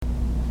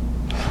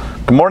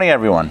Good morning,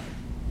 everyone.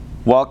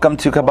 Welcome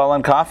to Kabbalah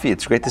and Coffee.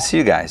 It's great to see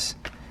you guys.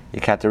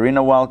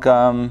 Ekaterina,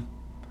 welcome.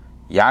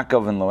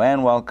 Yaakov and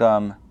Luann,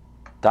 welcome.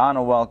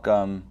 Donna,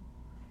 welcome.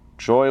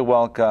 Joy,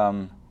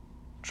 welcome.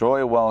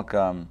 Joy,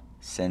 welcome.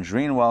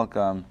 Sandrine,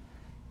 welcome.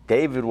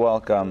 David,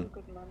 welcome.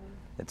 Good morning.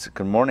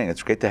 Good morning.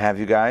 It's great to have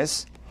you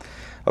guys.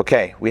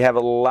 Okay, we have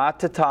a lot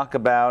to talk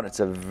about.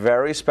 It's a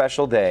very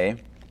special day.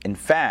 In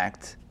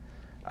fact,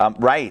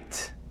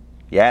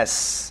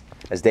 yes,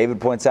 as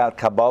David points out,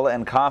 Kabbalah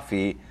and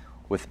Coffee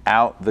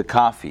without the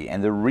coffee.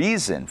 And the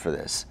reason for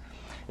this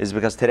is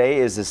because today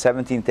is the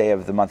 17th day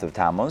of the month of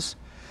Tammuz,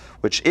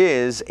 which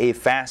is a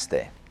fast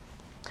day.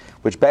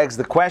 Which begs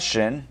the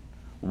question,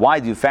 why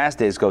do fast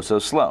days go so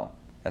slow?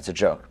 That's a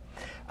joke.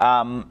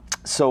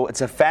 So it's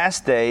a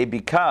fast day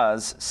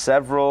because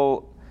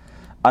several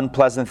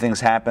unpleasant things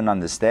happen on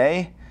this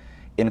day,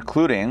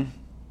 including,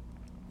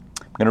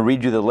 I'm going to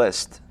read you the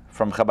list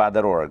from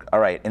Chabad.org. All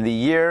right, in the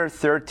year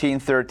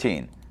 1313,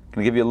 I'm going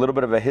to give you a little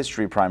bit of a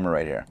history primer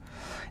right here.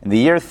 In the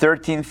year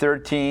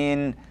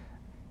 1313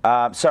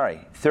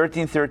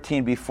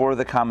 before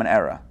the Common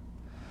Era.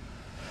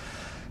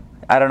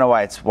 I don't know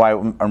why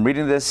I'm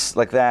reading this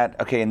like that.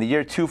 Okay, in the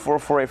year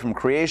 2448 from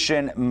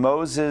creation,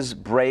 Moses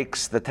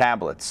breaks the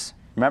tablets.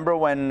 Remember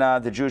when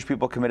the Jewish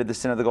people committed the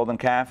sin of the golden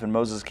calf and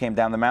Moses came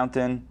down the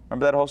mountain?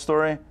 Remember that whole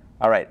story?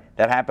 All right,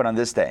 that happened on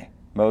this day.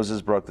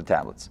 Moses broke the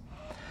tablets.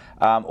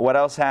 What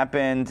else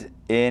happened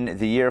in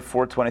the year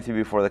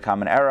 423 before the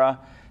Common Era?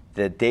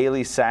 The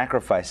daily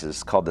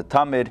sacrifices called the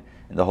Tamid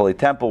in the Holy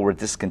Temple were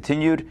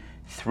discontinued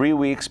 3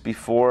 weeks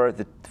before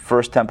the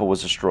first temple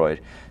was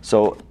destroyed.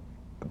 So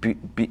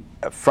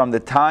from the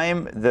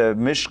time the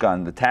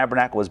Mishkan, the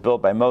tabernacle, was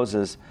built by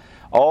Moses,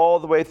 all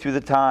the way through the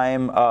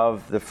time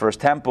of the first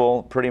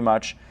temple, pretty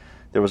much,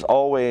 there was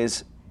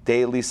always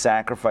daily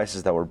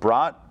sacrifices that were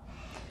brought.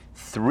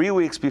 3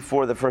 weeks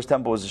before the first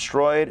temple was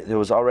destroyed, there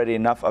was already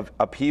enough of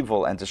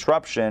upheaval and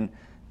disruption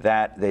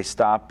that they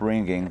stopped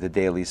bringing the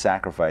daily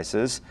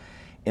sacrifices.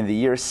 In the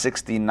year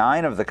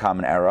 69 of the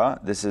Common Era,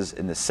 this is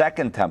in the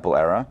Second Temple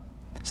era,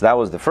 so that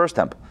was the first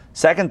temple.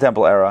 Second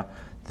Temple era,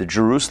 the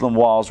Jerusalem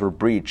walls were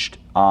breached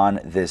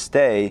on this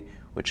day,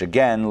 which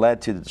again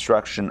led to the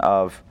destruction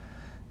of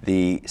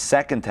the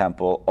Second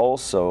Temple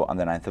also on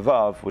the 9th of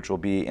Av, which will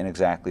be in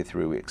exactly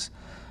 3 weeks.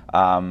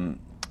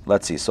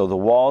 Let's see, so the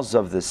walls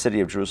of the city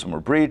of Jerusalem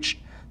were breached.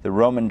 The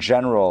Roman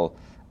general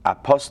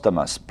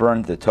Apostomus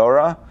burned the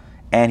Torah,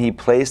 and he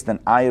placed an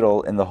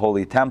idol in the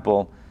Holy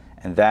Temple,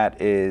 and that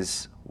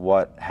is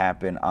what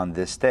happened on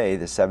this day,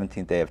 the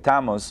 17th day of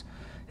Tammuz,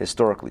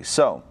 historically.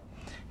 So,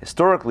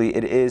 historically,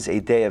 it is a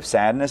day of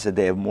sadness, a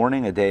day of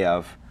mourning, a day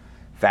of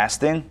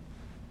fasting,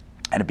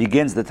 and it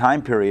begins the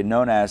time period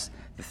known as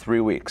the 3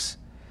 weeks.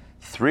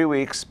 3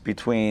 weeks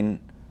between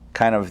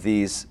kind of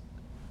these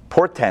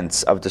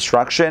portents of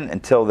destruction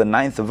until the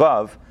 9th of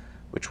Av,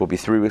 which will be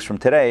 3 weeks from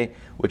today,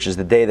 which is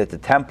the day that the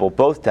temple,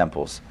 both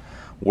temples,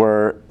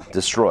 were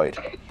destroyed.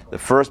 The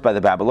first by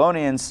the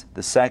Babylonians,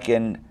 the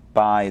second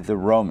by the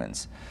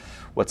Romans.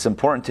 What's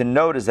important to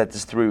note is that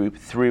this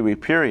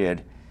three-week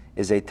period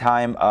is a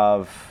time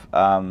of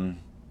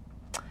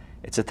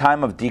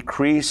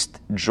decreased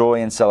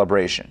joy and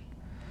celebration.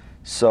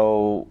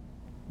 So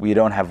we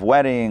don't have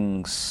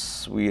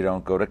weddings, we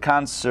don't go to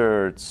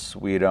concerts,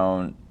 we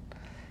try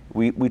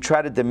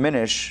to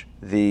diminish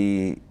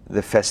the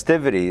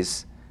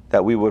festivities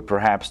that we would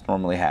perhaps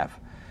normally have.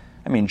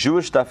 I mean,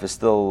 Jewish stuff is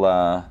still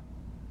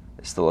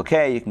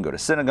okay. You can go to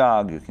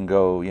synagogue, you can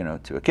go,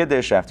 to a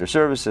kiddush after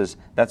services,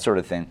 that sort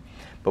of thing.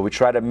 But we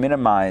try to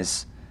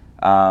minimize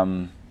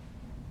kind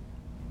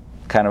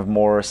of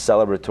more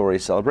celebratory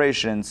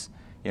celebrations,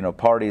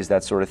 parties,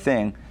 that sort of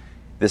thing.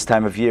 This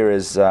time of year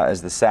is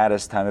the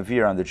saddest time of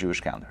year on the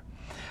Jewish calendar.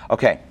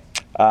 Okay,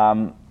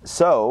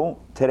 so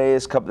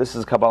this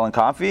is Kabbalah and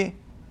Coffee,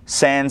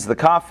 sans the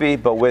coffee,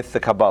 but with the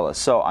Kabbalah.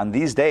 So on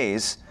these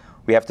days,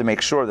 we have to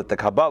make sure that the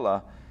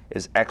Kabbalah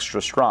is extra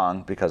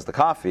strong because the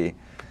coffee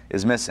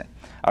is missing.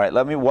 All right,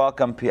 let me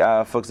welcome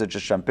folks that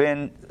just jump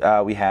in.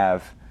 We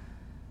have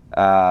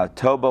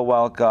Toba,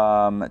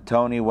 welcome.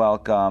 Tony,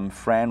 welcome.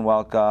 Fran,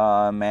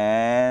 welcome.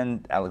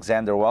 And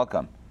Alexander,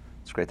 welcome.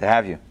 It's great to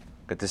have you.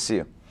 Good to see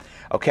you.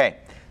 Okay,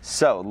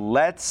 so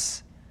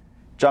let's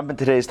jump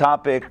into today's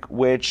topic,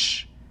 what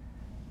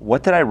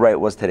did I write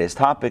was today's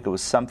topic? It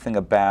was something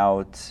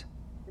about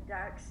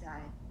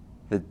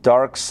the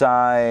dark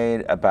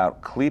side,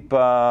 about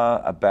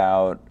Klippa,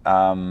 about,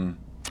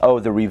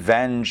 the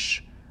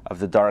revenge of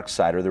the dark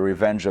side, or the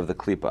revenge of the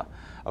Klippa.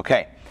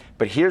 Okay,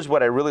 but here's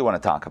what I really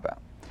want to talk about.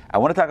 I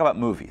want to talk about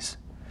movies,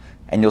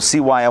 and you'll see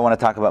why I want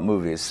to talk about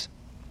movies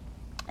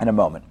in a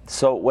moment.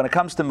 So when it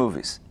comes to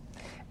movies,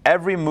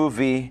 every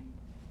movie,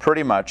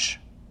 pretty much,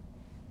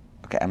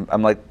 okay,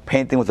 I'm like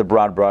painting with a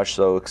broad brush,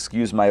 so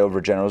excuse my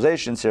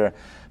overgeneralizations here,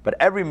 but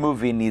every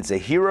movie needs a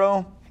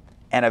hero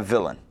and a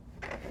villain.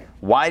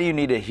 Why do you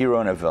need a hero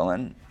and a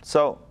villain?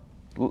 So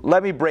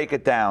let me break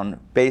it down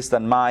based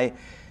on my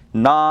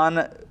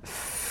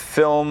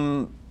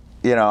non-film,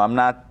 I'm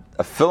not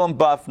a film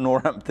buff,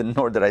 nor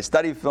did I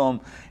study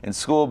film in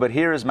school, but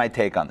here is my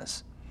take on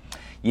this.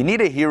 You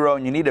need a hero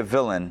and you need a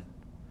villain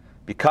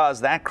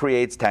because that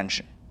creates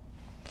tension.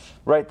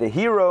 Right? The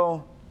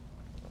hero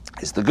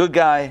is the good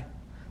guy.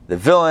 The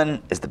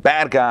villain is the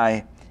bad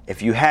guy.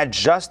 If you had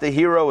just a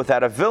hero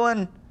without a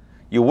villain,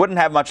 you wouldn't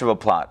have much of a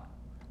plot.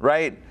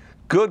 Right?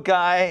 Good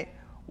guy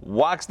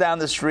walks down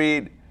the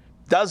street,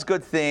 does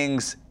good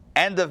things,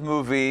 end of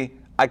movie.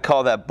 I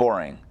call that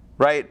boring.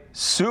 Right?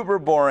 Super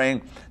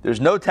boring.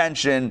 There's no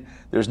tension.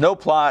 There's no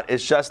plot.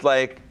 It's just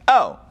like,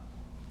 oh,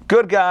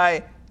 good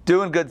guy,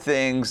 doing good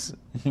things,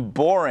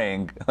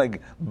 boring.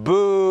 Like,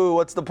 boo,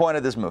 what's the point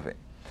of this movie?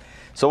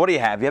 So what do you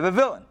have? You have a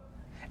villain.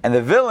 And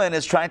the villain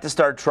is trying to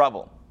start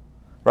trouble,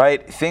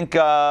 right? Think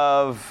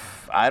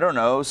of, I don't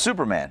know,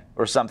 Superman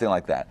or something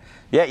like that.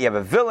 Yeah, you have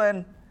a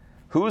villain.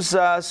 Who's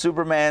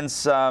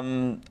Superman's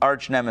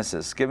arch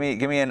nemesis? Give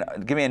me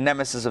a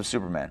nemesis of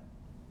Superman.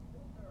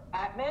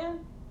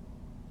 Batman?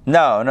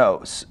 No.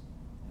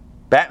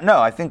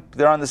 No, I think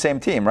they're on the same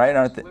team, right?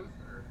 Aren't they?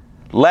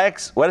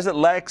 Lex. What is it,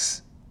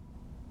 Lex?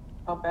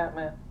 Oh,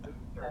 Batman.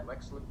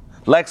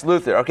 Lex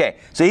Luthor. Okay,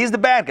 so he's the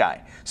bad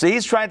guy. So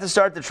he's trying to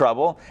start the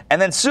trouble,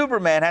 and then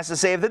Superman has to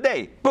save the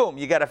day. Boom,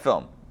 you got a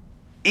film.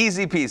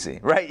 Easy peasy,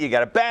 right? You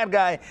got a bad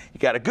guy, you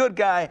got a good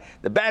guy.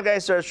 The bad guy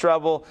starts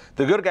trouble.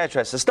 The good guy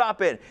tries to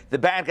stop it. The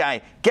bad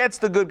guy gets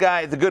the good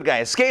guy. The good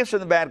guy escapes from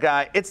the bad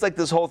guy. It's like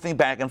this whole thing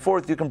back and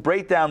forth. You can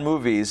break down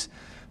movies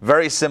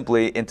very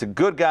simply into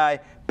good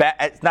guy.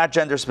 It's not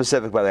gender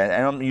specific, by the way.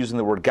 I'm using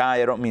the word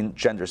guy. I don't mean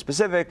gender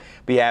specific.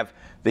 But you have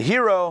the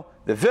hero,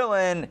 the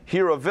villain,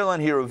 hero,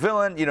 villain, hero,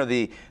 villain. You know,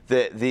 the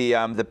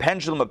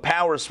pendulum of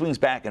power swings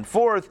back and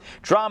forth.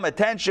 Drama,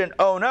 tension.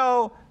 Oh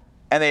no,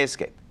 and they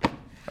escape.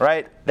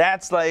 Right?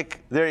 That's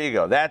like, there you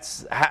go.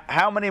 That's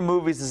how many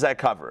movies does that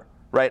cover?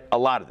 Right? A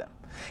lot of them.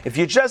 If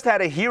you just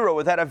had a hero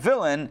without a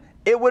villain,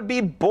 it would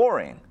be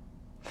boring.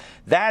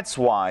 That's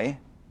why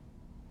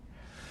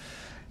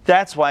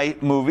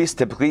movies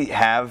typically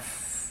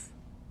have,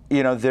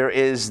 you know,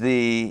 there's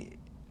the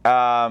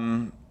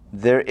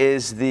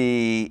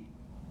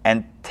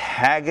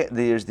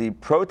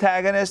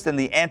protagonist and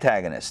the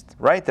antagonist,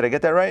 right? Did I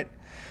get that right?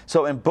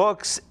 So in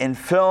books, in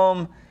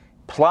film,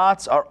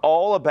 plots are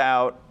all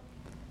about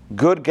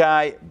good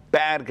guy,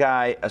 bad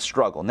guy, a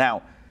struggle.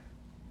 Now,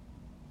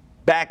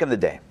 back in the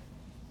day,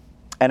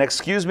 and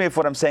excuse me if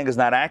what I'm saying is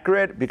not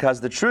accurate, because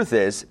the truth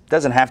is, it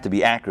doesn't have to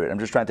be accurate. I'm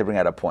just trying to bring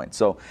out a point.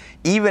 So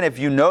even if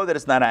you know that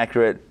it's not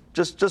accurate,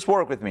 just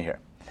work with me here.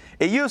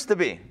 It used to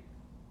be,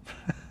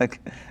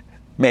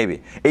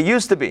 maybe, it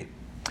used to be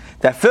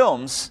that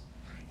films,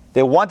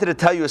 they wanted to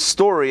tell you a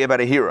story about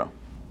a hero.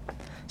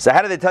 So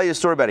how do they tell you a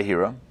story about a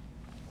hero?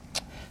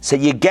 So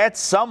you get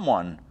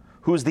someone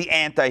who's the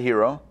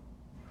anti-hero.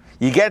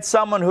 You get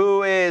someone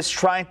who is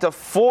trying to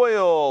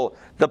foil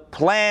the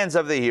plans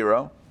of the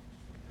hero.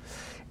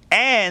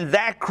 And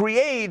that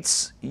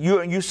creates,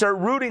 you start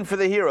rooting for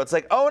the hero. It's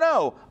like, oh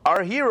no,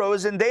 our hero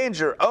is in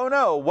danger. Oh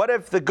no, what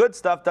if the good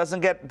stuff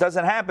doesn't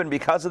happen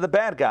because of the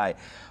bad guy?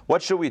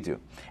 What should we do?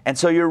 And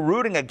so you're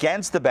rooting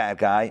against the bad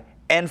guy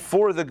and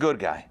for the good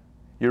guy.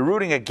 You're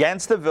rooting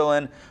against the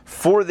villain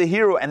for the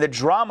hero. And the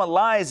drama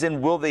lies in,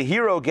 will the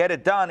hero get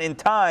it done in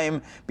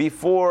time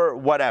before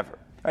whatever?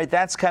 Right?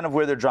 That's kind of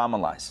where the drama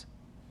lies.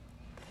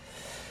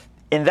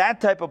 In that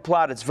type of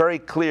plot, it's very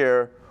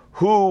clear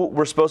who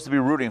we're supposed to be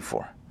rooting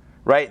for.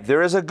 Right?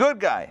 There is a good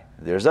guy.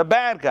 There's a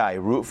bad guy.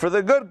 Root for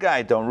the good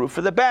guy. Don't root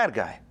for the bad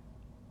guy.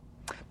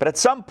 But at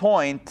some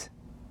point,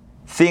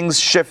 things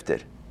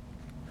shifted.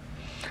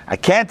 I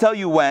can't tell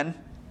you when.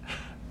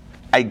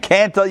 I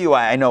can't tell you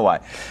why. I know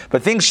why.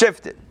 But things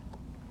shifted.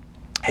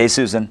 Hey,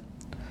 Susan.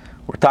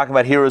 We're talking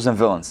about heroes and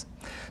villains.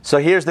 So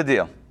here's the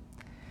deal.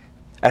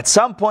 At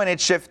some point,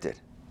 it shifted.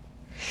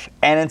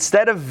 And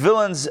instead of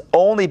villains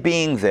only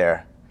being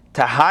there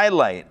to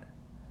highlight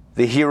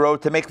the hero,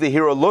 to make the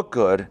hero look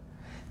good,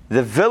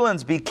 the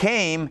villains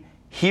became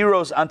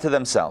heroes unto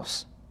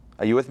themselves.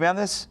 Are you with me on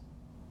this?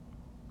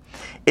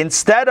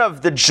 Instead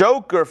of the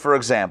Joker, for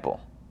example,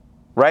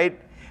 right,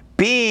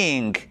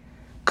 being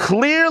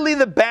clearly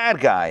the bad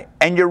guy,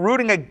 and you're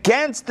rooting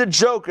against the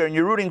Joker, and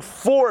you're rooting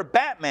for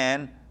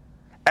Batman,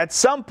 at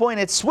some point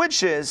it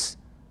switches,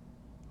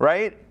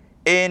 right,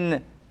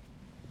 in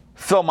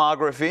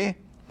filmography,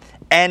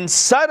 and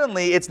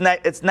suddenly it's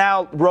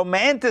now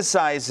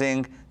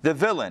romanticizing the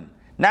villain.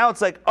 Now it's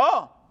like,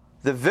 oh,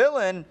 the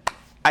villain,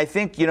 I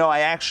think,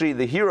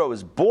 the hero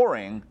is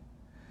boring.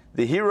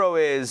 The hero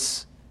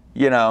is,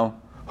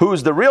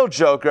 who's the real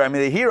Joker? I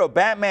mean, the hero,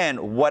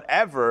 Batman,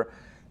 whatever.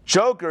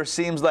 Joker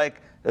seems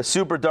like a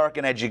super dark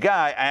and edgy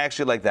guy. I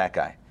actually like that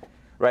guy,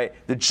 right?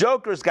 The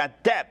Joker's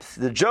got depth.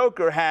 The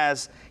Joker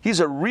he's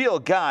a real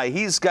guy.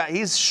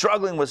 He's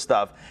struggling with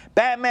stuff.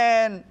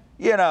 Batman,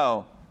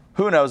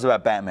 who knows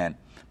about Batman?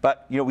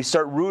 But, we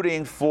start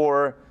rooting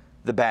for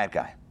the bad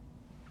guy.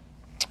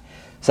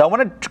 So I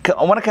want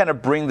to kind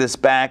of bring this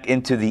back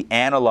into the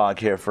analog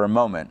here for a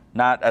moment,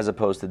 not as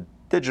opposed to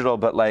digital,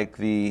 but like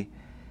the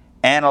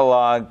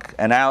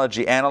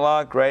analogy,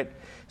 right?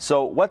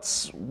 So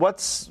what's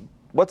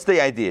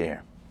the idea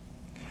here?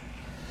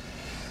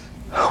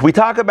 We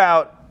talk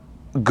about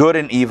good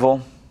and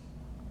evil,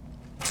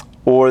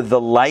 or the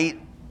light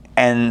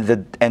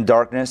and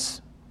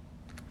darkness.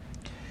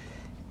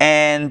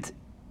 And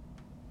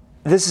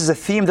this is a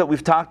theme that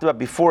we've talked about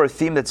before, a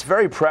theme that's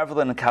very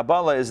prevalent in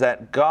Kabbalah, is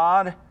that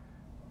God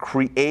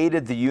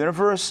created the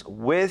universe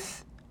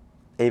with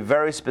a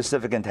very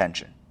specific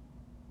intention.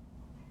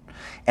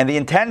 And the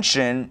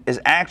intention is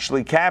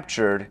actually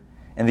captured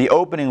in the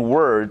opening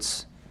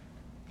words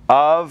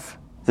of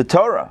the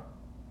Torah.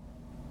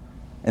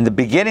 In the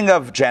beginning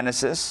of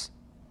Genesis,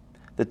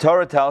 the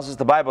Torah tells us,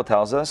 the Bible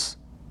tells us,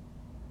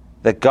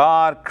 that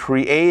God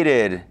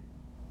created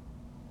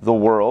the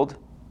world,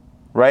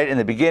 right? In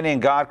the beginning,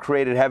 God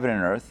created heaven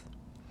and earth.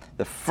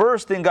 The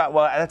first thing God,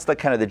 well, that's like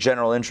kind of the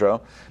general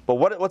intro, but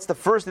what's the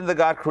first thing that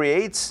God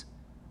creates?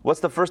 What's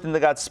the first thing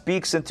that God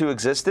speaks into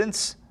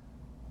existence?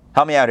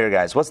 Help me out here,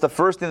 guys. What's the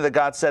first thing that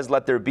God says,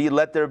 let there be?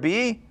 Let there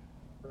be?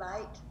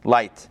 Light.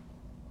 Light.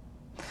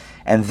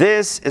 And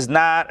this is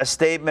not a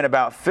statement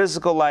about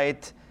physical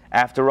light.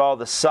 After all,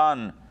 the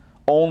sun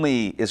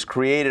only is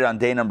created on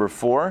day number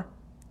 4.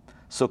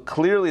 So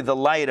clearly the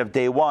light of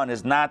day 1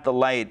 is not the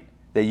light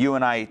that you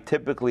and I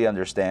typically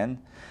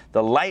understand.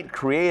 The light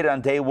created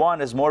on day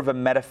 1 is more of a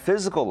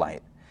metaphysical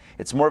light.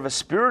 It's more of a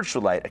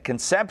spiritual light, a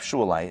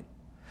conceptual light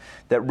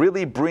that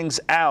really brings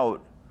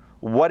out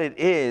what it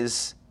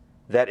is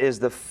that is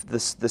the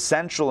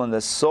central and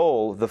the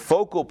soul, the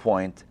focal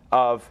point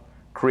of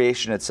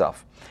creation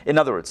itself. In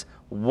other words,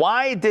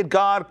 why did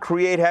God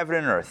create heaven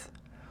and earth?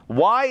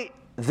 Why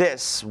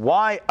this?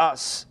 Why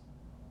us?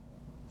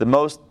 The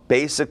most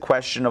basic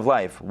question of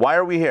life. Why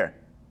are we here?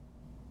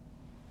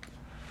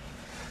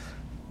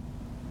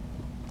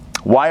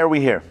 Why are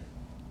we here?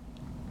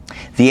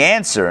 The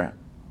answer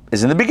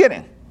is in the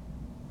beginning.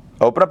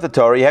 Open up the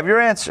Torah, you have your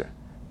answer.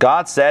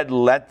 God said,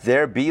 let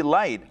there be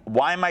light.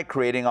 Why am I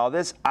creating all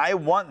this? I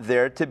want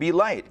there to be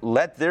light.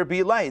 Let there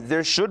be light.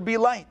 There should be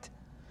light.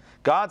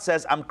 God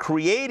says, I'm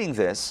creating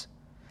this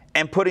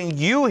and putting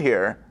you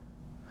here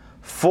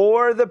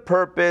for the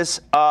purpose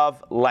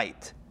of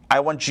light. I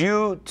want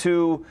you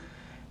to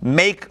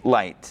make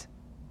light.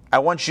 I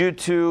want you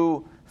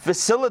to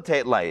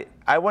facilitate light.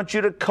 I want you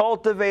to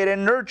cultivate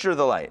and nurture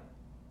the light.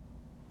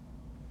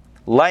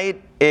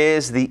 Light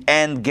is the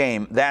end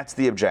game. That's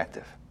the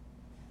objective.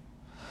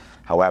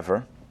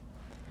 However,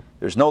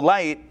 there's no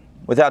light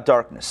without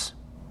darkness.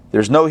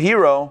 There's no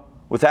hero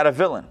without a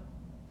villain.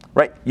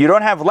 Right? You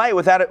don't have light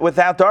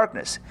without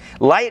darkness.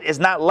 Light is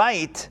not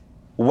light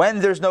when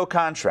there's no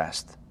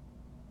contrast.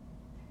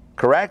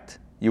 Correct?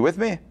 You with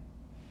me?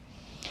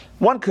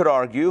 One could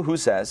argue, who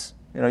says,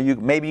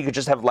 maybe you could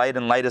just have light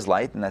and light is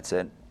light and that's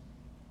it.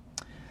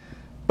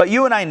 But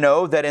you and I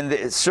know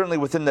that certainly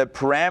within the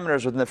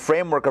parameters, within the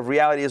framework of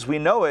reality as we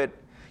know it,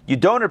 you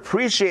don't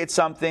appreciate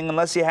something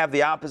unless you have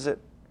the opposite.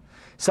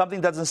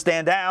 Something doesn't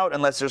stand out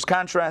unless there's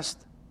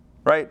contrast,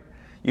 right?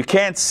 You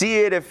can't see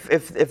it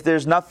if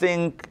there's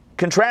nothing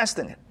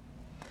contrasting it.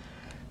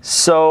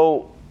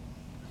 So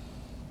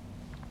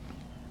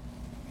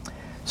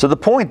the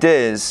point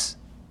is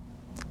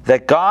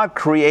that God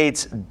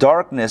creates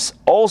darkness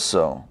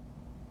also,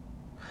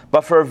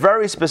 but for a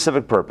very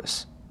specific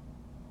purpose.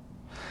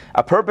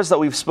 A purpose that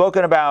we've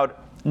spoken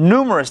about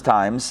numerous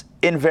times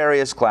in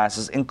various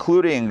classes,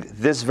 including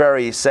this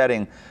very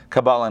setting,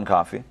 Kabbalah and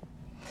Coffee.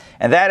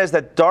 And that is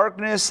that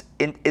darkness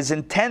is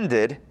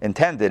intended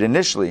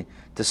initially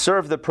to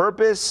serve the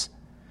purpose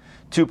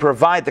to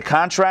provide the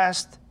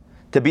contrast,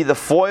 to be the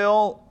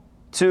foil,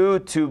 to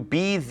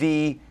be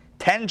the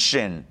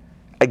tension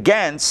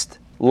against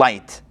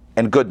light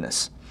and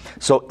goodness.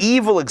 So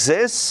evil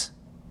exists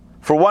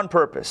for one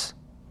purpose,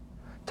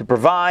 to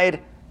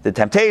provide the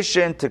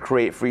temptation, to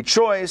create free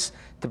choice,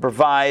 to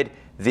provide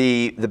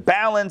the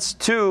balance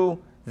to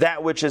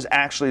that which is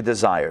actually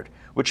desired,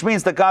 which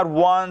means that God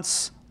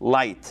wants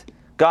light.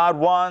 God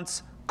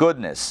wants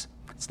goodness.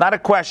 It's not a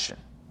question.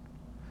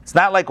 It's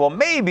not like, well,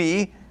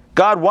 maybe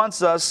God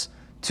wants us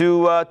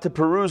to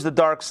peruse the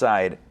dark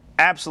side.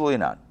 Absolutely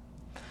not.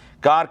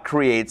 God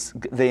creates,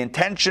 the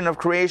intention of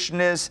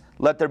creation is,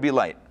 let there be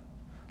light.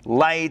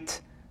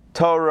 Light,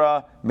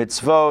 Torah,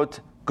 mitzvot,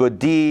 good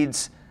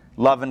deeds,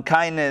 love and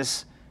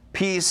kindness,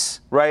 peace,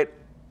 right?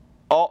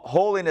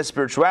 Holiness,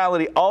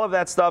 spirituality, all of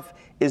that stuff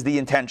is the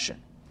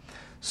intention.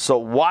 So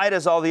why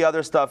does all the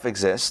other stuff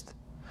exist?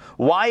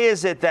 Why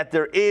is it that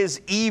there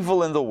is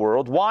evil in the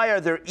world? Why are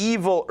there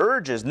evil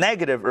urges,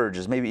 negative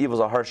urges? Maybe evil is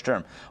a harsh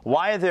term.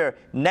 Why are there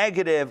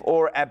negative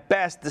or at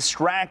best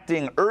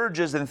distracting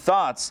urges and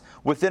thoughts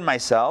within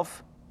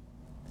myself?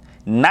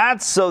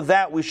 Not so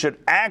that we should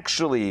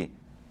actually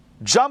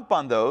jump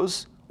on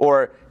those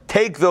or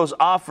take those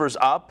offers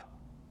up,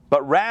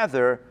 but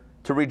rather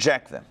to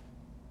reject them.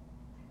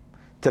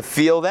 To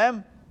feel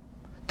them,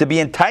 to be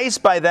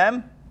enticed by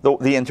them,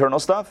 the internal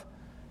stuff,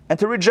 and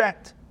to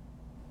reject.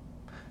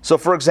 So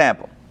for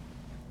example,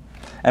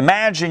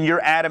 imagine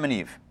you're Adam and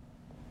Eve,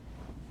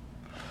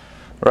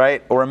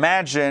 right? Or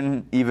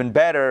imagine, even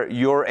better,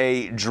 you're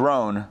a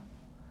drone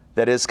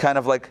that is kind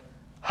of like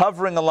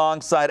hovering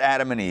alongside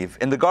Adam and Eve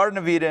in the Garden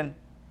of Eden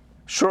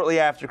shortly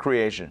after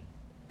creation.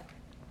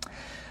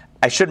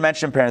 I should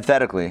mention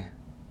parenthetically,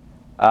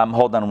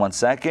 Hold on one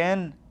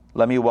second.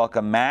 Let me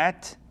welcome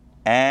Matt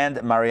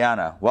and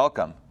Mariana.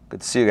 Welcome. Good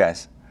to see you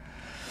guys.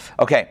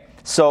 Okay,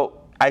 so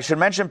I should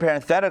mention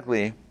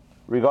parenthetically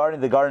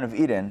regarding the Garden of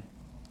Eden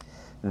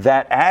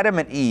that Adam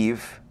and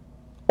Eve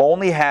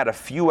only had a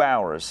few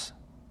hours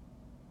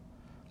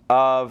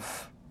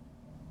of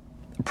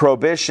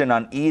prohibition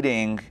on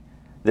eating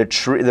the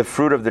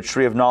fruit of the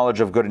tree of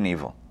knowledge of good and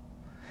evil.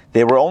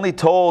 They were only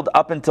told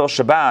up until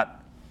Shabbat.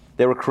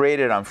 They were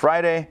created on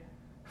Friday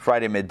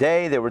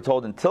midday. They were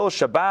told until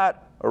Shabbat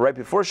or right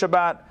before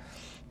Shabbat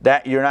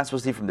that you're not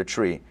supposed to eat from the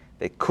tree.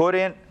 They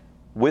couldn't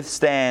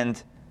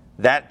withstand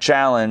that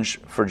challenge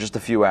for just a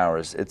few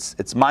hours.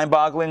 It's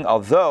mind-boggling,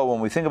 although when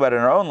we think about it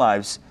in our own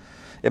lives,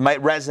 it might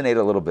resonate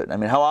a little bit. I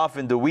mean, how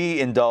often do we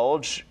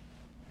indulge,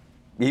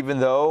 even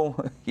though,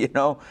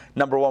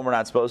 number one, we're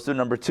not supposed to,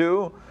 number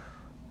two,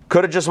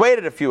 could have just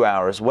waited a few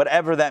hours,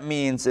 whatever that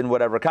means in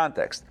whatever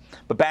context.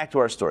 But back to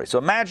our story. So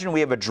imagine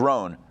we have a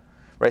drone,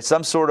 right?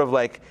 Some sort of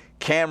like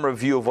camera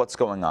view of what's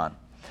going on.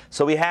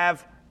 So we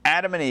have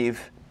Adam and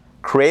Eve,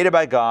 created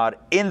by God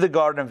in the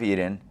Garden of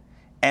Eden,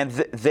 and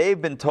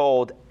they've been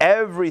told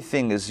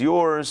everything is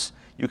yours.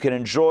 You can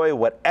enjoy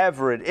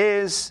whatever it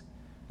is,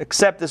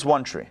 except this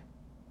one tree.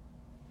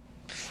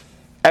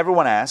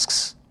 Everyone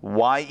asks,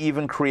 why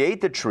even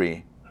create the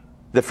tree,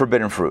 the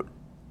forbidden fruit?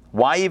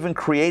 Why even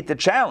create the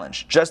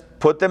challenge? Just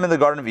put them in the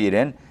Garden of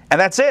Eden,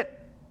 and that's it.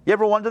 You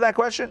ever wonder that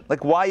question?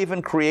 Like, why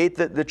even create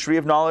the tree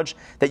of knowledge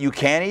that you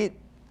can't eat?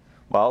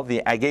 Well,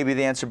 I gave you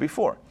the answer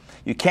before.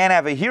 You can't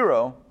have a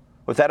hero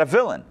without a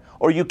villain.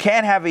 Or you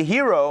can't have a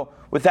hero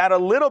without a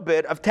little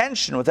bit of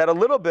tension, without a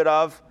little bit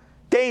of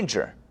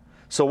danger.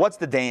 So what's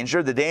the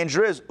danger? The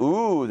danger is,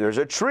 there's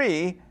a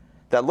tree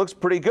that looks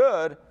pretty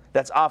good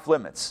that's off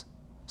limits.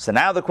 So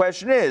now the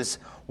question is,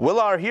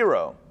 will our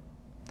hero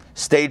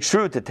stay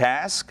true to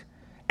task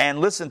and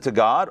listen to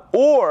God,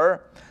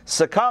 or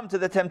succumb to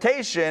the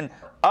temptation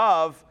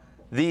of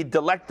the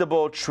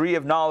delectable tree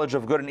of knowledge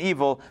of good and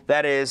evil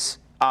that is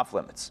off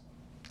limits?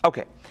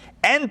 Okay,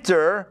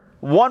 enter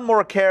one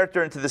more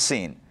character into the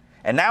scene.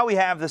 And now we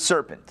have the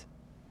serpent,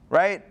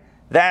 right?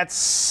 That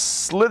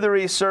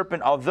slithery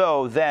serpent,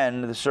 although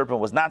then the serpent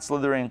was not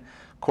slithering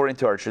according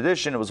to our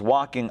tradition. It was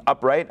walking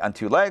upright on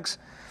two legs.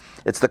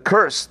 It's the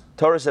curse.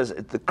 Torah says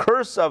the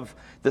curse of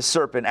the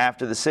serpent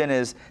after the sin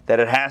is that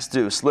it has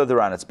to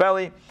slither on its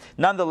belly.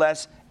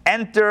 Nonetheless,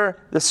 enter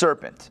the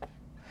serpent.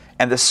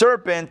 And the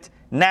serpent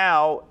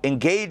now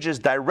engages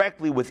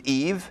directly with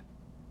Eve,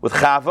 with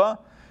Chava,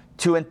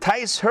 to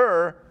entice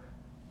her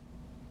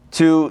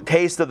to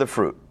taste of the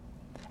fruit.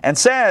 And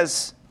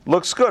says,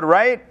 looks good,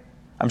 right?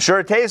 I'm sure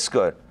it tastes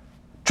good.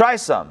 Try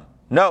some.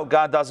 No,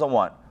 God doesn't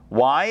want.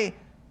 Why?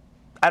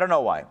 I don't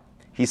know why.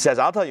 He says,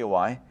 I'll tell you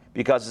why.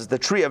 Because it's the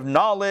tree of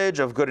knowledge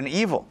of good and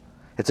evil.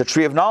 It's a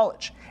tree of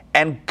knowledge.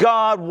 And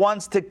God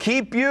wants to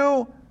keep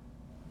you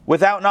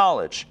without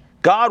knowledge.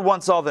 God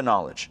wants all the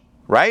knowledge,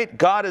 right?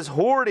 God is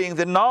hoarding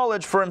the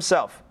knowledge for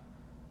himself.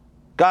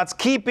 God's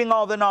keeping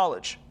all the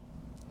knowledge.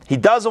 He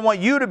doesn't want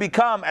you to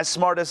become as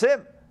smart as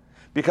him.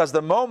 Because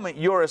the moment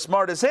you're as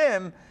smart as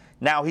him,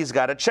 now he's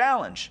got a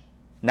challenge.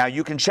 Now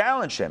you can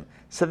challenge him.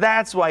 So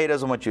that's why he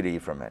doesn't want you to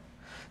eat from it.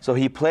 So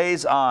he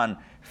plays on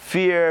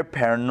fear,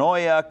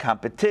 paranoia,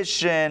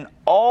 competition,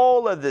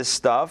 all of this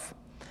stuff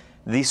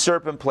the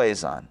serpent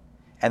plays on.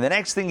 And the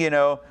next thing you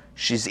know,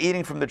 she's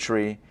eating from the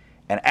tree,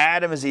 and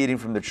Adam is eating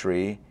from the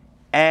tree,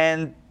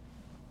 and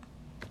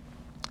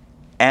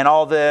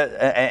all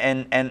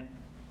the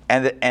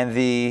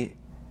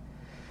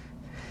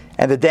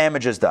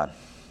damage is done.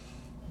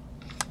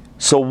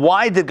 So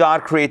why did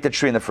God create the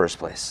tree in the first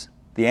place?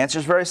 The answer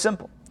is very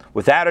simple.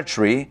 Without a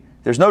tree,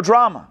 there's no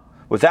drama.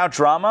 Without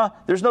drama,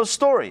 there's no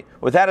story.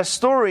 Without a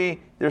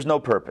story, there's no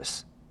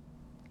purpose.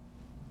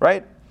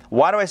 Right?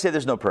 Why do I say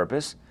there's no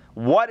purpose?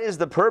 What is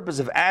the purpose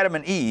of Adam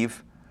and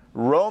Eve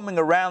roaming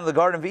around the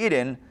Garden of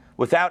Eden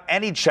without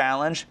any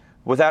challenge,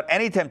 without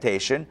any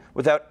temptation,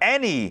 without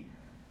any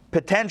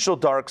potential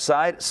dark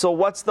side? So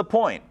what's the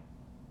point?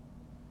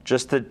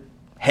 Just to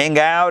hang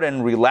out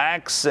and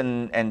relax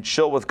and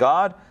chill with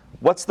God?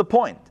 What's the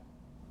point?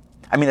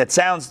 I mean, it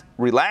sounds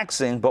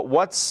relaxing, but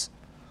where's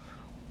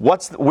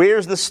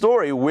the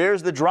story?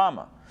 Where's the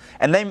drama?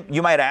 And then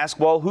you might ask,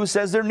 well, who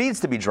says there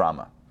needs to be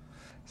drama?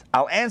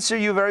 I'll answer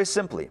you very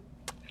simply.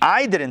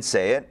 I didn't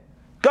say it.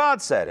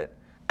 God said it.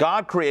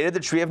 God created the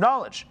tree of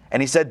knowledge. And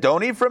he said,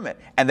 don't eat from it.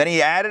 And then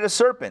he added a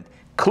serpent.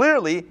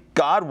 Clearly,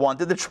 God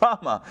wanted the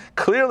drama.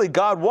 Clearly,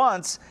 God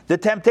wants the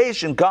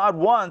temptation. God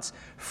wants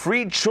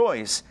free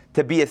choice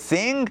to be a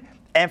thing,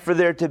 and for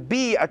there to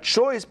be a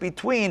choice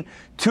between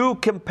two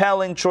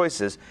compelling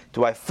choices.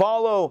 Do I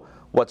follow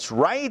what's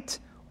right,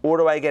 or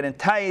do I get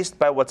enticed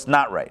by what's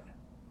not right?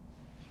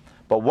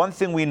 But one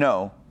thing we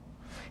know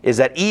is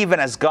that even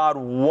as God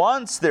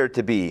wants there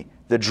to be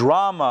the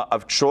drama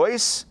of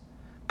choice,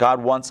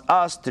 God wants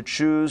us to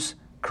choose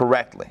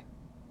correctly.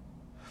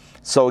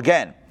 So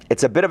again,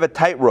 it's a bit of a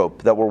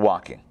tightrope that we're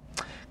walking.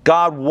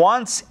 God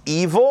wants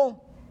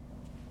evil,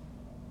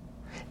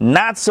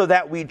 not so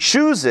that we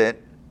choose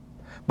it,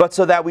 but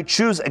so that we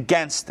choose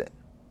against it.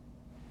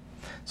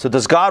 So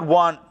does God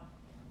want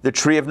the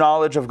tree of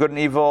knowledge of good and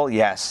evil?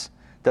 Yes.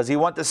 Does he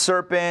want the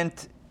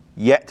serpent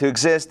yet to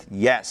exist?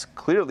 Yes.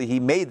 Clearly he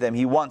made them,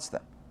 he wants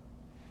them.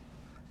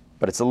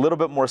 But it's a little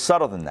bit more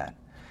subtle than that.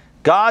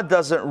 God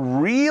doesn't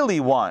really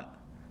want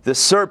the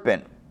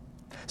serpent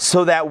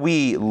so that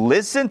we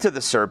listen to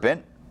the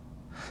serpent,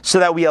 so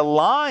that we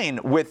align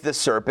with the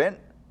serpent.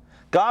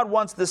 God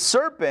wants the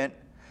serpent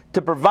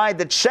to provide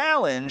the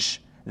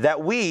challenge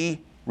that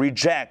we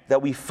reject,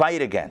 that we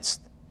fight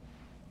against.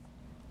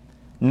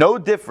 No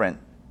different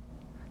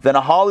than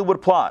a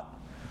Hollywood plot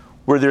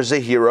where there's a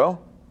hero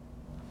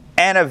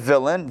and a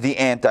villain, the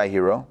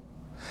anti-hero,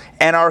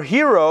 and our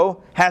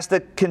hero has to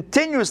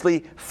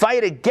continuously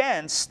fight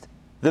against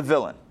the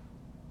villain.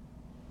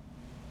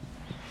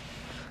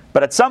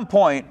 But at some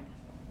point,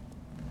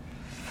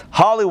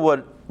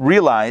 Hollywood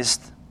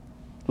realized,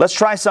 let's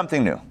try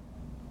something new.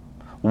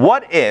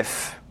 What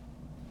if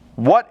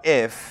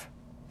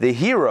the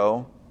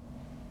hero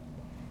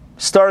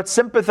starts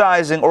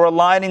sympathizing or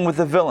aligning with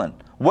the villain?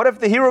 What if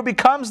the hero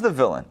becomes the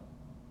villain?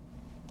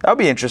 That would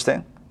be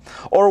interesting.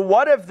 Or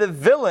what if the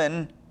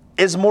villain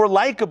is more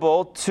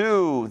likable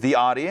to the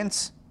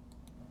audience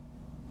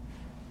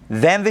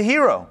than the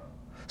hero?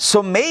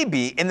 So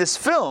maybe in this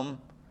film,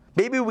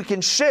 maybe we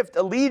can shift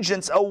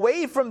allegiance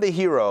away from the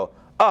hero.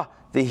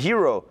 The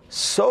hero,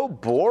 so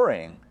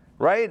boring,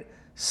 right?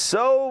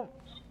 So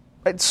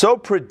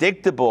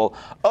predictable.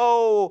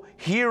 Oh,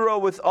 hero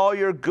with all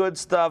your good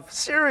stuff.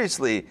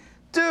 Seriously,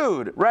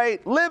 dude,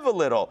 right? Live a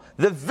little.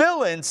 The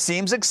villain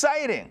seems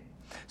exciting.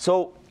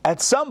 So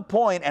at some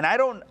point, and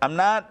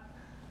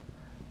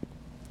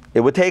it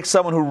would take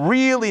someone who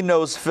really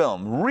knows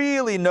film,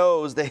 really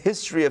knows the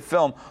history of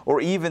film, or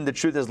even the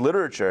truth as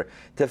literature,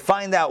 to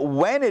find out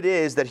when it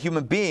is that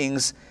human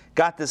beings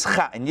got this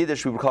chap. In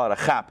Yiddish, we would call it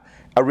a chap,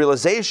 a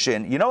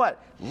realization. You know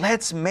what?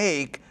 Let's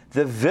make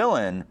the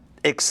villain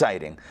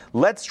exciting.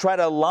 Let's try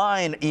to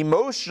align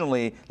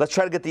emotionally. Let's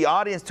try to get the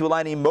audience to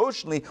align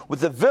emotionally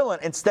with the villain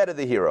instead of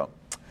the hero.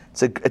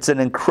 It's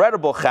an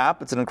incredible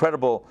chap. It's an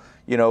incredible,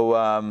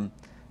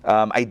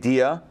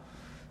 idea.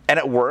 And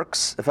it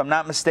works. If I'm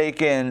not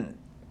mistaken,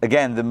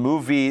 again, the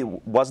movie,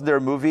 wasn't there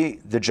a movie,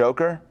 The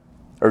Joker?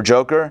 Or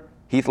Joker?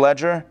 Heath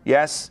Ledger?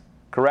 Yes?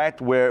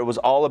 Correct? Where it was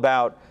all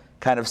about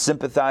kind of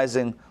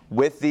sympathizing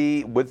with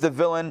the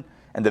villain,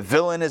 and the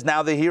villain is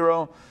now the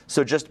hero.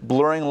 So just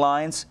blurring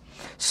lines.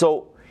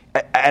 So,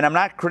 and I'm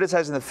not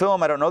criticizing the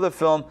film. I don't know the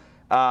film.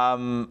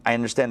 I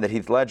understand that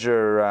Heath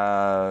Ledger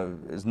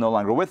is no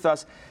longer with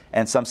us,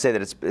 and some say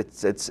that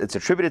it's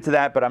attributed to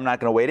that, but I'm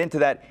not going to wade into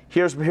that.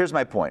 Here's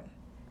my point.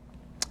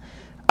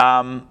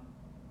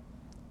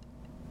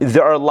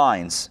 There are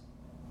lines.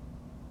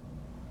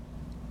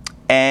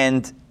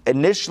 And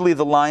initially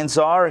the lines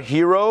are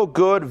hero,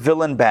 good,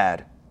 villain,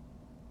 bad.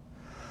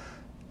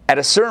 At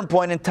a certain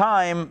point in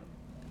time,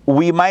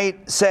 we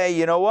might say,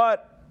 you know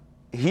what?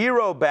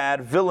 Hero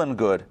bad, villain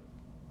good.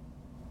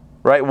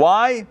 Right?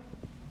 Why?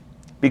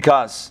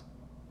 Because.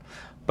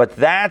 But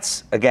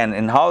that's, again,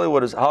 in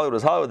Hollywood,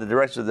 the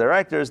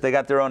directors, they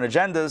got their own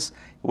agendas,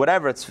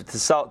 whatever, it's to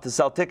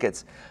sell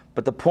tickets.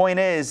 But the point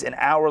is, in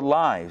our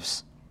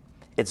lives,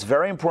 it's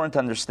very important to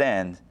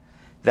understand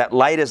that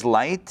light is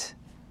light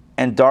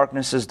and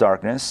darkness is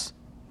darkness,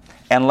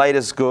 and light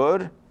is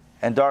good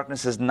and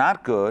darkness is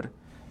not good,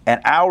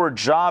 and our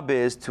job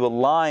is to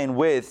align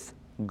with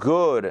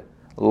good,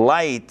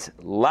 light,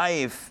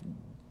 life,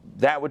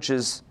 that which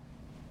is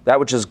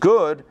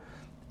good,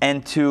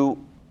 and to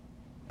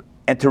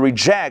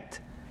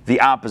reject the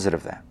opposite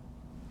of that.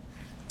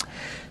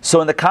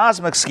 So in the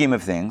cosmic scheme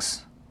of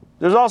things,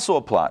 there's also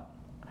a plot.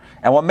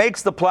 And what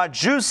makes the plot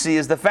juicy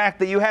is the fact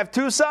that you have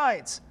two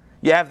sides.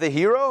 You have the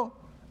hero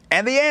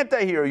and the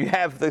anti-hero. You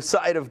have the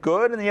side of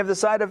good and you have the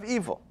side of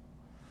evil.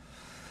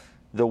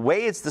 The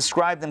way it's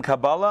described in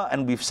Kabbalah,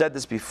 and we've said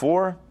this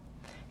before,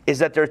 is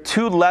that there are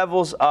two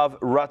levels of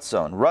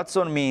ratzon.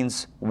 Ratzon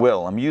means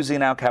will. I'm using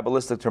now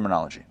Kabbalistic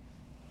terminology.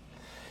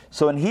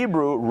 So in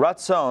Hebrew,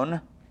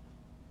 ratzon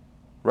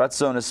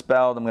is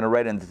spelled, I'm going to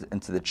write it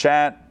into the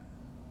chat.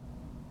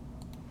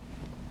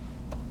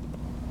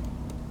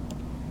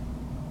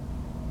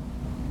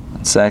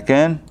 One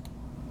second.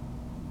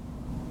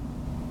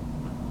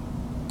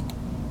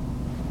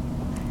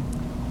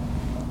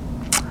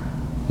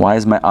 Why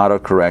is my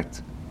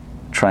autocorrect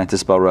trying to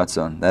spell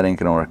ratzon? That ain't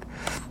going to work.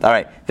 All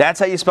right, that's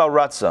how you spell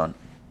ratzon,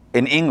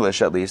 in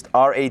English at least,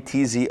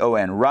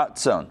 R-A-T-Z-O-N,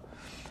 ratzon.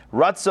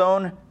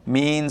 Ratzon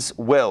means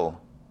will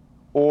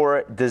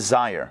or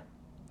desire.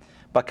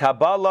 But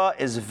Kabbalah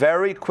is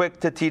very quick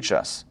to teach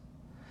us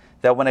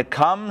that when it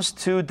comes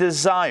to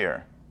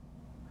desire,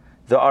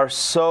 there are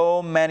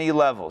so many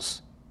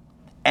levels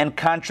and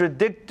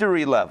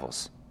contradictory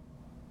levels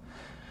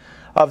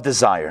of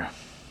desire.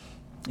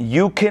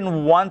 You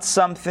can want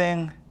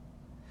something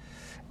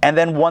and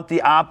then want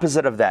the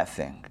opposite of that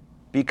thing,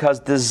 because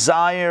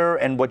desire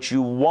and what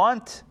you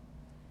want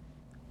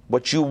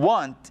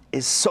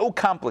is so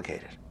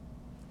complicated.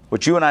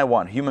 What you and I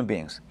want, human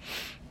beings.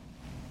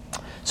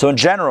 So in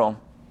general,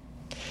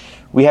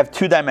 we have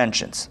two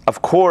dimensions.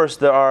 Of course,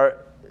 there are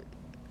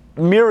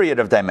myriad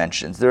of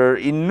dimensions. There are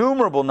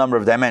innumerable number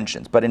of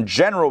dimensions, but in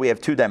general we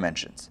have two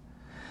dimensions.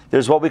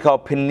 There's what we call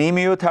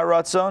Pnimiyut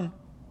HaRatzon,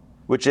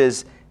 which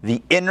is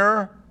the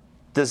inner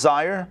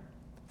desire,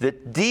 the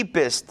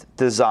deepest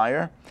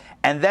desire,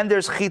 and then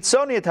there's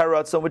Chitzoniyut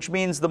HaRatzon, which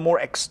means the more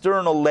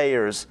external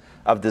layers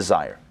of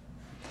desire.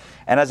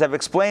 And as I've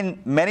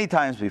explained many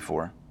times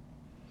before,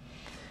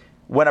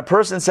 when a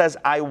person says,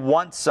 I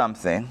want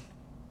something,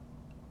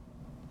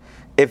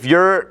 if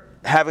you're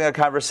having a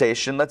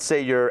conversation, let's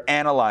say you're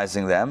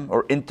analyzing them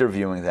or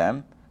interviewing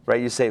them, right?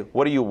 You say,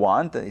 what do you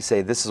want? And you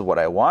say, this is what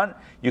I want.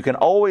 You can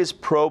always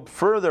probe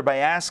further by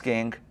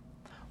asking,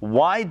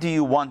 why do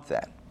you want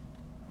that?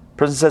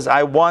 Person says,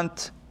 I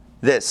want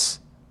this.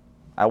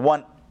 I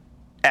want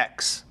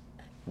X.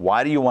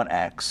 Why do you want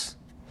X?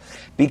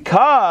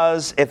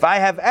 Because if I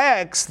have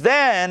X,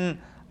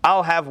 then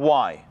I'll have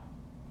Y.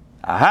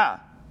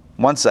 Aha.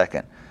 1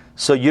 second.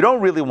 So you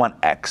don't really want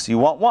X, you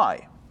want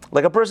Y.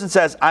 Like a person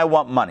says, I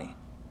want money.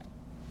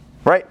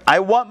 Right? I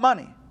want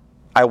money.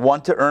 I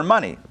want to earn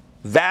money.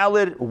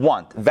 Valid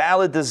want,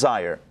 valid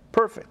desire.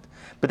 Perfect.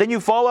 But then you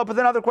follow up with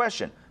another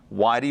question.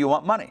 Why do you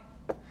want money?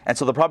 And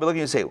so they'll probably look at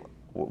you and say,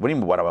 what do you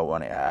mean, what do I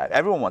want?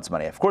 Everyone wants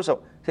money. Of course,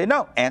 I'll say,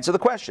 no, answer the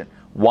question.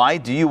 Why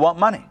do you want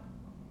money?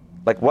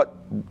 Like what?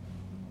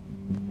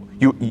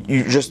 You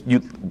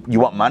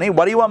want money?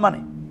 Why do you want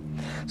money?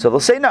 So they'll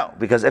say no,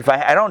 because if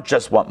I don't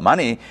just want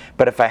money,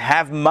 but if I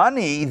have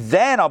money,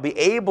 then I'll be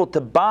able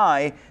to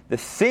buy the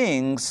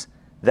things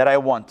that I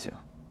want to.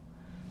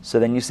 So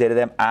then you say to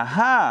them,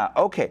 aha,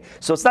 okay.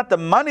 So it's not the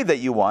money that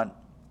you want,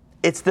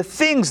 it's the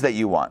things that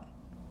you want,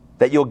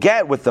 that you'll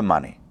get with the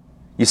money.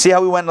 You see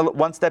how we went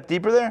one step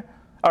deeper there?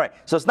 All right,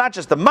 so it's not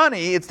just the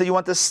money, it's that you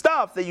want the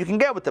stuff that you can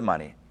get with the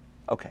money.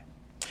 Okay.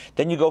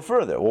 Then you go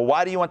further. Well,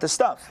 why do you want the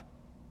stuff?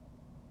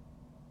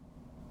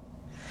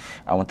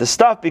 I want the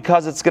stuff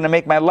because it's going to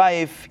make my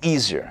life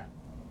easier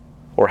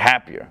or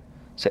happier.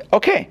 Say,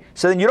 okay,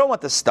 so then you don't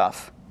want the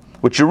stuff.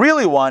 What you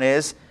really want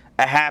is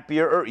a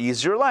happier or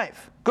easier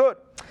life. Good.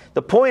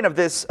 The point of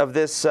this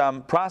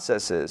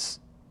process is,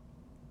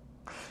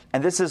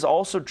 and this is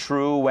also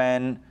true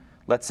when,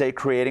 let's say,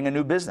 creating a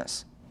new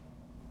business.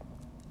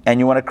 And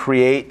you want to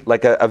create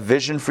like a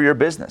vision for your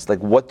business. Like,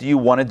 what do you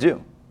want to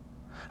do?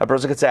 A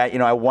person could say,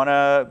 I want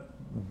to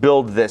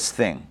build this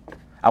thing.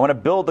 I want to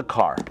build a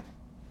car.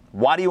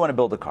 Why do you want to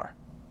build a car?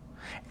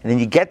 And then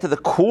you get to the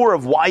core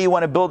of why you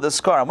want to build this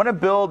car. I want to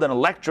build an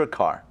electric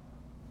car.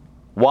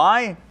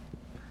 Why?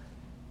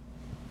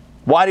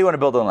 Why do you want to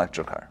build an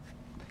electric car?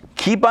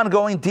 Keep on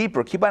going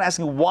deeper. Keep on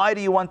asking, why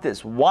do you want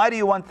this? Why do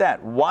you want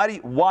that? Why?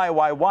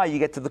 You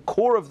get to the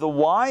core of the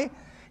why,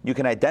 you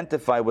can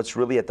identify what's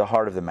really at the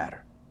heart of the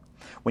matter.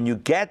 When you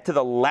get to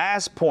the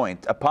last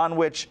point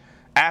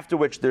after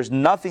which there's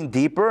nothing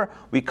deeper,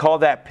 we call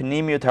that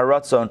Pnimiyut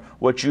HaRatzon,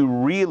 what you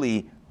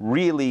really,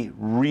 really,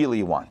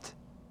 really want.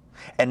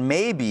 And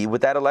maybe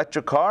with that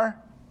electric car,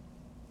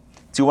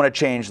 you want to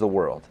change the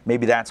world.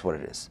 Maybe that's what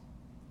it is.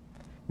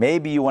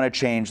 Maybe you want to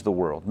change the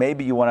world.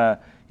 Maybe you want to,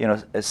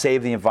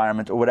 save the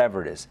environment or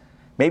whatever it is.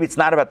 Maybe it's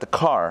not about the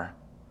car.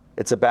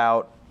 It's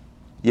about,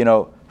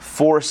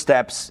 4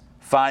 steps,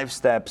 5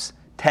 steps,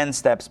 10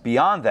 steps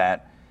beyond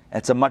that.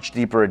 It's a much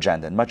deeper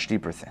agenda, a much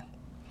deeper thing.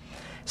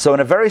 So in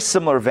a very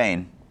similar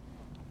vein,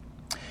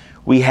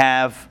 we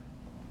have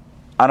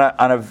on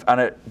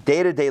a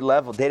day-to-day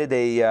level,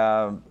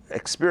 day-to-day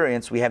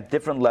experience, we have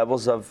different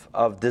levels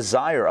of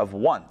desire, of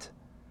want.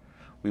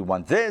 We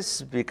want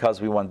this because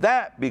we want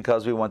that,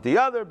 because we want the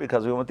other,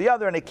 because we want the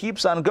other, and it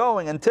keeps on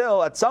going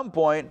until at some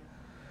point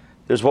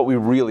there's what we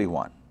really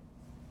want.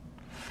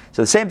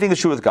 So the same thing is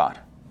true with God.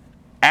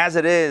 As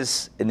it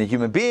is in the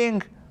human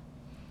being,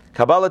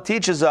 Kabbalah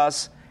teaches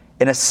us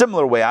in a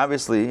similar way.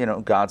 Obviously,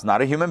 God's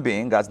not a human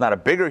being. God's not a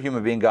bigger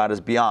human being. God is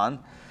beyond.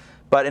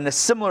 But in a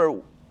similar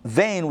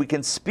vein, we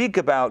can speak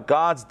about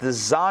God's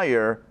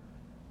desire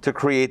to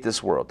create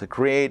this world, to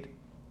create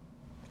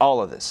all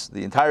of this,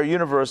 the entire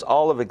universe,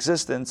 all of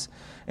existence,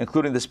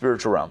 including the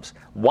spiritual realms.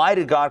 Why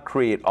did God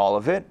create all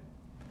of it?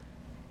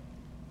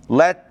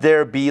 Let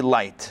there be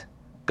light.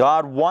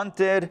 God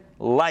wanted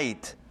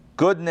light,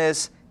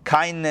 goodness,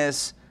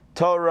 kindness,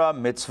 Torah,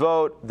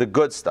 mitzvot, the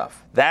good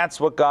stuff. That's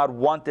what God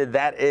wanted.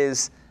 That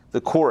is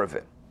the core of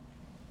it.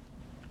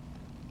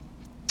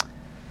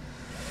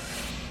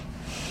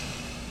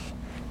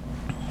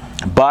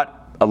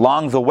 But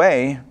along the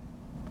way,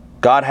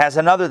 God has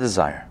another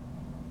desire,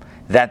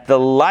 that the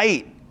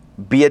light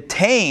be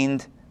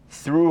attained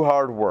through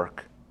hard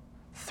work,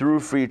 through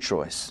free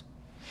choice.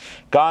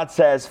 God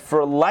says,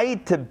 for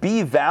light to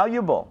be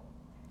valuable,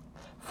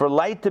 for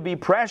light to be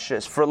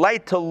precious, for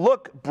light to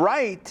look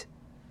bright,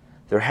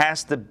 it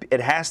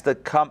has to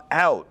come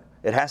out,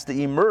 it has to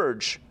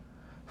emerge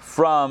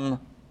from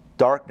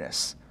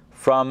darkness,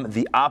 from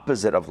the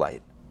opposite of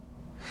light.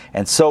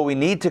 And so we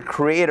need to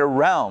create a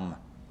realm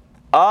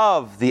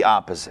of the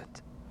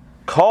opposite,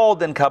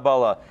 called in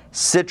Kabbalah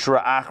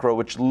Sitra Achra,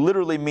 which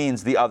literally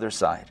means the other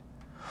side.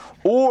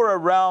 Or a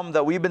realm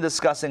that we've been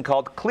discussing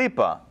called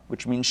Klipa,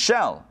 which means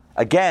shell.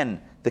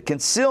 Again, the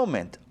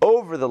concealment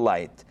over the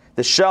light,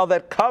 the shell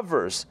that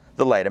covers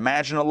the light.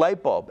 Imagine a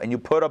light bulb, and you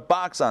put a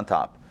box on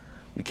top.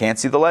 You can't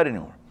see the light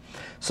anymore.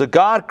 So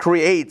God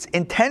creates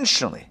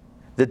intentionally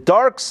the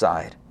dark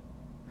side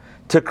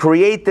to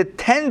create the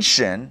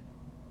tension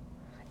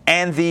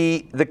and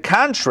the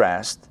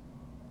contrast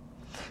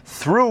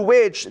through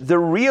which the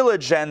real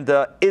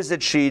agenda is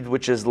achieved,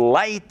 which is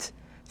light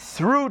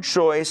through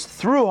choice,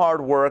 through hard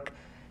work,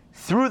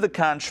 through the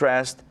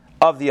contrast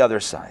of the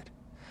other side.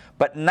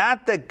 But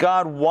not that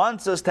God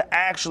wants us to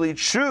actually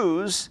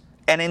choose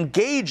and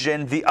engage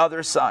in the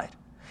other side.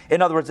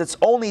 In other words, it's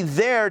only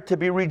there to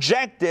be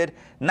rejected,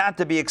 not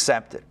to be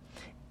accepted.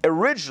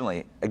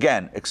 Originally,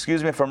 again,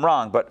 excuse me if I'm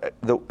wrong, but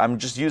I'm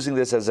just using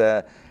this as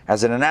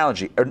an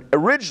analogy.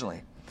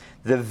 Originally,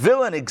 the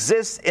villain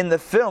exists in the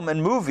film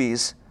and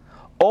movies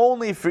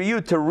only for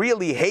you to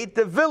really hate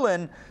the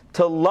villain,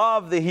 to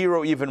love the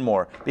hero even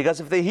more.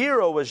 Because if the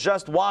hero was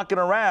just walking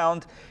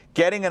around,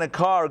 getting in a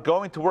car,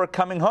 going to work,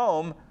 coming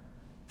home,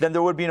 then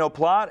there would be no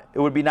plot. It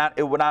would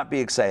not be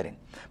exciting.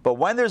 But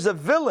when there's a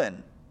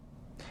villain,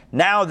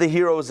 now the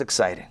hero is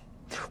exciting.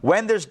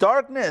 When there's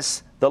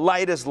darkness, the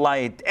light is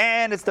light,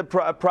 and it's the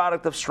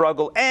product of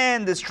struggle,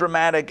 and it's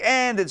dramatic,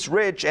 and it's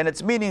rich, and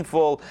it's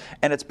meaningful,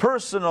 and it's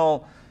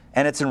personal,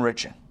 and it's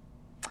enriching.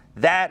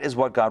 That is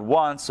what God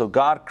wants. So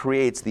God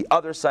creates the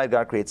other side.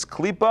 God creates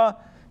Klippa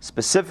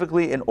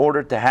specifically in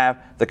order to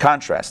have the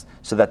contrast,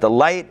 so that the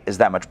light is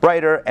that much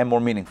brighter and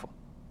more meaningful.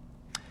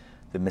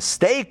 The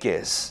mistake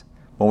is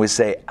when we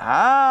say,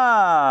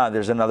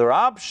 there's another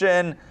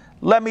option.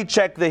 Let me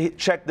check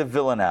the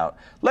villain out.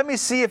 Let me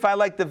see if I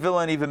like the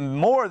villain even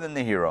more than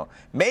the hero.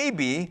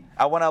 Maybe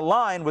I want to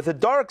align with the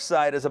dark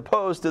side as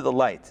opposed to the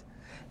light.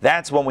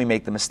 That's when we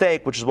make the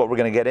mistake, which is what we're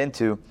going to get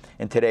into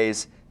in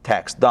today's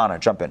text. Donna,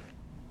 jump in.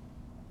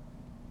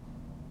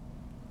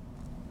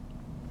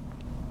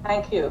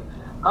 Thank you.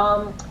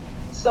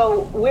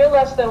 So we're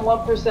less than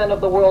 1%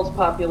 of the world's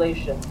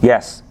population.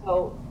 Yes.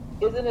 So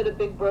isn't it a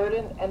big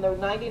burden? And the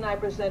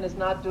 99% is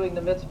not doing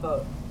the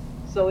mitzvot.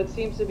 So it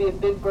seems to be a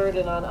big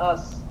burden on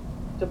us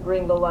to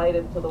bring the light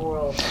into the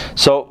world.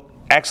 So,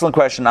 excellent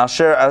question.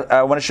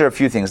 I want to share a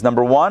few things.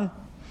 Number one,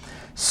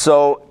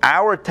 so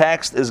our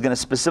text is going to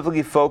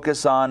specifically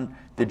focus on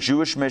the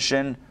Jewish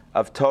mission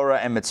of Torah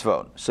and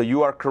mitzvot. So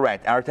you are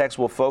correct. Our text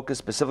will focus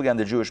specifically on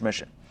the Jewish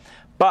mission.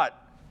 But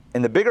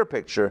in the bigger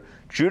picture,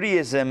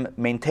 Judaism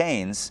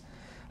maintains,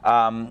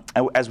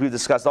 as we've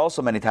discussed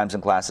also many times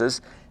in classes,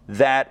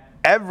 that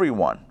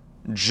everyone,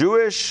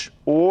 Jewish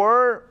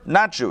or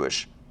not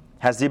Jewish,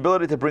 has the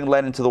ability to bring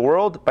light into the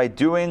world by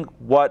doing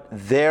what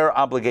their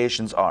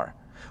obligations are.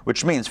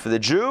 Which means for the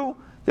Jew,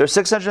 there are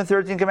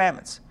 613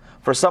 commandments.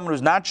 For someone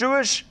who's not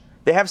Jewish,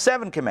 they have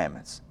 7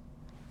 commandments.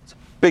 It's a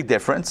big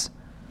difference.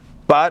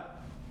 But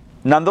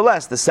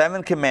nonetheless, the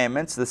 7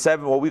 commandments,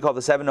 what we call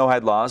the 7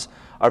 Noahide laws,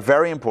 are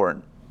very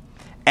important.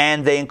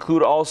 And they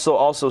include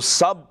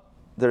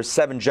there's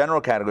 7 general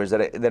categories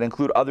that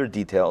include other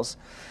details.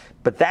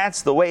 But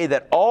that's the way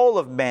that all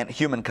of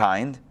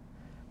humankind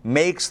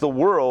makes the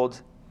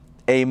world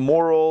a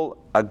moral,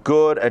 a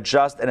good, a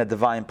just, and a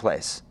divine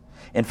place.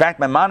 In fact,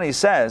 Maimonides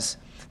says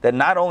that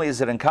not only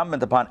is it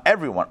incumbent upon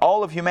everyone,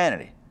 all of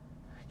humanity.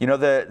 You know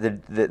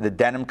the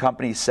denim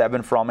company,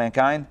 7 for All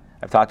Mankind?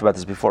 I've talked about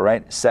this before,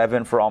 right?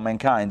 7 for all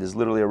mankind is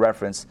literally a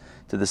reference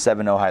to the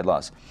 7 Noahide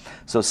laws.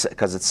 So,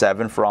 because it's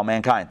 7 for all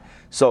mankind.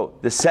 So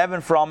the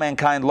 7 for all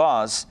mankind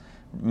laws,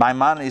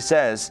 Maimonides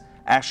says,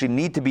 actually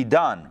need to be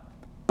done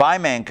by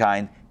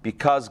mankind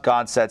because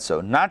God said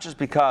so. Not just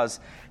because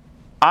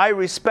I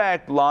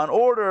respect law and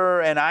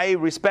order and I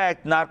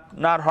respect not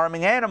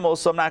harming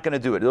animals, so I'm not going to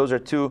do it. Those are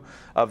 2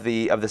 of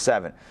the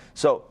 7.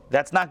 So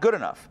that's not good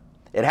enough.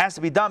 It has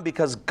to be done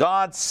because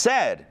God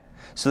said.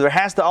 So there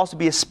has to also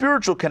be a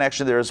spiritual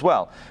connection there as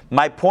well.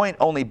 My point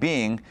only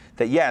being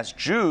that yes,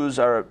 Jews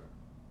are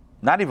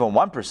not even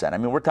 1%. I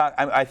mean, we're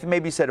talking. I think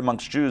maybe you said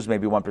amongst Jews,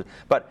 maybe 1%.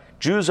 But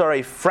Jews are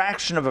a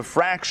fraction of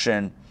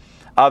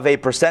a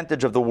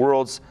percentage of the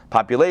world's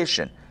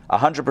population.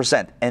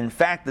 100%. And in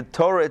fact, the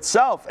Torah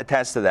itself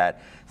attests to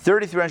that.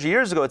 3,300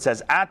 years ago, it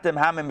says, "Atem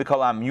hamim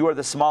b'kolam," you are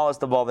the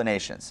smallest of all the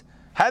nations.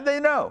 How did they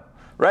know?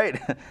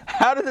 Right?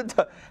 How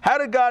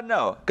did God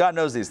know? God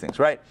knows these things,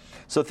 right?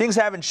 So things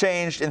haven't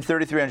changed in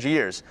 3,300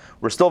 years.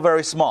 We're still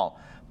very small.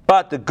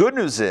 But the good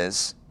news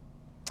is,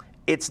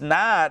 it's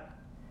not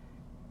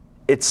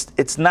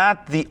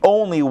the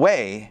only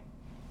way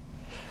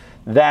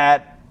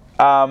that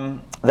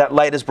that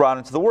light is brought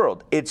into the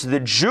world. It's the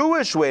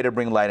Jewish way to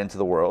bring light into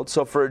the world.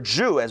 So for a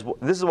Jew,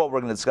 this is what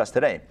we're going to discuss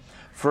today.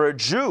 For a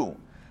Jew,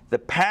 the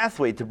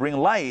pathway to bring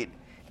light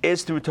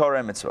is through Torah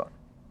and mitzvot.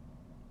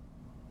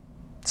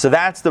 So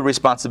that's the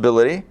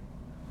responsibility,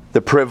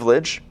 the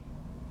privilege.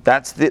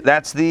 That's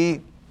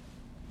the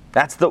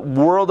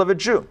world of a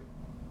Jew.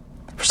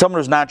 For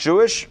someone who's not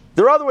Jewish,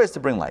 there are other ways to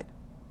bring light.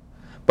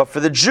 But for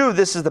the Jew,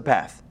 this is the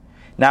path.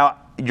 Now,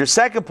 your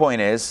second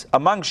point is,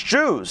 amongst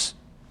Jews,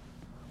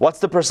 what's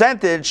the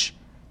percentage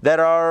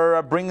that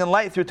are bringing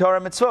light through Torah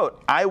and mitzvot?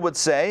 I would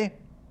say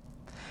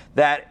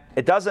that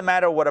it doesn't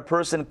matter what a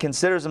person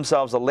considers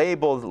themselves, a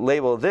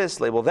label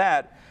this, label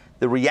that.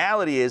 The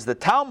reality is the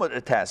Talmud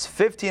attests,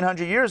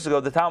 1,500 years ago,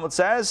 the Talmud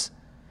says,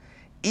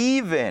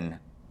 even,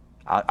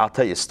 I'll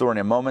tell you a story in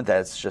a moment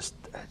that's just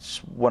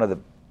one of the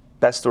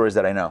best stories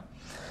that I know.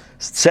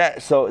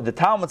 So the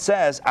Talmud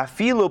says,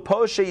 Afilu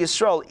Poshe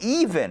Yisrael,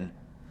 even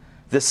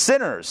the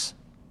sinners,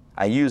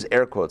 I use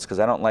air quotes because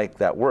I don't like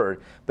that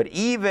word, but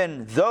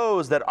even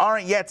those that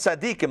aren't yet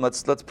tzaddikim,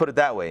 let's put it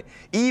that way,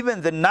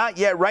 even the not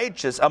yet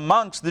righteous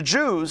amongst the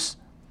Jews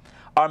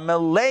are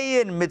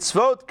melein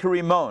mitzvot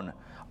karimon,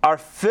 are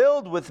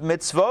filled with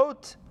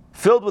mitzvot,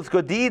 filled with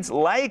good deeds,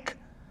 like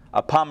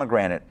a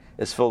pomegranate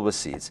is filled with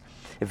seeds.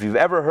 If you've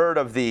ever heard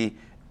of the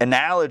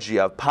analogy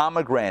of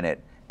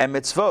pomegranate and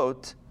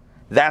mitzvot,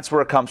 that's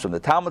where it comes from. The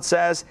Talmud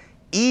says,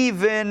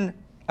 even,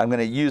 I'm going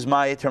to use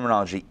my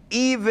terminology,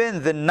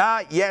 even the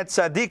not yet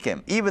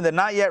tzaddikim, even the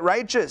not yet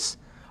righteous,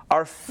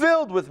 are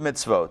filled with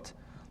mitzvot,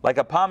 like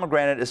a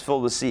pomegranate is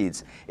filled with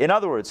seeds. In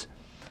other words,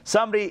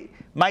 somebody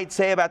might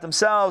say about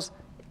themselves,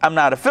 I'm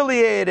not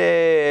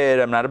affiliated,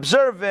 I'm not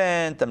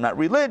observant, I'm not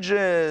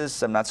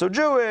religious, I'm not so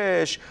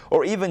Jewish,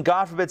 or even,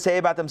 God forbid, say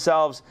about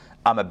themselves,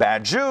 I'm a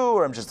bad Jew,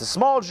 or I'm just a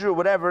small Jew,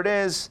 whatever it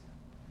is,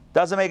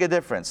 doesn't make a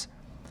difference.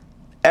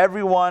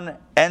 Everyone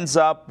ends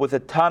up with a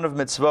ton of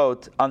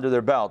mitzvot under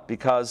their belt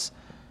because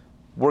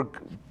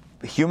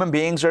human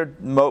beings are,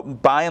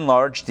 by and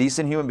large,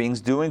 decent human beings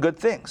doing good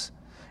things.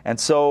 And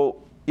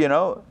so,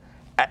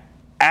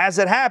 as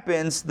it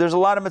happens, there's a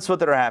lot of mitzvot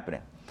that are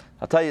happening.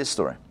 I'll tell you a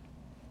story.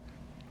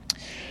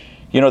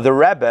 The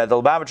Rebbe,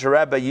 the Lubavitcher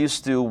Rebbe,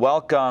 used to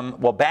welcome,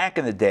 back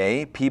in the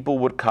day, people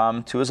would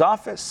come to his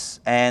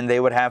office and they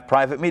would have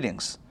private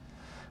meetings.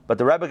 But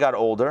the Rebbe got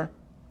older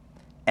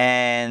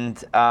and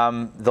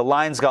the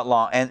lines got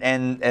long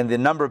and the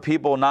number of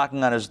people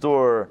knocking on his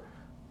door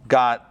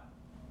got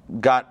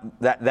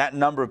that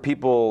number of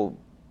people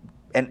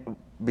and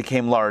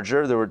became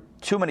larger. There were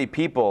too many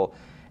people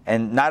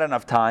and not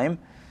enough time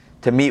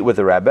to meet with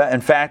the Rebbe.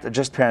 In fact,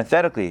 just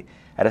parenthetically,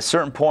 at a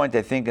certain point,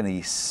 I think in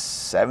the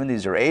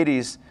 70s or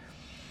 80s,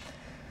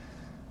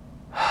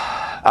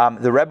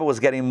 the Rebbe was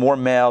getting more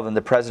mail than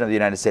the President of the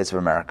United States of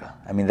America.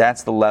 I mean,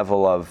 that's the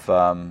level of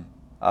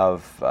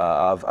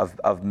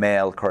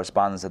mail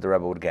correspondence that the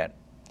Rebbe would get.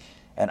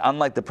 And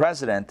unlike the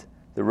President,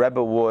 the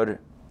Rebbe would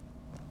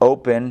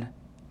open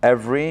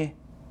every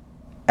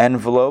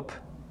envelope,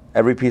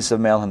 every piece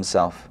of mail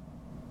himself,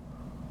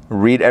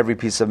 read every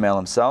piece of mail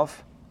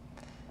himself,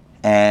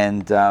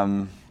 and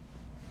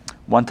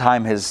one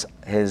time his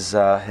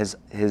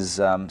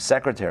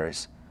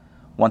secretaries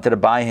wanted to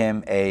buy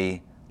him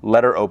a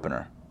letter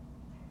opener.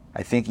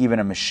 I think even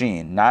a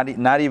machine, not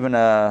even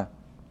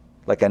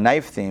like a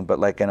knife thing, but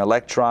like an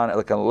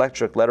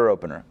electric letter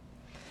opener.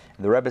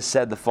 And the Rebbe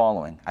said the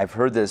following. I've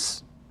heard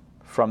this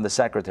from the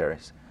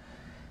secretaries.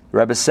 The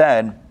Rebbe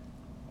said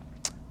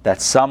that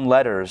some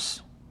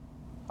letters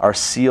are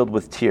sealed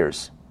with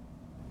tears,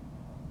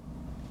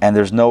 and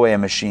there's no way a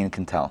machine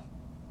can tell.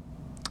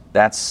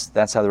 That's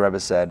how the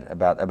Rebbe said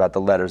about the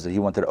letters that he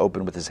wanted to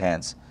open with his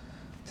hands,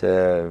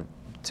 to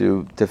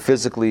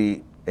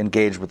physically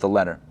engage with the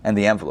letter and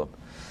the envelope.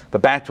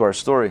 But back to our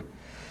story.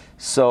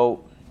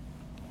 So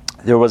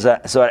there was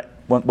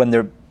when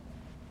there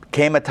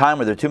came a time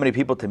where there were too many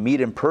people to meet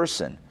in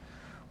person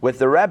with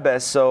the Rebbe,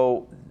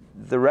 so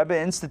the Rebbe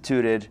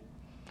instituted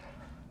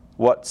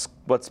what's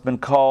been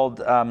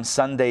called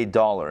Sunday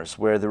dollars,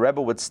 where the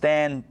Rebbe would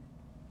stand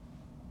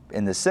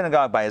in the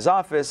synagogue by his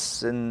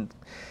office and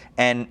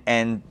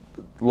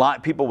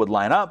people would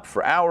line up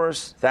for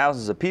hours,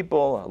 thousands of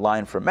people, a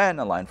line for men,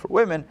 a line for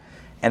women,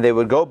 and they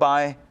would go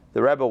by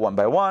the Rebbe one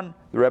by one.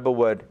 The Rebbe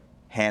would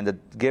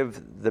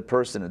give the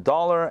person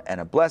 $1 and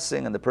a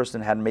blessing, and the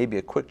person had maybe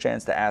a quick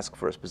chance to ask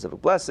for a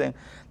specific blessing.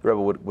 The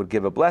Rebbe would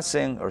give a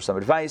blessing or some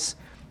advice,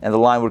 and the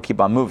line would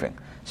keep on moving.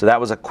 So that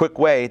was a quick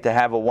way to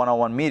have a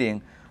one-on-one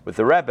meeting with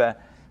the Rebbe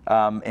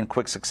in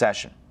quick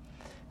succession.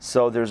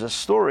 So there's a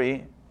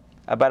story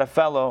about a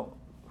fellow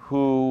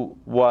who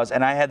was,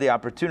 and I had the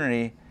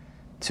opportunity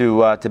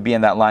to be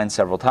in that line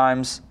several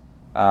times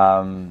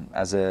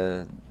as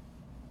a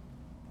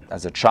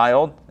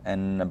child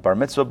and a bar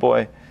mitzvah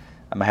boy.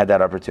 I had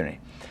that opportunity.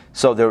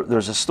 So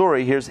there's a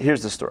story. Here's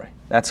the story.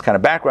 That's kind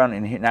of background,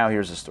 and now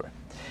here's the story.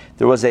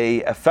 There was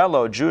a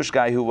fellow Jewish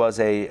guy who was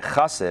a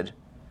chassid,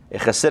 a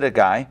Hasidic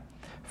guy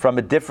from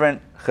a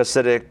different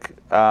Hasidic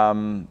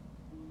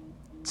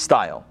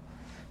style,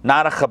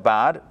 not a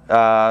Chabad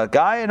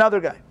guy, another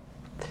guy.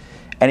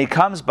 And he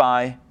comes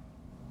by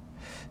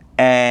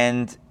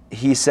and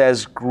he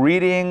says,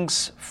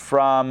 "Greetings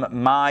from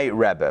my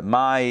Rebbe,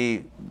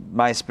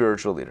 my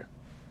spiritual leader."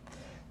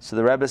 So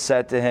the Rebbe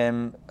said to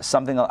him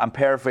something, I'm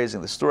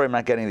paraphrasing the story, I'm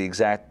not getting the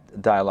exact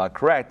dialogue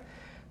correct,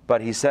 but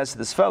he says to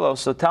this fellow,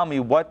 "So tell me,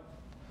 what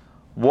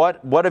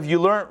have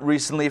you learned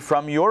recently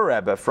from your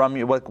Rebbe? From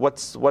you,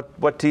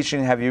 what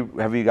teaching have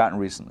you gotten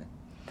recently?"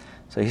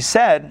 So he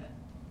said,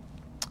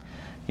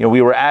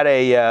 we were at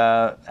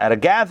a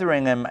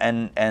gathering,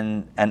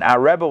 and our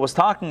Rebbe was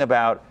talking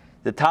about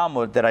the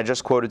Talmud that I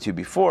just quoted to you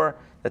before,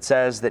 that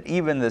says that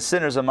even the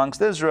sinners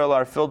amongst Israel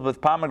are filled with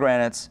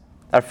pomegranates,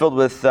 are filled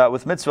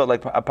with mitzvah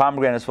like a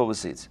pomegranate is filled with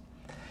seeds.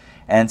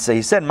 And so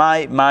he said,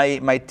 my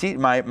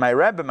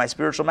Rebbe, my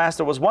spiritual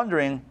master, was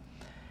wondering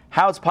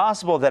how it's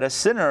possible that a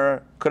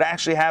sinner could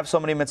actually have so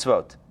many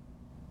mitzvot,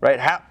 right?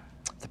 How,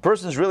 if the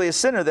person's really a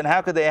sinner, then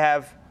how could they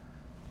have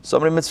so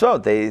many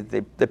mitzvot?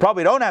 They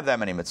probably don't have that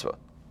many mitzvot.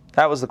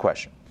 That was the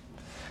question.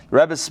 The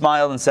Rebbe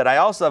smiled and said,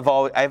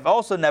 I've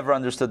also never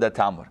understood that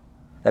Talmud,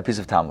 that piece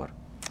of Talmud,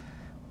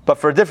 but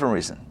for a different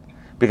reason.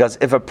 Because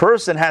if a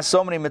person has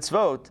so many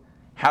mitzvot,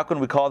 how can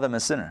we call them a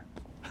sinner?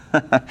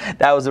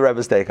 That was the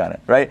Rebbe's take on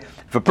it, right?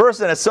 If a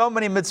person has so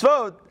many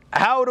mitzvot,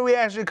 how do we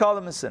actually call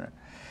them a sinner?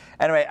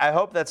 Anyway, I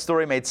hope that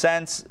story made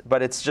sense,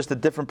 but it's just a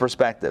different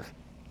perspective.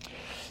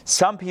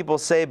 Some people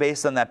say,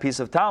 based on that piece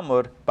of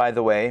Talmud, by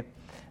the way,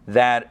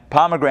 that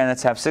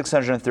pomegranates have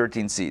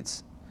 613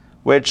 seeds,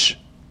 which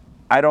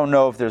I don't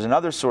know if there's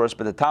another source,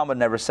 but the Talmud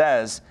never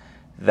says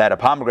that a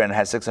pomegranate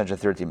has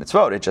 613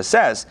 mitzvot. It just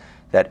says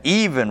that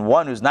even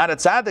one who's not a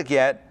tzaddik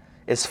yet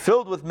is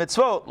filled with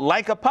mitzvot,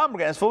 like a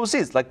pomegranate is full of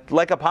seeds.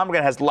 Like a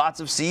pomegranate has lots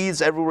of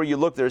seeds, everywhere you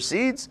look there's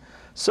seeds,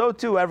 so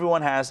too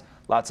everyone has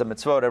lots of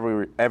mitzvot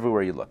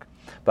everywhere you look.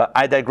 But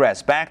I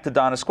digress. Back to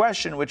Donna's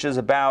question, which is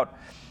about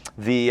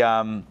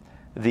the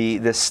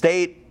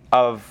state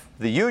of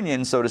the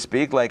union, so to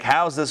speak. Like,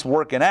 how's this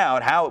working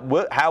out? How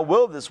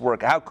will this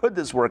work? How could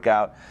this work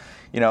out?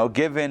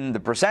 Given the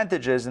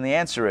percentages, and the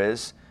answer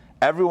is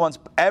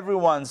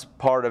everyone's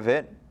part of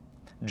it,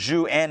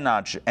 Jew and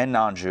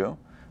non-Jew,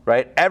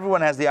 right?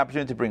 Everyone has the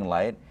opportunity to bring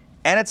light,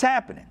 and it's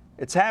happening.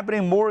 It's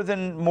happening more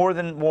than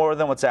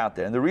what's out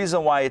there. And the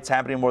reason why it's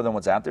happening more than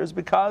what's out there is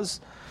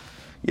because,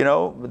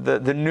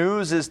 the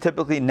news is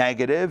typically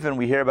negative, and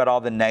we hear about all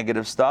the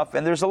negative stuff,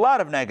 and there's a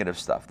lot of negative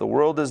stuff. The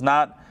world is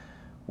not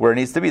where it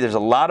needs to be. There's a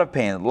lot of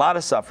pain, a lot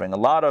of suffering, a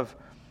lot of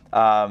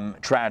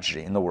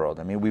tragedy in the world.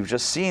 I mean, we've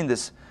just seen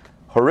this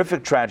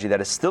horrific tragedy that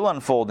is still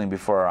unfolding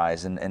before our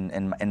eyes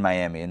in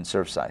Miami, in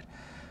Surfside.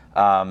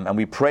 And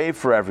we pray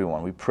for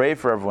everyone. We pray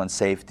for everyone's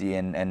safety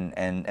and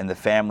the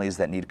families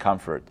that need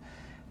comfort.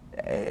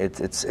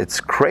 It's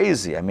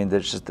crazy. I mean,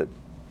 there's just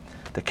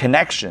the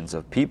connections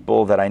of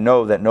people that I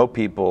know that know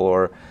people,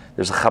 or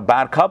there's a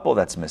Chabad couple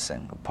that's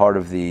missing, part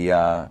of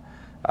the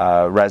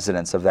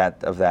residents of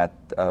that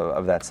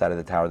side of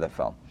the tower that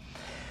fell.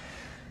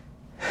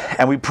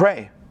 And we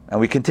pray, and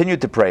we continue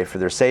to pray for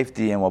their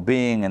safety and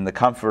well-being and the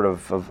comfort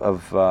of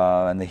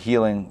and the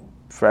healing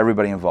for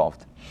everybody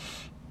involved.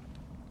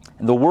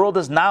 And the world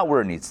is not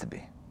where it needs to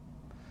be,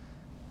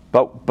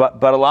 but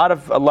a lot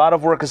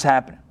of work is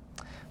happening.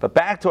 But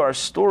back to our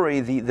story,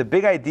 the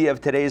big idea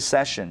of today's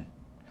session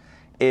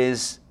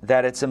is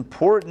that it's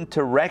important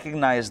to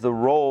recognize the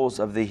roles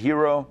of the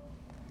hero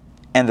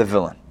and the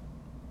villain.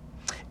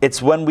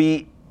 It's when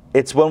we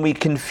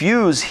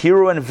confuse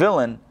hero and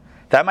villain,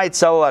 that might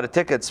sell a lot of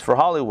tickets for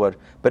Hollywood,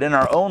 but in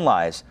our own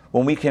lives,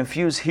 when we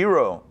confuse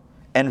hero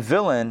and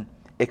villain,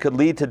 it could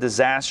lead to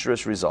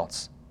disastrous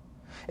results.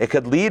 It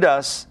could lead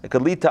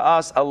to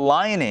us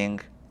aligning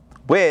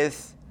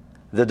with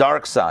the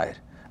dark side,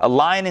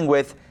 aligning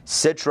with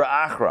Sitra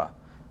Achra,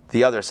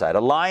 the other side,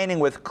 aligning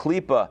with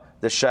Klipa,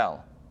 the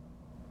shell.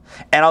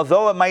 And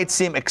although it might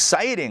seem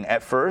exciting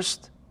at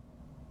first,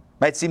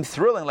 might seem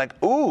thrilling,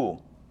 like,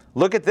 ooh,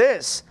 look at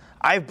this,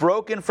 I've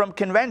broken from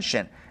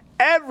convention.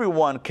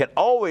 Everyone can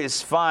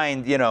always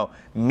find,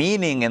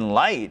 meaning in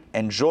light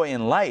and joy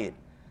in light.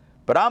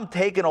 But I'm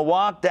taking a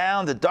walk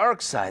down the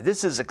dark side.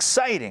 This is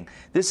exciting.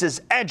 This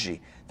is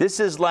edgy. This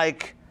is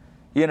like,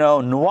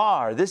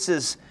 noir. This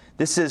is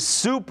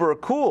super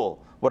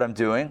cool what I'm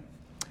doing.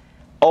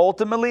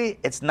 Ultimately,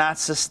 it's not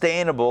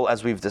sustainable,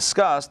 as we've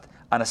discussed.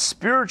 On a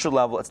spiritual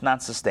level, it's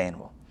not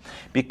sustainable.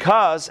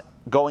 Because,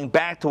 going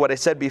back to what I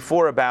said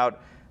before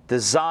about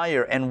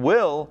desire and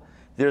will,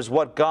 there's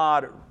what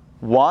God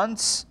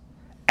wants,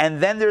 and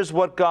then there's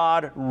what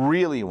God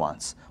really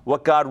wants.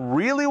 What God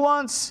really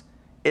wants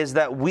is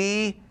that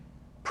we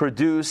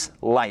produce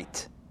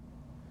light.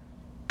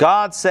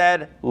 God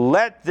said,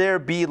 let there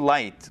be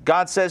light.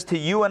 God says to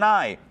you and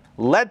I,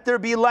 let there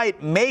be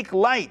light.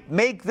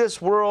 Make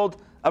this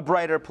world a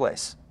brighter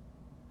place.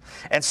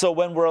 And so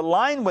when we're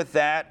aligned with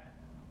that,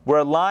 we're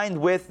aligned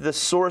with the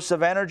source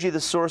of energy, the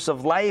source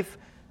of life,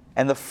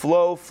 and the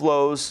flow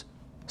flows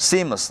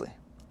seamlessly.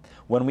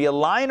 When we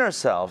align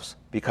ourselves,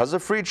 because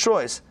of free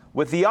choice,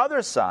 with the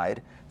other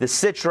side, the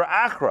Sitra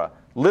Achra,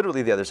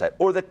 literally the other side,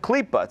 or the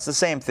Klipa, it's the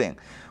same thing,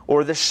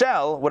 or the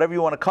shell, whatever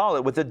you want to call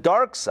it, with the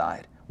dark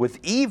side, with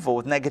evil,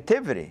 with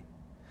negativity,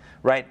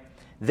 right?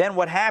 Then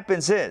what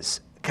happens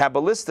is,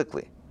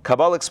 Kabbalistically,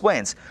 Kabbalah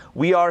explains,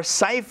 we are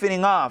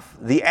siphoning off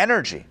the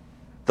energy,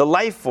 the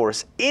life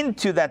force,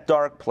 into that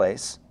dark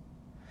place,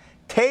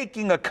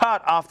 taking a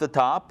cut off the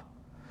top,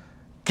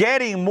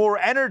 getting more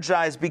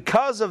energized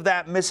because of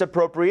that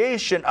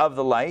misappropriation of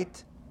the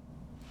light,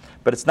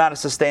 but it's not a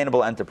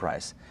sustainable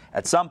enterprise.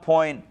 At some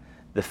point,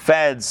 the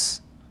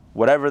feds,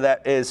 whatever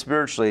that is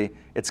spiritually,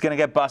 it's going to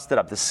get busted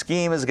up. The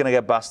scheme is going to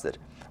get busted,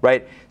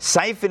 right?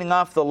 Siphoning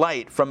off the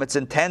light from its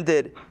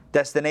intended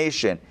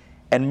destination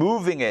and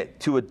moving it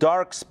to a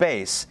dark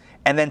space,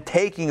 and then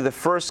taking the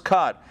first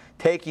cut,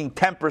 taking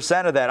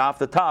 10% of that off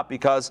the top,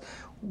 because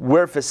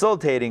we're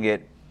facilitating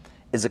it,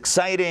 is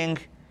exciting,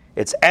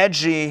 it's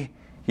edgy,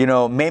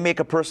 may make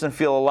a person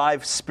feel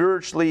alive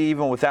spiritually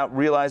even without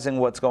realizing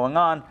what's going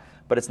on,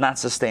 but it's not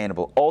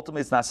sustainable.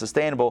 Ultimately, it's not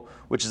sustainable,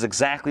 which is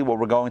exactly what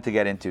we're going to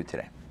get into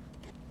today.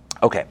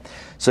 Okay,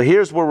 so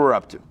here's where we're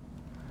up to.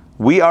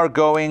 We are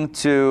going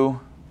to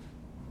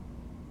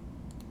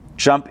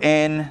jump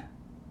in.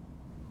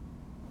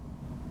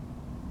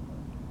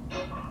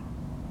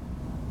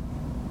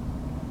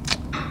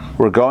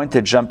 We're going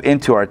to jump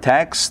into our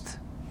text.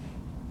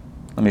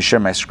 Let me share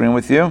my screen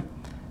with you.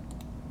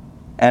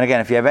 And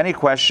again, if you have any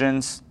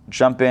questions,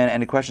 jump in.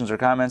 Any questions or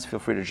comments, feel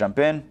free to jump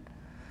in.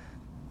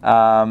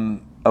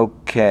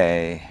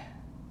 Okay.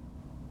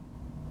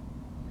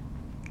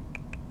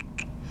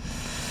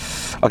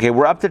 Okay,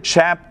 we're up to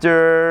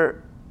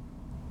chapter...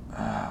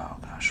 Oh,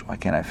 gosh, why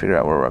can't I figure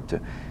out where we're up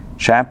to?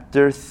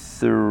 Chapter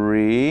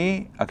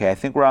 3. Okay, I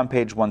think we're on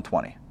page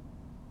 120.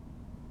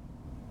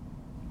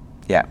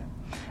 Yeah.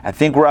 I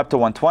think we're up to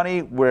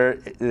 120, where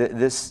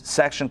this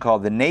section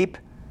called the NAPE,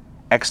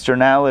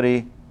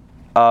 Externality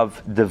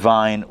of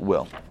Divine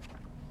Will.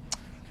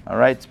 All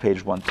right, it's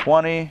page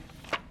 120.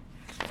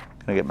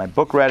 Gonna get my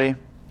book ready.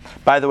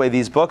 By the way,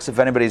 these books, if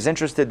anybody's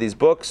interested, these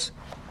books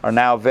are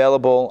now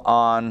available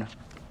on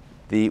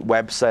the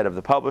website of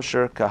the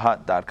publisher,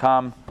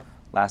 kahat.com.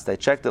 Last I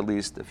checked, at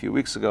least a few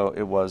weeks ago,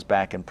 it was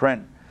back in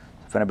print.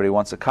 If anybody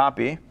wants a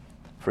copy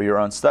for your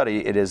own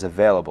study, it is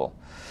available.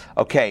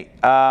 Okay,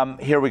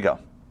 here we go.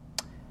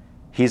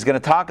 He's going to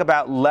talk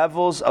about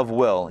levels of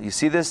will. You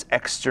see this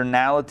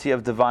externality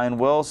of divine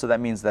will? So that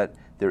means that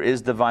there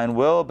is divine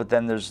will, but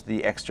then there's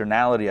the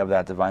externality of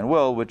that divine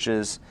will, which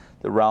is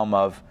the realm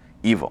of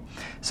evil.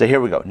 So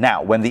here we go.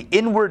 Now, when the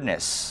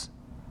inwardness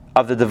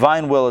of the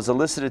divine will is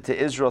elicited to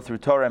Israel through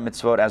Torah and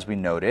mitzvot, as we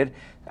noted,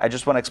 I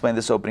just want to explain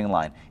this opening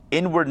line.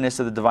 Inwardness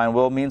of the divine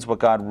will means what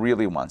God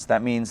really wants.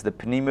 That means the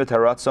pnimiyut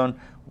haratzon,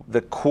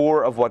 the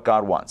core of what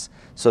God wants.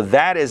 So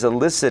that is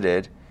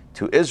elicited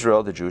to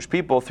Israel, the Jewish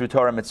people, through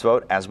Torah and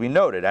mitzvot, as we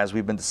noted, as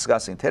we've been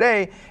discussing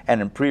today and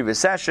in previous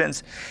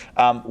sessions.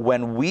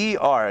 When we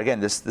are, again,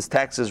 this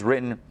text is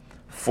written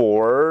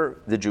for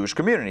the Jewish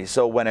community.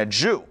 So when a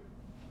Jew,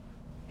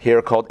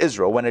 here called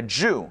Israel, when a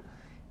Jew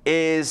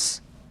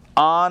is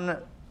on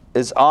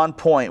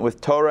point with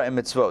Torah and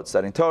mitzvot,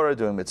 studying Torah,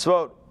 doing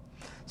mitzvot,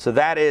 so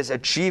that is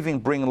achieving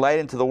bringing light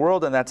into the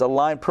world, and that's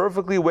aligned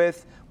perfectly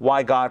with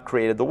why God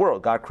created the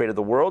world. God created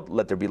the world,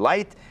 let there be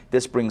light.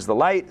 This brings the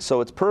light, so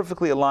it's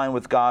perfectly aligned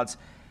with God's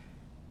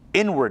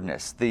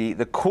inwardness,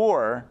 the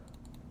core,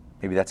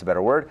 maybe that's a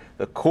better word,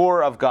 the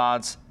core of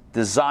God's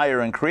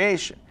desire in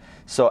creation.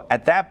 So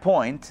at that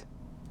point,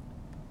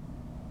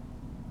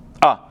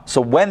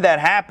 so when that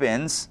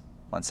happens,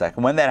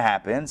 when that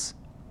happens,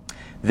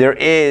 there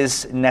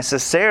is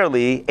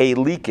necessarily a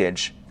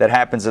leakage that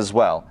happens as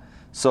well.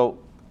 So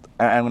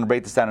I'm going to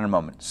break this down in a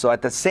moment. So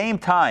at the same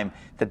time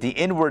that the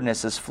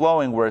inwardness is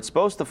flowing where it's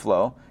supposed to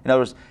flow, in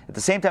other words, at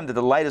the same time that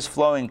the light is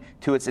flowing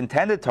to its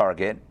intended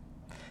target,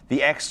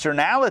 the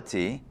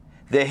externality,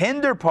 the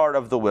hinder part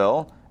of the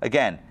will,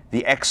 again,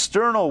 the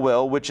external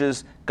will, which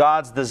is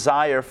God's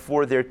desire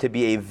for there to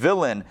be a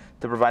villain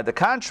to provide the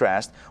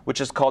contrast,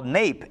 which is called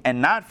nape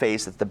and not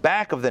face. It's the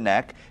back of the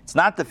neck. It's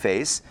not the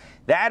face.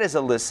 That is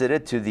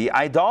elicited to the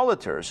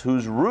idolaters,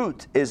 whose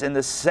root is in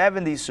the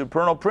 70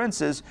 supernal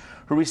princes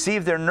who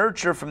receive their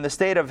nurture from the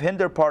state of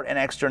hinder part and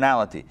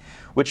externality,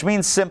 which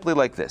means simply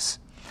like this.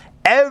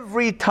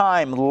 Every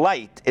time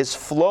light is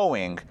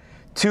flowing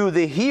to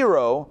the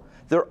hero,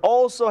 there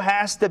also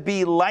has to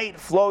be light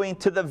flowing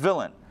to the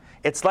villain.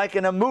 It's like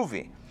in a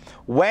movie.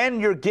 When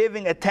you're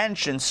giving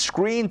attention,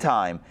 screen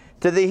time,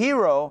 to the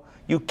hero,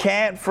 you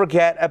can't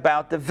forget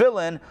about the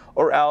villain,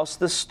 or else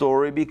the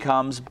story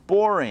becomes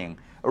boring,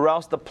 or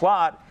else the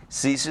plot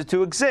ceases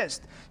to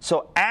exist.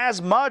 So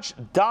as much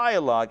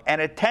dialogue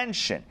and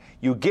attention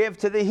you give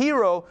to the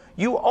hero,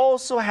 you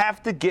also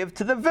have to give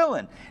to the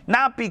villain.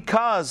 Not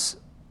because,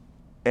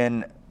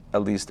 at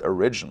least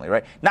originally,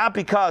 right? Not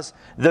because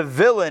the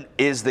villain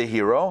is the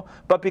hero,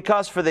 but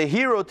because for the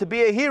hero to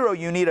be a hero,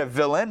 you need a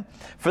villain.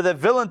 For the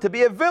villain to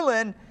be a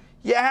villain,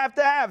 you have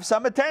to have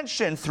some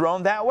attention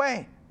thrown that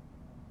way.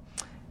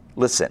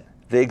 Listen,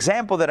 the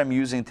example that I'm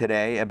using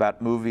today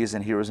about movies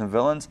and heroes and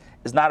villains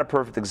is not a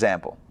perfect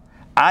example.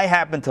 I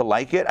happen to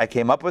like it. I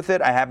came up with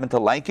it. I happen to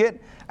like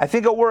it. I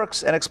think it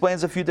works and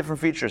explains a few different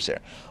features here.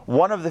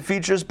 One of the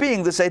features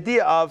being this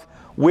idea of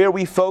where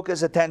we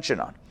focus attention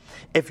on.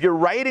 If you're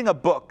writing a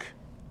book,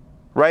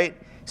 right,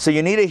 so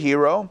you need a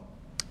hero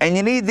and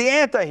you need the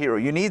anti-hero.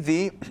 You need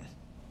the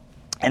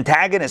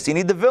antagonist. You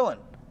need the villain.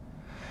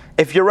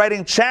 If you're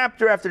writing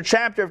chapter after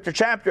chapter after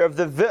chapter of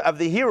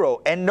the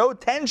hero and no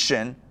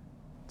tension,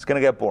 it's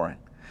going to get boring.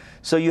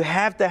 So you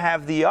have to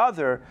have the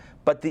other,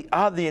 but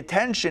the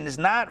attention is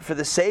not for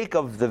the sake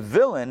of the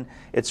villain.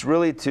 It's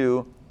really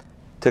to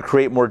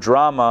create more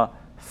drama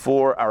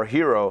for our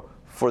hero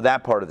for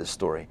that part of the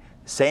story.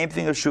 Same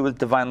thing is true with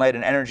divine light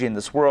and energy in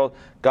this world.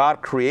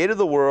 God created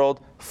the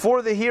world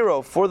for the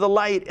hero, for the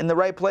light in the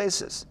right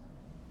places.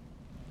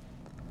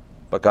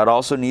 But God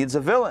also needs a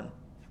villain.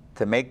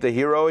 to make the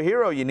hero a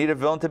hero, you need a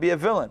villain to be a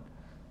villain.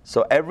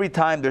 So every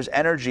time there's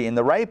energy in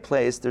the right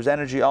place, there's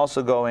energy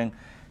also going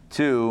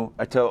to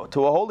a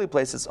holy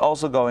place. It's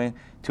also going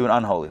to an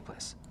unholy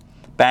place.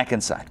 Back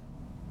inside.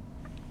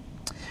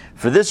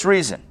 For this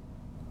reason,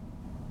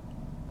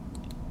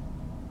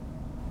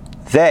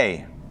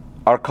 they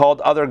are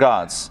called other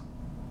gods.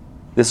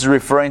 This is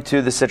referring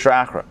to the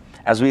Sitra Achra,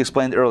 as we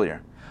explained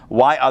earlier.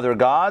 Why other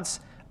gods?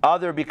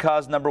 Other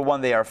because, number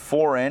one, they are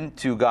foreign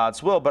to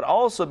God's will, but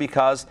also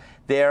because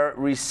they're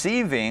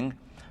receiving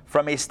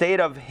from a state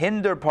of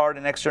hinder part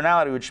and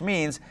externality, which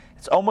means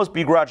it's almost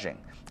begrudging.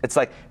 It's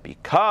like,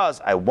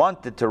 because I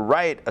wanted to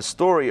write a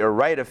story or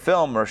write a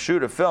film or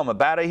shoot a film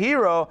about a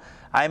hero,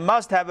 I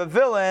must have a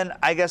villain.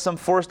 I guess I'm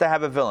forced to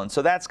have a villain.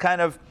 So that's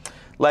kind of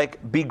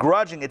like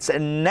begrudging. It's a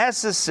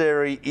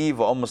necessary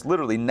evil, almost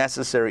literally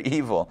necessary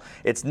evil.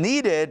 It's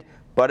needed,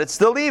 but it's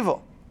still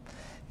evil.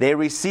 They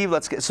receive,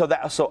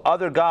 so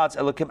other gods,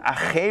 Elokim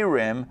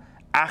Acherim,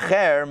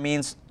 Acher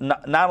means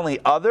not only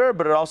other,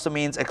 but it also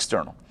means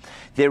external.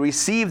 They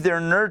receive their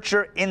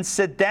nurture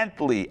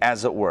incidentally,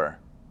 as it were.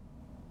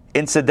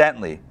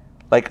 Incidentally.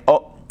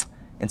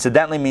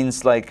 Incidentally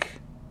means like,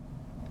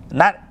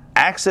 not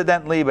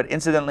accidentally, but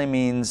incidentally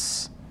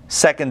means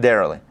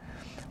secondarily.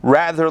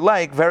 Rather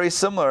like, very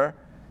similar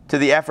to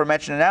the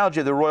aforementioned analogy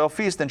of the royal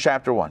feast in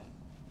chapter 1.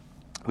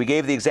 We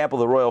gave the example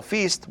of the royal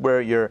feast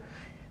where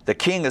the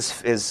king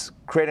is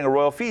creating a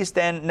royal feast,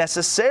 and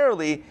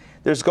necessarily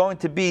there's going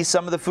to be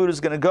some of the food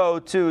is going to go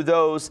to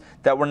those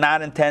that were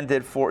not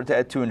intended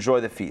to enjoy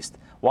the feast.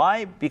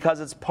 Why? Because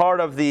it's part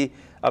of the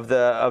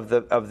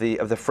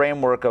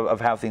framework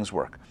of how things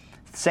work.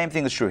 The same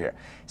thing is true here.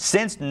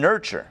 Since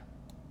nurture,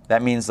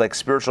 that means like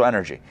spiritual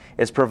energy,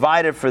 is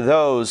provided for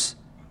those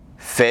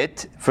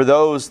fit, for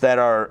those that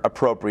are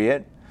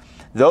appropriate,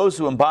 those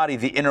who embody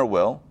the inner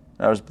will,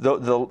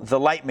 the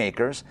light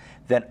makers,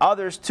 then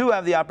others too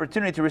have the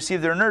opportunity to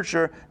receive their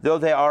nurture, though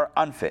they are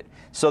unfit.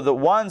 So the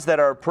ones that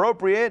are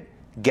appropriate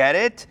get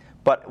it,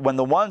 but when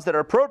the ones that are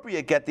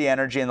appropriate get the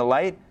energy and the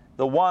light,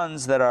 the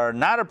ones that are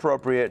not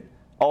appropriate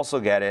also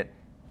get it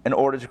in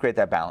order to create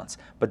that balance.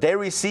 But they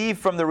receive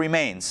from the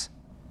remains.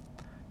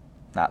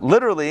 Not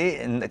literally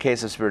in the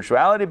case of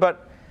spirituality,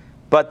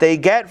 but they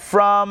get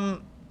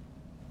from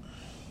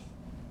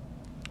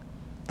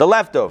the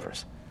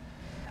leftovers.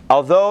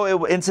 Although it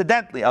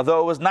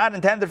was not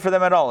intended for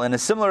them at all. In a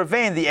similar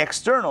vein, the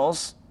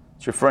externals,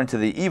 it's referring to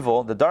the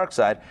evil, the dark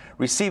side,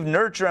 receive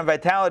nurture and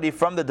vitality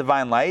from the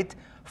divine light,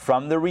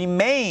 from the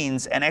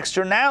remains and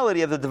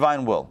externality of the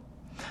divine will.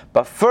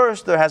 But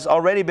first, there has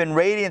already been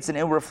radiance and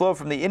inward flow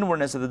from the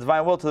inwardness of the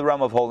divine will to the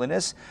realm of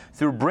holiness,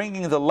 through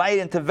bringing the light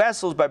into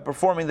vessels by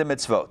performing the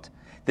mitzvot.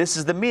 This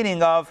is the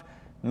meaning of,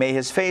 may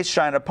his face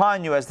shine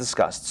upon you, as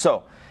discussed.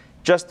 So,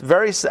 just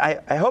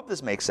I hope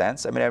this makes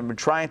sense. I mean, I've been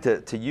trying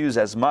to use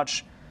as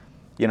much,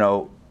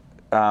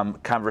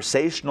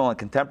 conversational and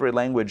contemporary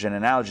language and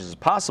analogies as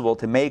possible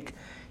to make,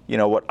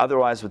 what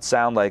otherwise would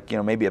sound like,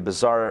 maybe a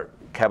bizarre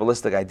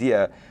Kabbalistic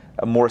idea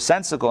more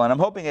sensical. And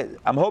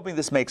I'm hoping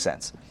this makes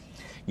sense.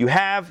 You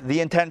have the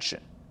intention.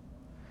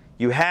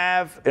 You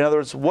have, in other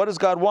words, what does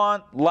God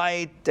want?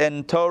 Light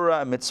and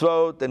Torah and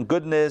mitzvot and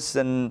goodness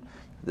and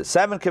the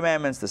 7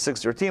 commandments, the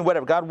 613,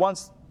 whatever. God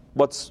wants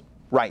what's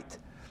right.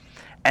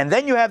 And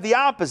then you have the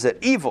opposite,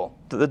 evil,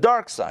 to the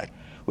dark side,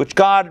 which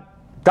God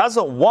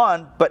doesn't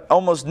want, but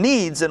almost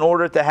needs in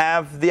order to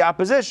have the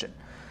opposition.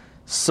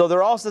 So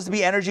there also has to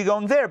be energy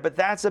going there, but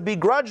that's a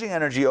begrudging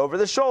energy over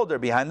the shoulder,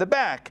 behind the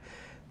back.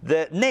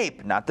 The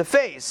nape, not the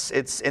face.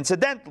 It's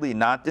incidentally,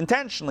 not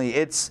intentionally.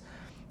 It's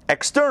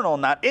external,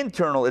 not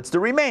internal. It's the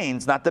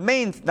remains, not the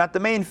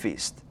main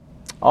feast.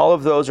 All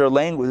of those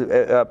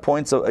are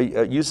points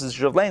of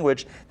usage of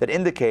language that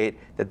indicate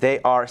that they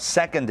are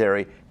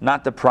secondary,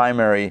 not the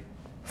primary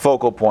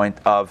focal point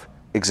of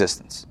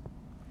existence.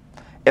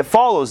 It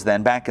follows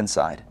then, back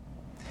inside,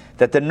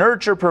 that the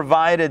nurture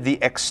provided the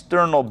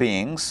external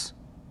beings,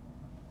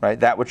 right,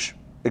 that which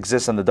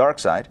exists on the dark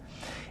side,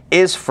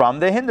 is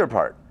from the hinder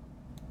part.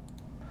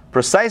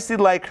 Precisely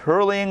like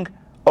hurling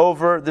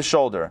over the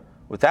shoulder,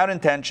 without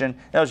intention. In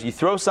other words, you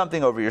throw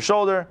something over your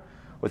shoulder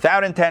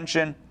without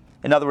intention.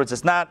 In other words,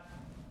 it's not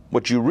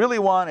what you really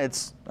want,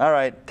 it's, all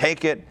right,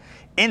 take it.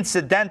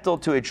 Incidental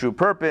to a true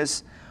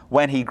purpose,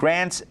 when he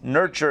grants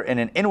nurture in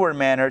an inward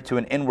manner to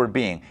an inward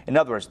being. In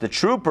other words, the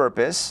true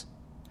purpose,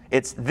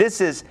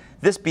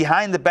 this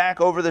behind the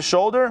back over the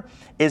shoulder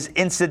is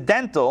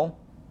incidental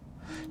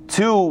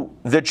to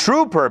the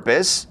true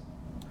purpose,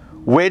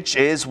 which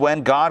is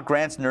when God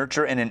grants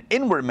nurture in an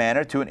inward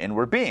manner to an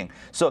inward being.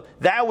 So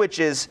that which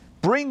is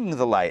bringing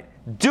the light,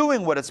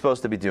 doing what it's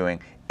supposed to be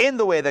doing, in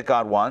the way that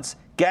God wants,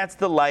 gets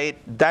the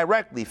light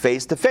directly,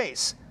 face to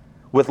face,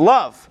 with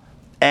love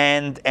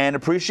and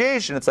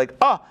appreciation. It's like,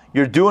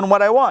 you're doing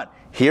what I want.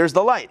 Here's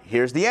the light.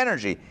 Here's the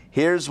energy.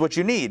 Here's what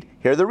you need.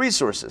 Here are the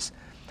resources.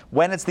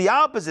 When it's the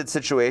opposite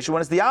situation,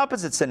 when it's the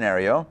opposite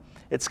scenario,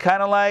 it's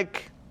kind of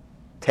like,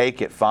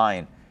 take it,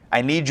 fine.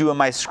 I need you in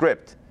my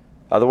script.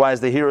 Otherwise,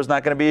 the hero's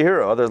not going to be a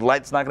hero. Otherwise,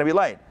 light's not going to be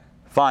light.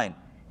 Fine.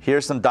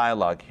 Here's some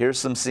dialogue. Here's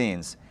some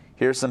scenes.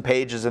 Here's some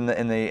pages in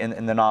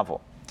the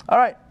novel. All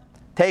right,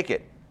 take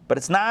it. But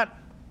it's not.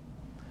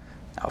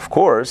 Now, of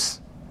course,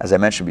 as I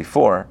mentioned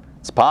before,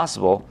 it's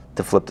possible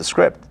to flip the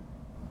script.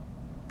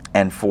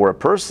 And for a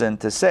person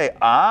to say,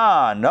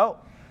 no,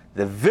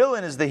 the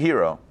villain is the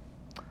hero.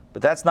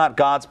 But that's not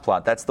God's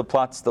plot. That's the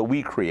plots that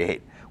we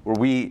create, where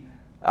we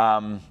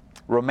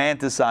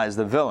romanticize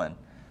the villain,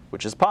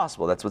 which is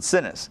possible. That's what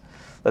sin is.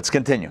 Let's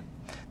continue.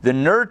 The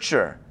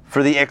nurture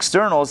for the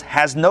externals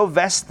has no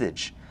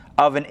vestige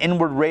of an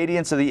inward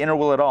radiance of the inner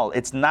will at all.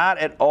 It's not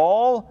at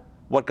all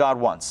what God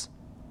wants,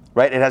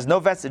 right? It has no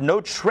vestige,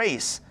 no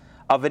trace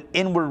of an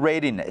inward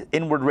radiance.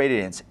 Inward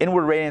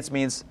radiance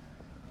means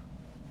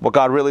what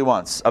God really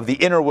wants, of the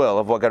inner will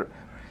of what God.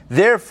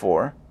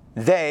 Therefore,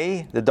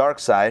 they, the dark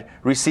side,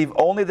 receive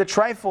only the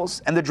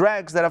trifles and the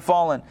dregs that have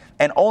fallen,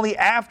 and only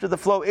after the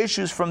flow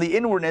issues from the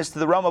inwardness to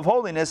the realm of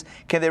holiness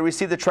can they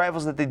receive the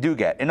trifles that they do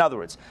get. In other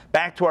words,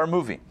 back to our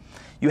movie.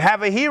 You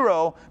have a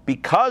hero.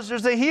 Because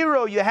there's a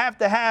hero, you have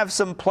to have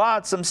some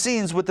plot, some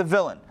scenes with the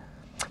villain.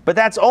 But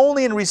that's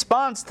only in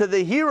response to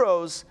the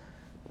hero's,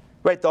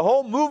 right? The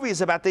whole movie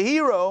is about the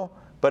hero,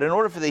 but in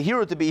order for the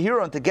hero to be a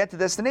hero and to get to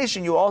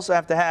destination, you also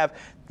have to have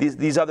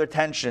these other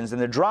tensions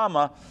and the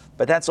drama,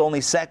 but that's only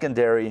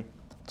secondary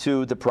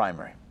to the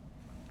primary.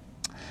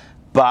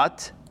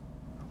 But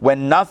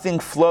when nothing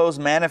flows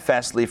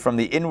manifestly from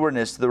the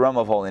inwardness to the realm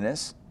of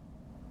holiness,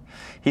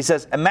 he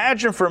says,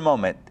 imagine for a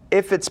moment,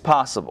 if it's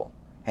possible,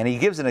 and he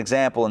gives an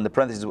example in the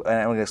parentheses, and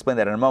I'm going to explain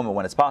that in a moment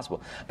when it's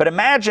possible, but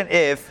imagine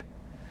if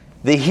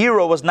the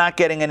hero was not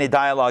getting any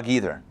dialogue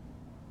either.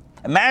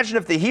 Imagine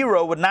if the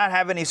hero would not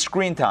have any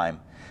screen time.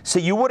 So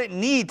you wouldn't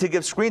need to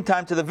give screen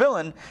time to the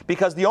villain,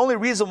 because the only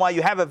reason why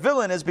you have a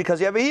villain is because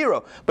you have a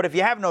hero. But if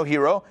you have no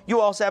hero, you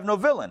also have no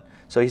villain.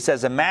 So he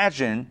says,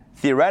 imagine,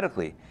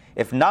 theoretically,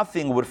 if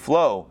nothing would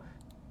flow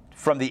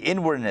from the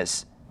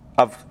inwardness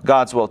of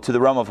God's will to the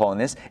realm of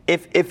holiness,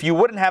 if you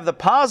wouldn't have the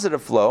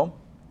positive flow,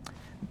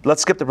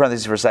 let's skip the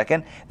parentheses for a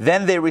second,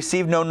 then they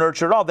receive no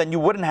nurture at all. Then you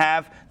wouldn't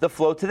have the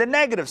flow to the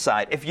negative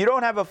side. If you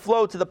don't have a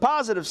flow to the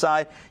positive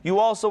side, you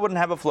also wouldn't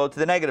have a flow to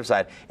the negative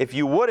side. If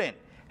you wouldn't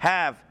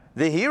have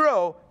the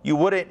hero, you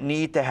wouldn't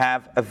need to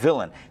have a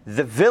villain.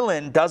 The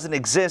villain doesn't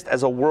exist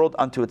as a world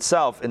unto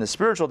itself in the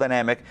spiritual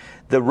dynamic.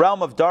 The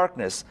realm of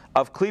darkness,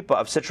 of Klippa,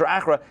 of Sitra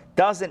Achra,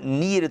 doesn't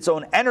need its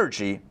own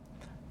energy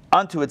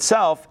unto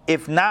itself,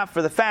 if not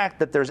for the fact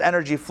that there's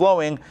energy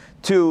flowing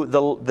to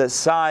the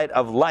side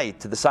of light,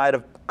 to the side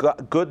of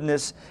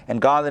goodness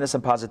and godliness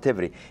and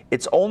positivity.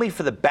 It's only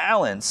for the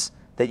balance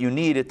that you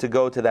need it to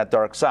go to that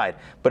dark side.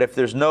 But if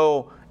there's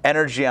no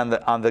energy on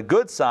the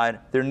good side,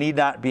 there need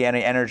not be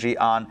any energy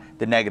on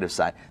the negative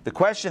side. The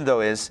question,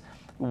 though, is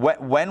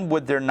when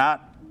would there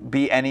not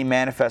be any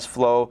manifest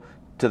flow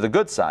to the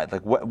good side?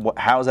 Like,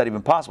 how is that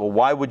even possible?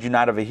 Why would you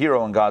not have a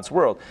hero in God's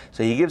world?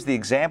 So he gives the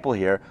example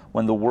here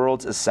when the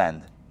worlds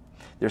ascend.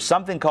 There's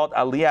something called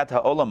Aliyat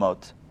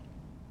HaOlamot,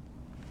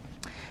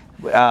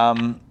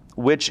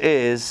 which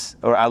is,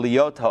 or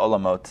Aliyot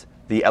HaOlamot,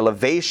 the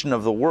elevation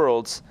of the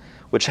worlds,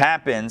 which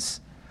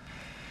happens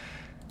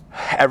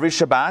every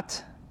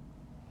Shabbat,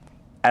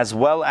 as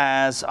well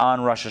as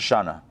on Rosh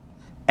Hashanah.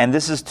 And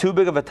this is too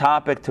big of a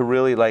topic to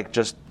really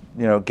just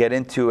get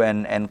into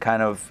and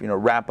kind of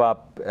wrap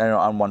up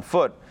on one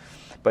foot.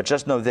 But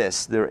just know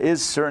this: there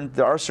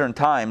are certain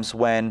times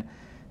when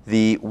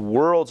the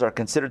worlds are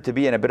considered to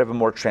be in a bit of a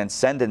more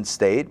transcendent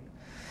state,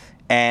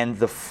 and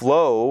the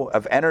flow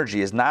of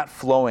energy is not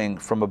flowing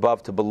from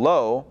above to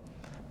below,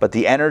 but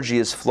the energy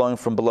is flowing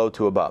from below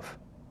to above.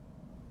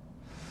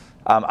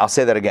 I'll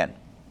say that again.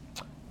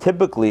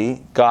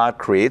 Typically, God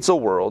creates a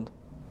world,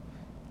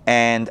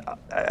 and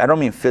I don't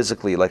mean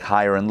physically like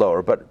higher and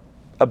lower, but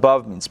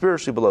above means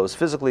spiritually, below is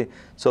physically.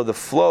 So the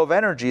flow of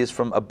energy is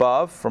from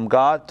above, from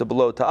God, to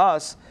below to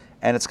us,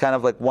 and it's kind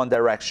of like one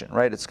direction,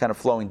 right? It's kind of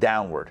flowing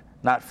downward,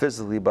 not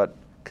physically, but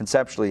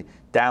conceptually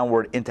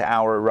downward into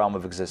our realm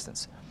of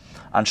existence.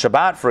 On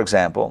Shabbat, for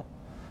example,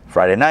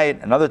 Friday night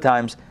and other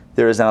times,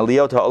 there is an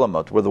Aliyot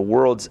HaOlamot, where the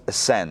worlds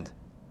ascend.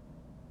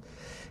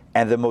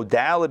 And the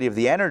modality of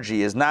the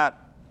energy is not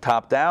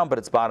top down, but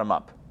it's bottom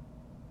up.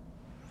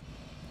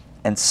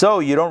 And so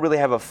you don't really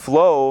have a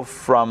flow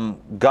from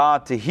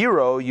God to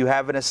hero, you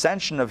have an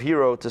ascension of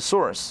hero to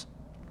source.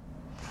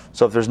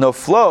 So if there's no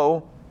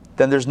flow,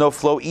 then there's no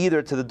flow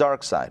either to the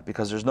dark side,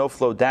 because there's no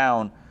flow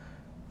down,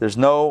 there's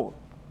no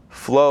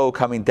flow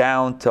coming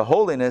down to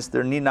holiness,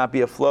 there need not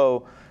be a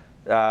flow,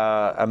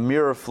 a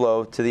mirror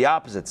flow to the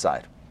opposite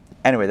side.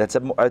 Anyway,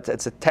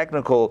 it's a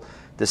technical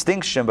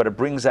distinction, but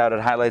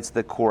it highlights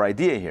the core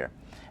idea here.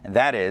 And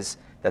that is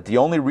that the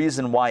only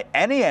reason why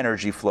any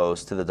energy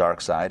flows to the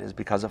dark side is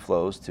because it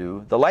flows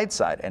to the light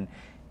side. And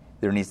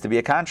there needs to be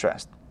a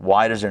contrast.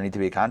 Why does there need to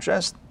be a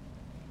contrast?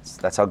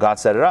 That's how God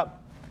set it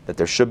up, that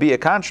there should be a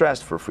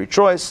contrast for free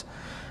choice,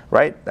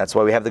 right? That's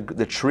why we have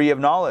the tree of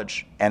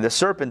knowledge and the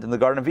serpent in the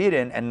Garden of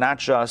Eden, and not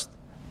just,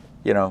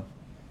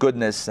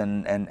 goodness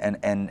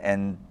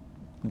and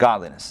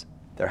godliness.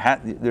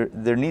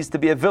 There needs to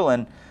be a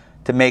villain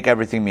to make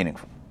everything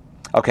meaningful.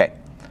 Okay,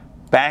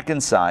 back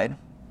inside.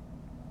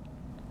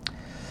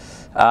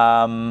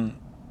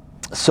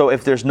 So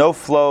if there's no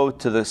flow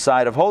to the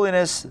side of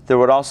holiness, there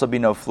would also be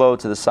no flow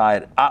to the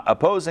side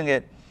opposing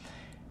it.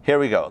 Here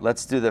we go.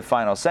 Let's do the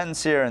final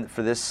sentence here and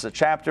for this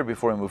chapter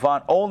before we move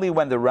on. Only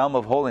when the realm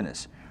of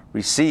holiness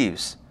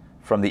receives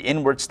from the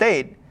inward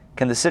state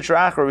can the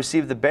Sitra Achra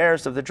receive the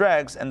bears of the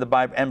dregs and the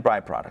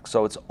byproducts.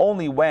 So it's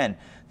only when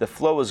the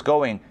flow is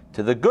going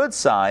to the good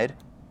side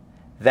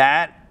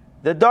that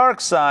the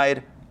dark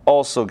side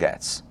also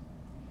gets.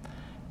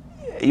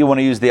 You want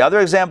to use the other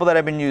example that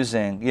I've been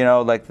using,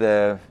 like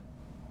the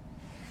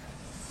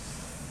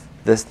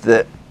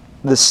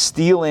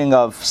stealing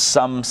of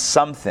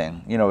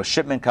something. A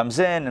shipment comes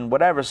in and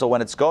whatever. So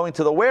when it's going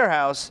to the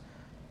warehouse,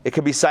 it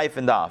could be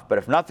siphoned off. But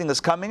if nothing is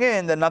coming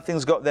in, then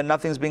nothing's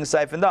being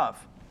siphoned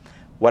off.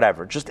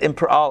 Whatever. Just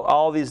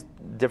all these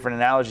different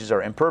analogies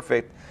are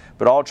imperfect,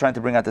 but all trying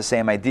to bring out the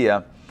same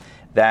idea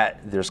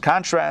that there's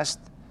contrast,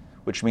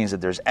 which means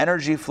that there's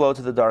energy flow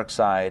to the dark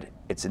side.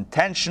 It's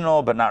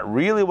intentional, but not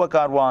really what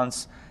God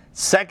wants.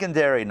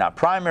 Secondary, not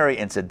primary.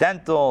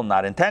 Incidental,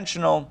 not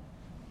intentional.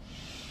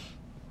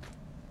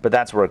 But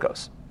that's where it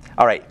goes.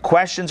 All right,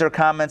 questions or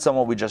comments on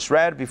what we just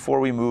read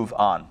before we move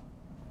on?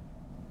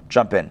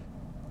 Jump in.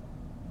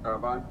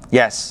 Rabbi?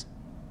 Yes.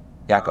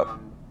 Yaakov.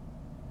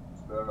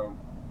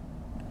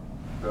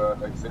 So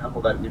the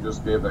example that you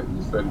just gave that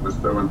you said was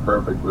so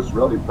imperfect was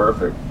really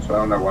perfect. So I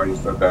don't know why you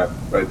said that.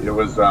 But it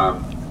was a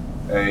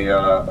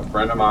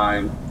friend of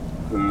mine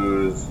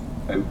whose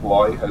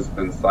employee has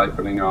been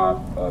siphoning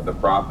off the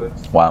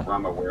profits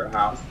from a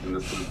warehouse. And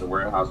this is the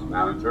warehouse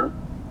manager.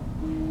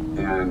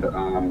 And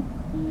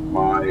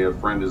my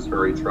friend is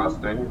very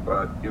trusting,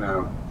 but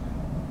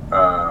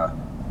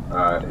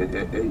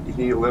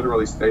he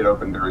literally stayed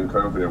open during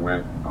COVID and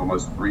went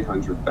almost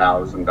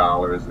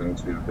 $300,000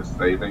 into his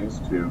savings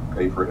to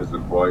pay for his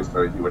employees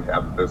so he would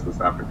have the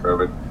business after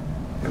COVID.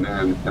 And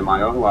then in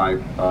my own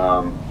life,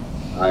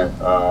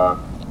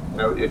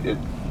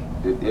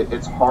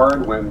 it's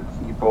hard when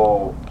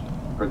people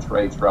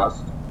betray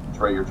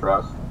your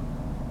trust,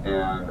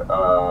 and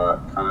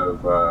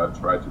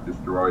try to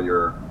destroy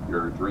your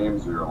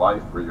dreams or your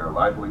life or your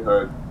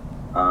livelihood.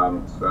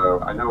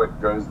 So I know it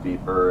goes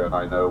deeper, and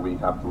I know we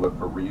have to look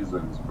for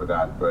reasons for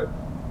that, but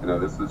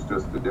this is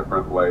just a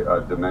different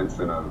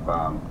dimension of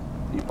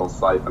people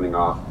siphoning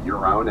off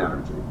your own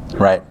energy.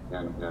 Right.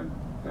 And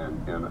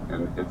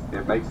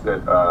it makes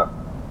it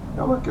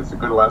look, it's a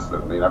good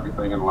lesson. I mean,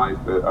 everything in life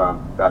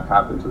that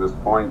happened to this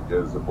point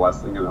is a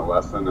blessing and a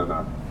lesson and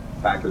a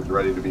package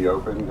ready to be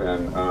opened,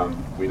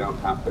 and we don't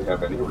have to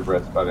have any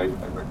regrets about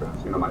anything,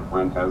 because my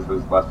friend has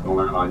his lesson to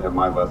learn, I have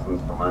my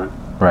lessons to learn.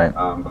 Right.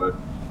 But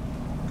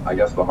I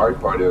guess the hard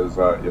part is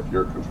if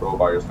you're controlled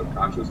by your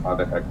subconscious, how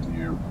the heck do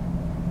you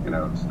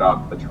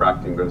stop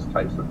attracting those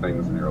types of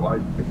things in your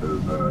life, because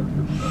it's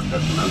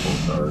detrimental.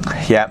 So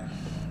yeah.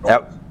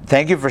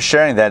 Thank you for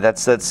sharing that. That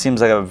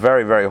seems like a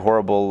very, very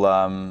horrible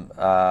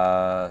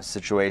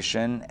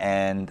situation,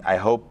 and I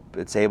hope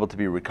it's able to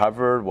be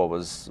recovered. What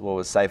was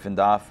siphoned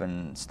off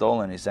and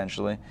stolen,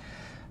 essentially.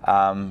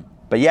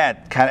 But yeah,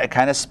 it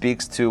kind of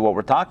speaks to what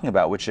we're talking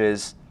about, which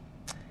is,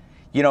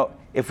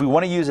 if we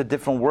want to use a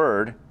different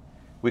word,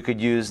 we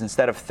could use,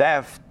 instead of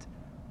theft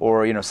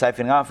or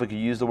siphoning off, we could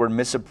use the word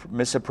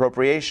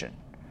misappropriation,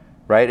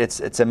 right?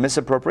 It's a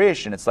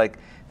misappropriation. It's like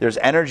there's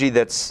energy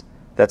that's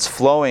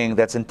flowing,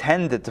 that's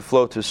intended to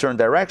flow to a certain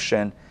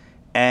direction,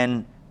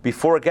 and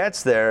before it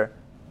gets there,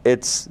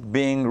 it's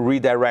being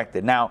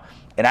redirected. Now,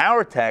 in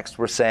our text,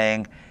 we're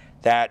saying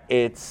that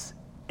it's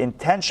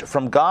intention,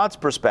 from God's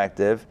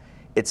perspective,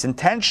 it's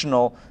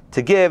intentional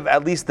to give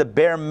at least the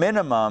bare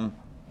minimum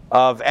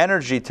of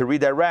energy to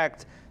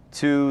redirect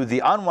to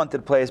the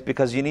unwanted place,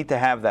 because you need to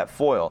have that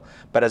foil.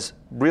 But as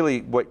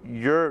really what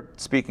you're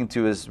speaking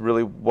to is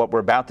really what we're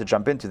about to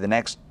jump into, the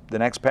next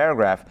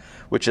paragraph,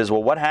 which is,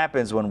 well, what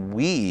happens when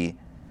we,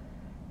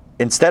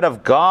 instead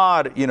of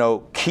God,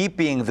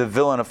 keeping the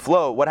villain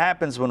afloat, what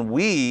happens when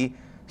we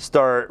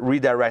start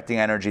redirecting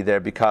energy there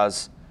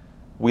because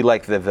we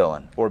like the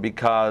villain, or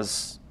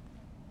because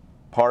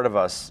part of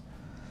us,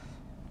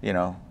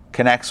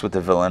 connects with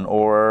the villain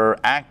or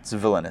acts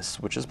villainous,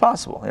 which is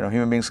possible.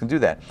 Human beings can do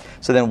that.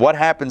 So then what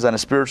happens on a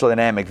spiritual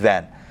dynamic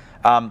then?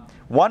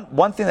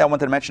 One thing that I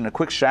wanted to mention, a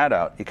quick shout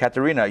out.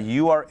 Ekaterina,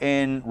 you are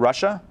in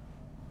Russia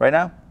right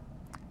now?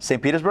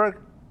 St. Petersburg?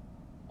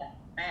 Yeah,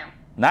 I am.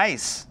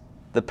 Nice.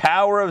 The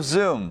power of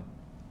Zoom.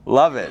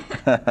 Love it.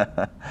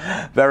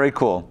 Very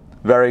cool.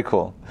 Very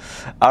cool.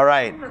 All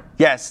right.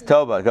 Yes,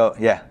 Toba, go.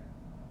 Yeah.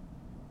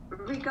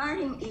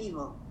 Regarding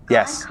evil.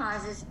 Yes. God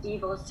causes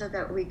evil so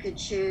that we could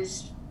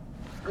choose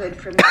good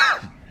from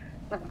evil.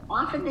 But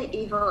often the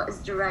evil is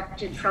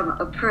directed from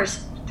a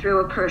person,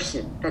 through a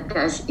person that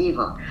does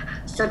evil.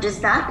 So does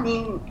that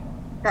mean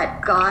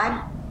that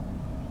God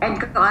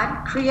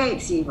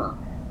creates evil?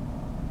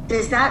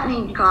 Does that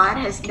mean God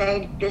has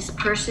made this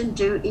person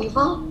do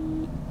evil?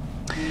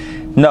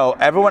 No,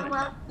 everyone.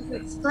 Well, you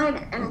explain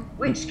it. In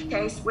which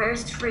case,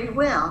 where's free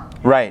will?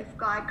 Right. If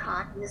God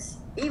causes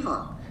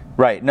evil.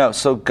 Right. No.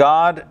 So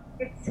God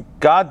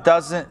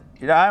doesn't.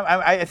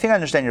 I think I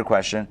understand your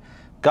question,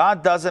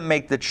 God doesn't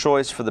make the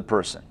choice for the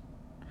person.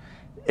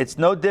 It's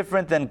no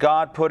different than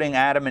God putting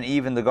Adam and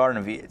Eve in the Garden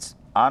of Eden.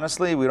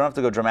 Honestly, we don't have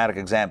to go dramatic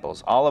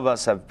examples. All of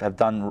us have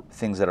done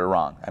things that are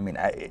wrong. I mean,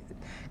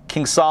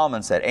 King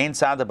Solomon said, "Ein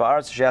tzaddik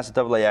ba'aretz she'aseh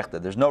tov lo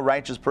yechta." There's no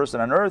righteous person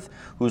on earth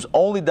who's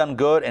only done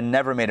good and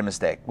never made a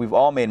mistake. We've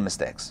all made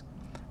mistakes,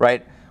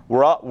 right?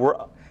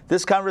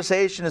 This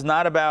conversation is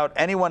not about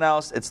anyone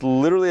else. It's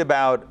literally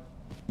about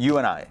you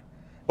and I.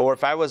 Or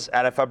if I was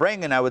at a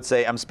Farbrengen, I would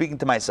say, I'm speaking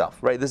to myself,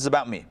 right? This is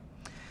about me,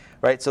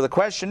 right? So the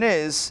question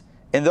is,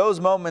 in those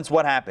moments,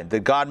 what happened?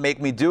 Did God make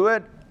me do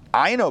it?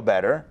 I know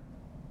better.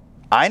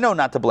 I know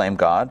not to blame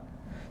God.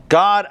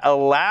 God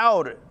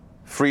allowed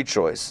free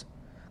choice.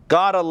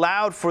 God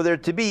allowed for there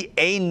to be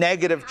a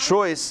negative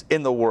choice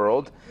in the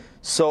world.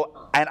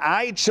 And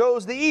I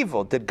chose the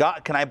evil.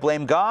 Can I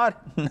blame God?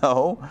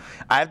 No.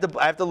 I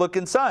have to look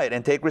inside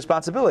and take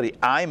responsibility.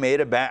 I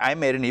made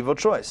an evil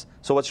choice.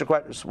 So what's your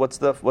question? What's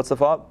the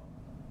follow-up?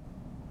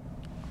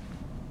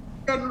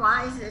 Then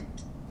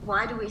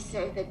why do we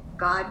say that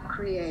God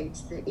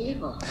creates the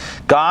evil?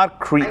 God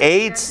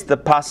creates the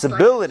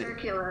possibility. Like a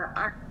circular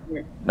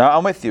argument. No,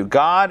 I'm with you.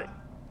 God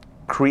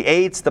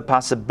creates the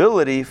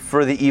possibility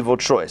for the evil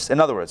choice. In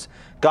other words,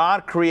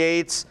 God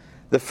creates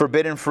the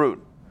forbidden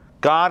fruit.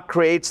 God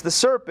creates the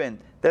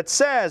serpent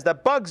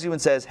that bugs you and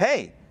says,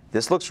 hey,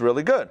 this looks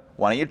really good.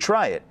 Why don't you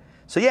try it?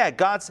 So yeah,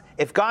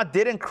 if God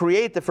didn't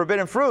create the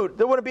forbidden fruit,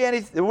 there wouldn't be any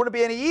evil,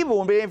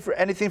 wouldn't be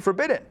anything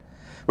forbidden.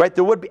 Right?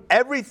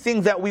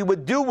 Everything that we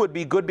would do would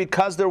be good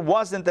because there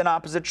wasn't an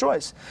opposite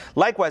choice.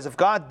 Likewise, if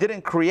God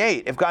did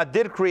create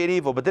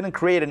evil but didn't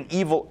create an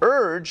evil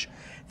urge,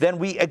 then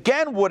we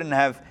again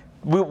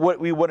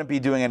we wouldn't be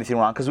doing anything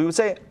wrong, because we would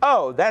say,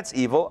 oh, that's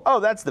evil. Oh,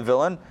 that's the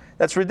villain.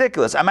 That's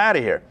ridiculous. I'm out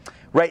of here.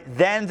 Right?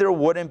 Then there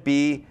wouldn't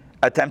be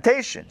a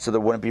temptation. So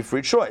there wouldn't be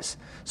free choice.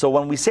 So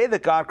when we say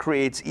that God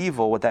creates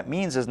evil, what that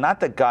means is not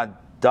that God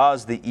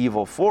does the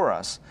evil for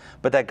us,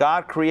 but that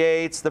God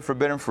creates the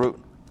forbidden fruit.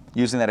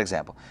 Using that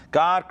example,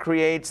 God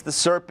creates the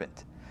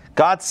serpent.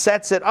 God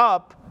sets it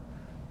up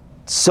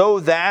so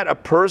that a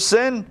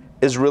person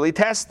is really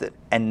tested.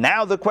 And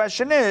now the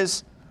question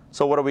is,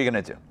 so what are we going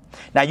to do?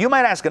 Now you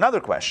might ask another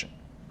question,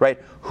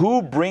 right?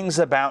 Who brings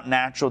about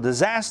natural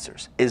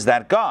disasters? Is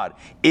that God?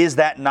 Is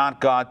that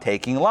not God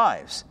taking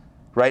lives?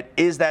 Right?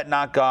 Is that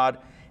not God?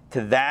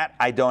 To that,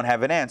 I don't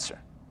have an answer.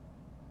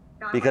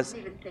 No, I because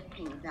wasn't even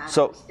thinking of that.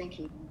 so I was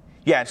thinking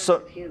yeah, in terms so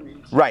of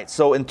humans. right.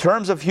 So in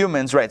terms of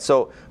humans, right.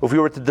 So if we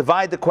were to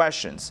divide the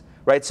questions,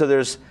 right. So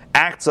there's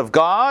acts of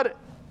God.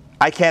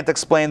 I can't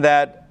explain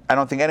that. I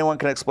don't think anyone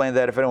can explain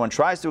that. If anyone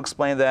tries to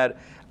explain that,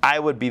 I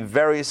would be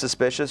very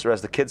suspicious, or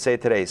as the kids say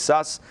today,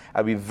 sus.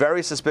 I'd be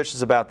very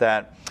suspicious about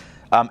that.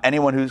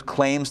 Anyone who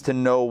claims to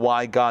know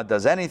why God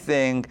does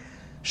anything,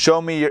 show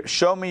me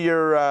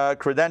your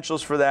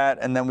credentials for that,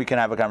 and then we can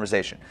have a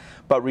conversation.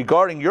 But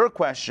regarding your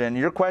question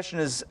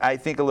is, I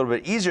think, a little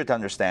bit easier to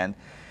understand.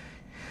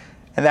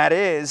 And that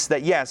is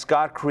that, yes,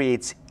 God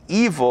creates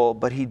evil,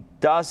 but He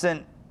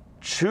doesn't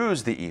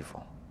choose the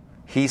evil.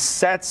 He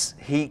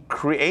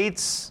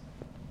creates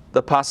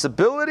the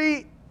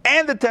possibility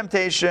and the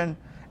temptation,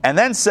 and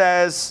then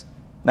says,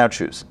 now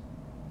choose.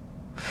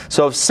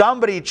 So if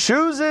somebody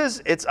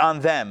chooses, it's on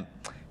them.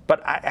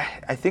 But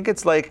I think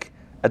it's like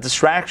a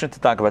distraction to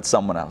talk about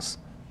someone else.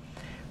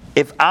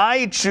 If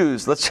I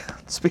choose, let's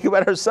speak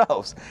about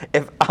ourselves.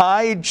 If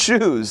I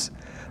choose,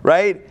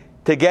 right,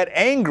 to get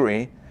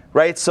angry,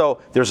 right?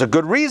 So there's a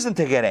good reason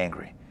to get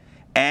angry,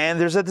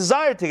 and there's a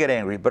desire to get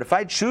angry. But if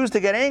I choose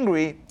to get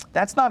angry,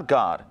 that's not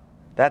God.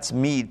 That's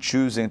me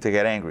choosing to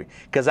get angry.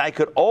 Because I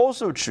could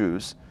also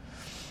choose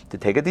to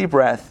take a deep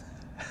breath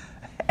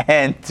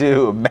and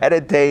to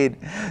meditate,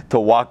 to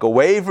walk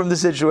away from the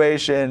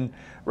situation,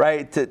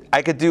 right?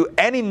 I could do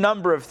any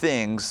number of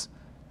things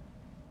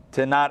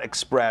to not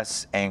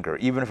express anger,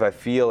 even if I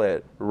feel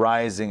it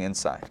rising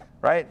inside,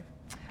 right?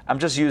 I'm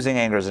just using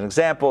anger as an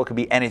example. It could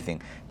be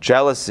anything.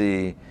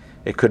 Jealousy.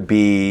 It could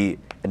be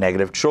a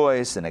negative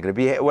choice, a negative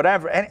behavior,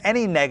 whatever.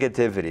 Any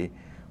negativity,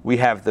 we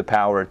have the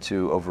power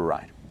to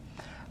override.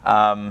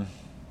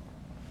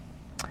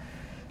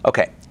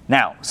 Okay,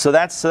 now, so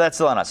that's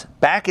still on us.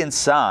 Back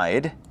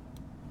inside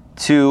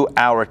to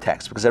our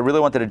text, because I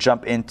really wanted to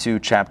jump into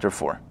chapter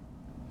 4.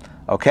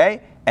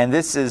 Okay, and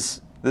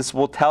this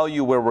will tell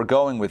you where we're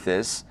going with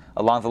this,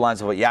 along the lines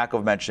of what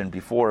Yaakov mentioned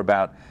before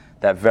about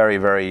that very,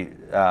 very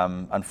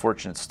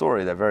unfortunate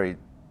story, that very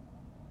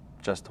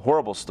just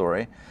horrible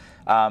story.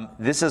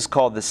 This is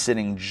called the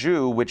sinning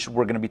Jew, which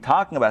we're going to be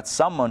talking about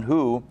someone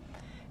who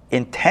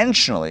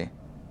intentionally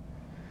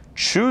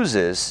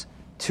chooses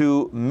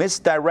to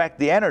misdirect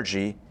the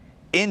energy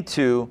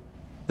into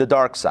the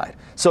dark side.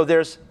 So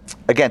there's,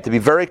 again, to be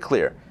very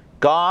clear,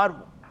 God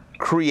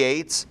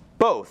creates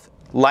both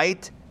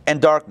light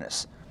and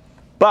darkness.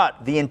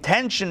 But the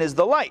intention is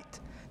the light.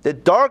 The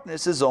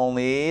darkness is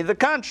only the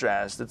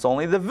contrast. It's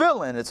only the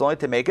villain. It's only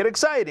to make it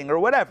exciting or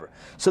whatever.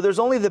 So there's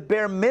only the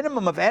bare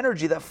minimum of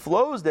energy that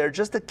flows there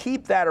just to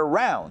keep that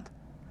around.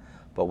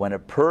 But when a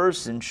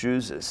person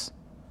chooses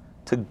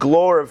to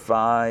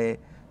glorify,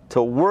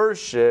 to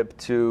worship,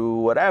 to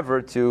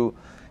whatever, to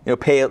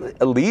pay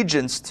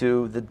allegiance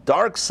to the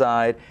dark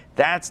side,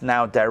 that's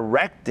now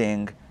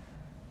directing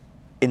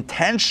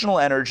intentional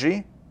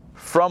energy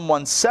from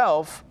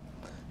oneself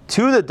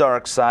to the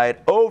dark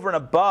side over and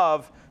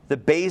above the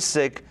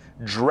basic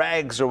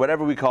dregs or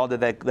whatever we call it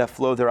that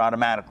flow there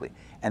automatically.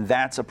 And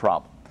that's a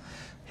problem.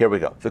 Here we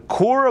go. The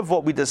core of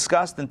what we have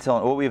discussed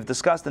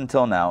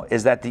until now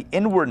is that the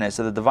inwardness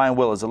of the divine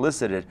will is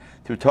elicited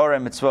through Torah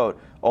and mitzvot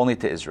only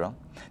to Israel.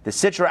 The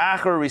Sitra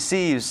Achra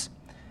receives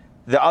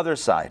the other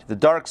side, the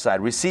dark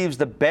side, receives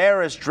the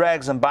barest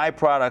dregs and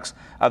byproducts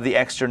of the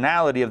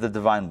externality of the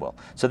divine will.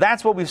 So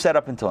that's what we've said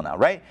up until now,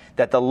 right?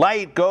 That the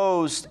light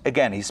goes,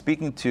 again, he's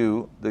speaking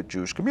to the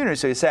Jewish community,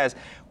 so he says,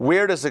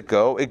 where does it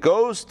go? It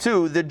goes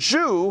to the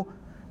Jew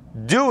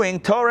doing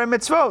Torah and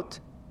mitzvot.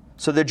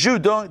 So the Jew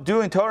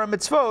doing Torah and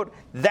mitzvot,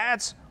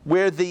 that's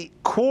where the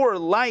core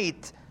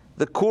light,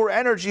 the core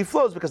energy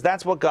flows, because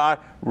that's what God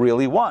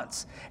really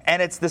wants.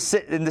 And it's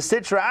in the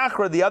Sitra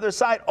Achra, the other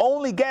side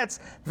only gets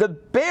the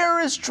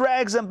barest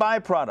dregs and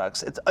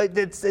byproducts.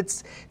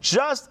 It's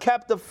just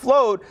kept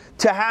afloat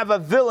to have a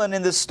villain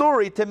in the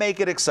story to make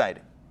it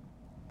exciting.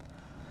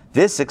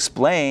 This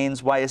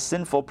explains why a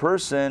sinful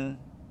person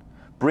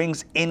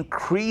brings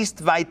increased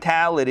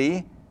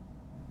vitality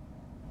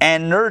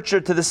and nurture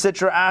to the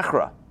Sitra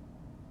Achra.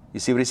 You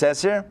see what he says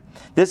here?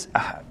 It's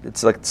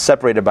like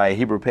separated by a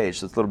Hebrew page,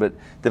 so it's a little bit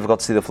difficult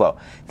to see the flow.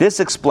 This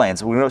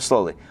explains, we're going to go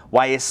slowly,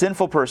 why a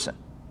sinful person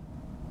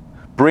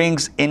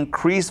brings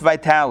increased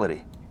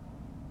vitality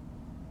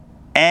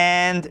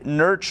and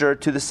nurture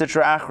to the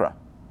Sitra Achra.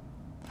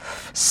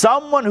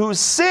 Someone who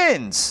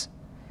sins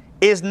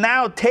is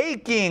now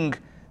taking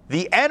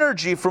the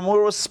energy from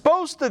where it was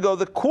supposed to go,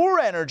 the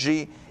core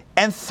energy,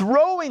 and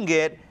throwing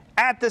it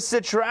at the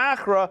Sitra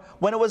Achra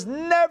when it was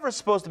never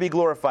supposed to be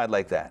glorified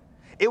like that.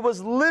 It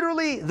was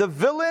literally the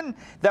villain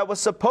that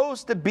was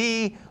supposed to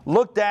be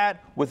looked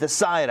at with a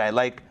side eye.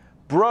 Like,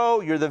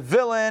 bro, you're the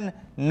villain,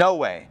 no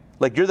way.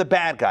 Like, you're the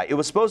bad guy. It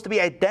was supposed to be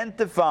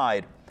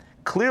identified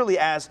clearly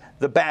as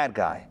the bad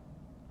guy.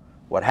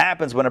 What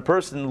happens when a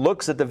person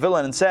looks at the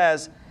villain and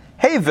says,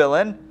 hey,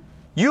 villain,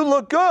 you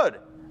look good.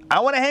 I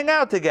want to hang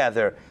out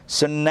together.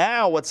 So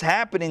now what's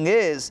happening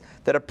is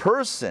that a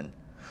person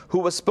who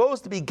was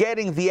supposed to be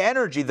getting the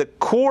energy, the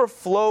core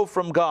flow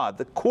from God,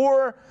 the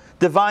core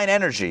divine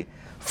energy,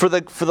 for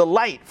the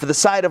light, for the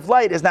side of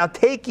light, is now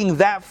taking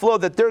that flow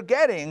that they're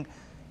getting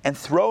and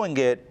throwing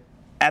it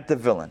at the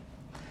villain.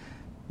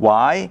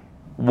 Why?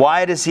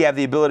 Why does he have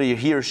the ability,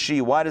 he or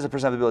she, why does a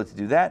person have the ability to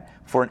do that?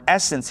 For in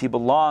essence, he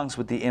belongs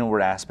with the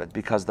inward aspect,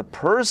 because the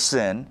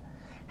person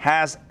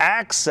has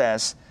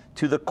access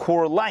to the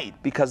core light,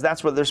 because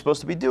that's what they're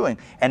supposed to be doing.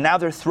 And now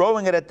they're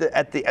throwing it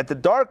at the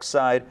dark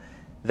side.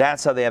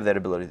 That's how they have that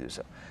ability to do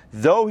so.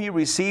 Though he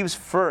receives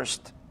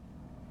first,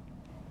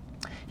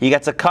 he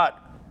gets a cut.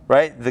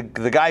 Right?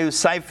 The guy who's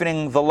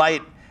siphoning the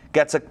light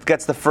gets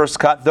the first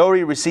cut. Though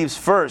he receives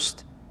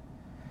first,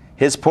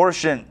 his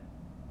portion,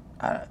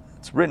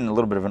 it's written a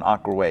little bit of an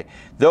awkward way.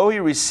 Though he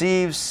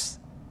receives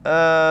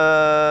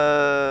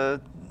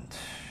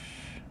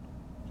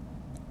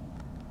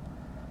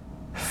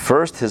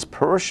first his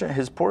portion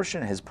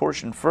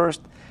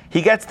first,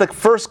 he gets the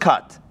first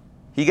cut.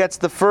 He gets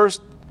the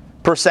first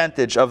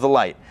percentage of the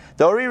light.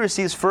 Though he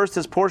receives first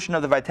his portion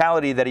of the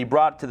vitality that he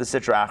brought to the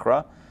Sitra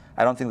Achra,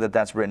 I don't think that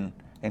that's written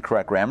in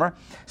correct grammar,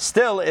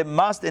 still it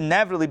must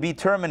inevitably be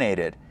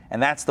terminated. And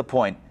that's the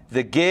point.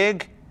 The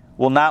gig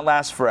will not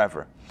last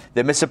forever.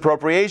 The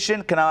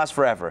misappropriation cannot last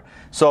forever.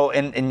 So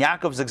in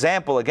Yaakov's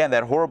example, again,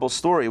 that horrible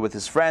story with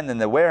his friend in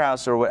the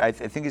warehouse, or I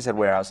think he said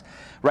warehouse,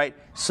 right?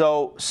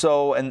 So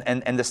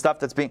and the stuff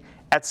that's being,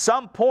 at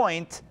some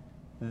point,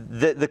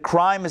 the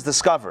crime is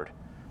discovered,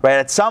 right?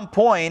 At some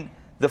point,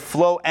 the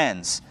flow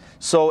ends.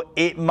 So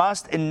it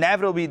must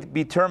inevitably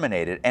be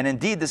terminated. And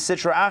indeed, the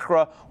Sitra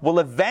Achra will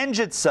avenge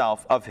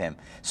itself of him.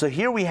 So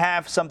here we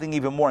have something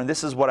even more, and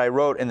this is what I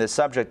wrote in the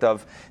subject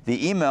of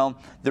the email,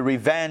 the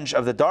revenge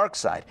of the dark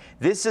side.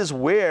 This is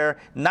where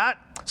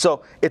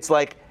so it's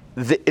like,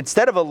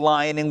 instead of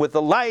aligning with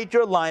the light,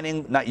 you're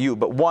aligning, not you,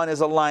 but one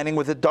is aligning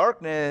with the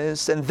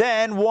darkness, and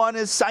then one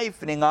is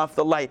siphoning off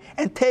the light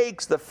and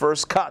takes the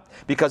first cut,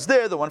 because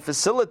they're the one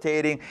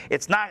facilitating.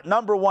 It's not,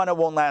 number one, it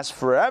won't last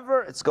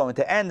forever, it's going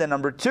to end, and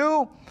number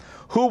two,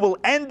 who will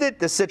end it?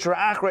 The Sitra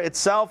Achra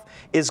itself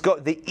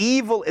the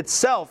evil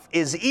itself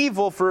is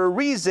evil for a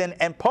reason,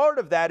 and part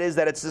of that is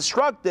that it's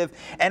destructive,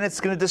 and it's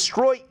going to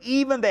destroy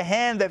even the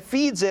hand that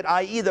feeds it,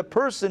 i.e. the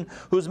person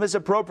who's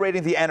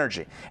misappropriating the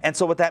energy. And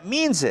so what that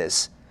means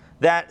is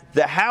that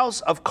the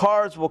house of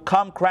cards will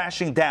come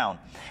crashing down.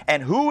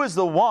 And who is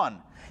the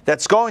one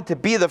that's going to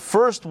be the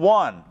first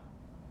one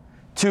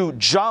to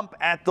jump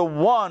at the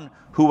one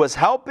who was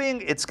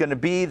helping? It's going to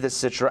be the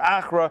Sitra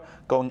Achra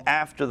going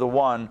after the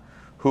one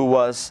who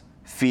was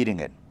feeding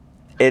it.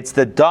 It's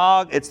the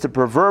dog, it's the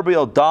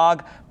proverbial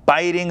dog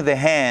biting the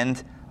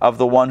hand of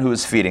the one who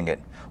is feeding it.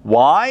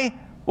 Why?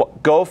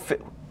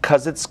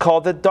 Because it's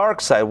called the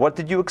dark side. What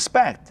did you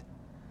expect?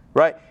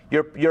 Right?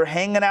 You're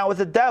hanging out with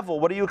the devil.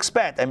 What do you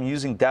expect? I'm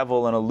using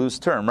devil in a loose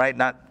term, right?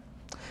 I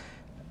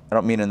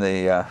don't mean in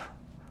the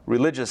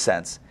religious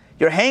sense.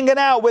 You're hanging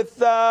out with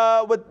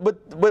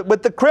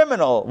the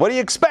criminal. What do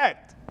you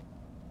expect?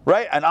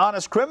 Right? An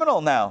honest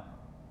criminal now.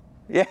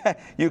 Yeah,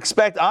 you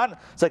expect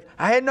It's like,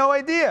 I had no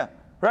idea,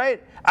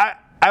 right?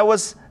 I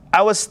was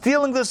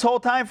stealing this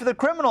whole time for the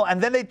criminal,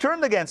 and then they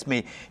turned against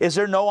me. Is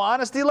there no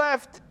honesty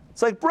left?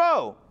 It's like,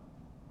 bro.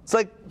 It's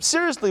like,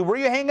 seriously, where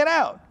are you hanging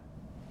out?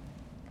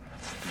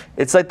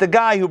 It's like the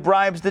guy who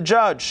bribes the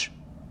judge.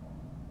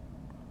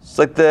 It's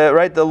like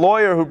the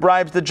lawyer who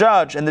bribes the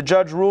judge, and the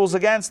judge rules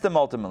against him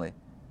ultimately.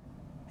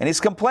 And he's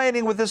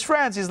complaining with his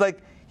friends. He's like,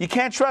 you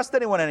can't trust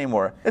anyone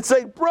anymore. It's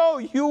like, bro,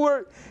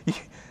 you're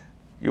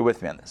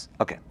with me on this.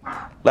 Okay,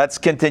 let's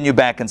continue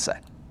back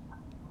inside.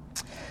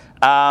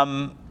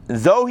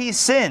 Though he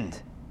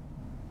sinned,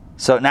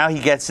 so now he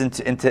gets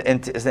into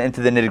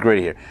the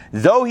nitty-gritty here.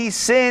 Though he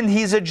sinned,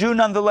 he's a Jew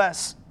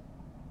nonetheless.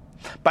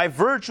 By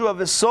virtue of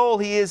his soul,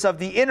 he is of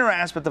the inner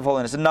aspect of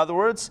holiness. In other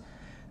words,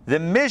 the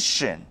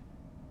mission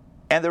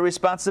and the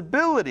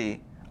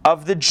responsibility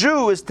of the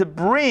Jew is to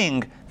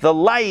bring the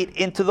light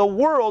into the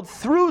world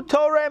through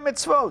Torah and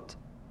mitzvot.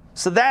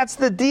 So that's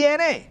the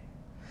DNA.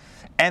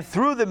 And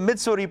through the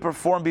mitzvot he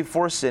performed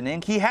before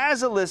sinning, he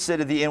has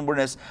elicited the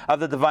inwardness of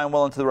the divine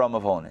will into the realm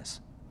of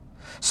holiness.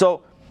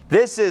 So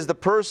this is the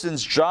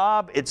person's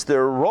job, it's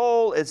their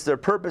role, it's their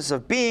purpose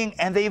of being,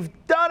 and they've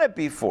done it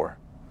before.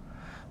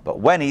 But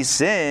when he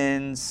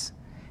sins,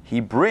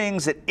 he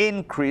brings an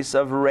increase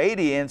of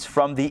radiance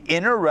from the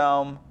inner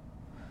realm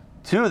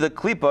to the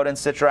klipot and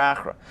sitra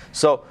achra.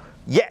 So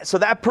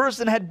that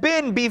person had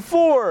been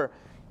before,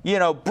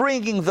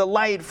 bringing the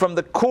light from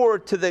the core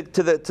to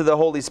the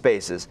holy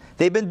spaces.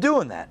 They've been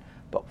doing that.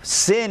 But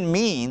sin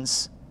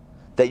means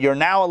that you're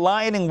now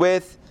aligning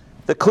with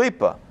the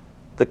klipa.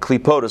 The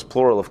klipot is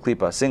plural of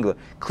klipa, singular.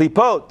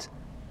 Klipot,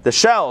 the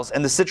shells,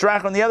 and the sitra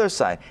achra on the other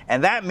side.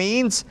 And that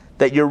means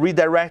that you're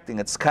redirecting.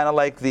 It's kind of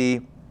like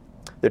the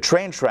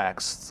train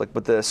tracks. It's like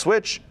with the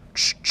switch,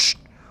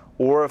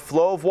 or a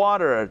flow of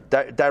water,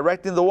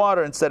 directing the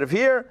water instead of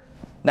here,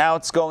 now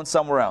it's going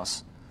somewhere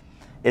else.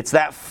 It's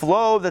that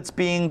flow that's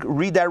being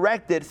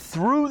redirected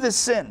through the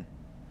sin.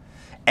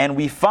 And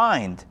we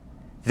find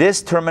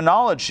this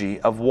terminology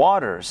of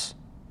waters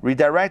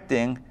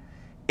redirecting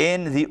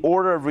in the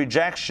order of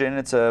rejection.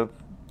 It's a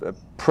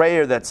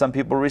prayer that some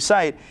people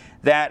recite,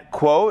 that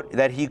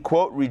he,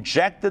 quote,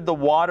 rejected the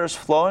waters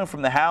flowing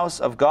from the house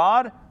of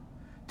God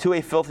to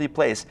a filthy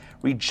place.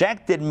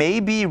 Rejected may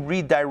be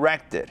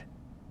redirected.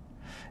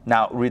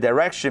 Now,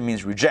 redirection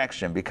means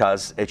rejection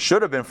because it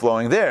should have been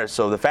flowing there.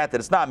 So the fact that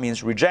it's not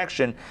means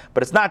rejection,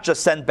 but it's not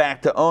just sent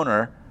back to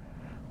owner,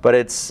 but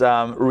it's,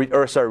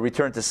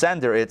 return to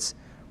sender. It's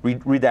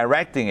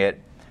redirecting it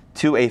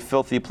to a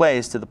filthy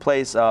place, to the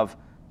place of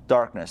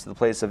darkness, to the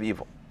place of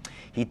evil.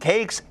 He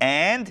takes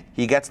and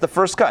he gets the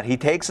first cut. He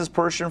takes his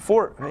portion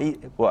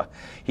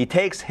he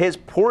takes his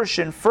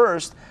portion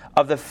first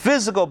of the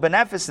physical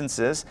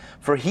beneficences,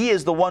 for he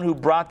is the one who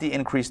brought the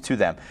increase to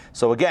them.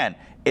 So again,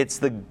 it's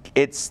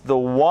the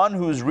one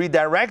who's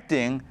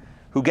redirecting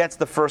who gets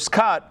the first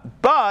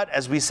cut, but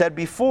as we said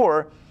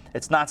before,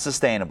 it's not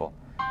sustainable.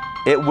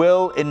 It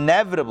will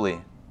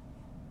inevitably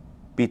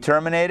be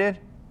terminated,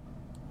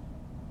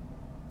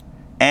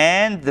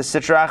 and the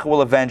sitra achra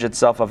will avenge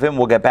itself of him.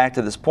 We'll get back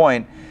to this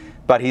point,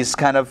 but he's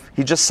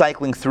just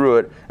cycling through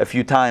it a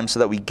few times so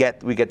that we get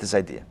this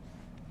idea.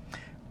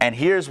 And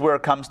here's where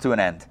it comes to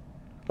an end.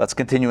 Let's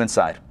continue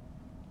inside.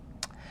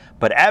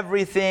 But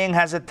everything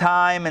has a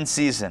time and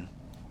season.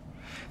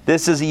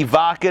 This is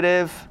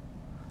evocative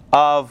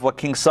of what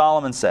King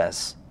Solomon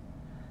says,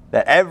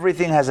 that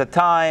everything has a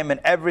time and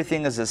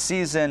everything is a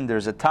season.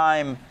 There's a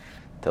time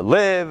to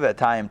live, a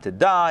time to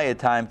die, a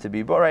time to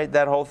be born, right?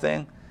 That whole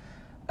thing.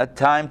 A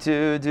time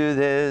to do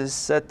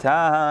this, a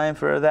time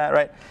for that,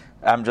 right?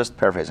 I'm just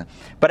paraphrasing.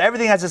 But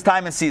everything has its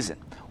time and season.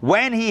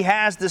 When he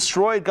has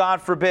destroyed,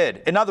 God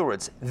forbid. In other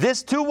words,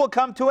 this too will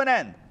come to an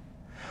end.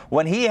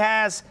 When he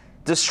has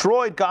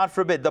destroyed, God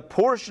forbid, the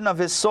portion of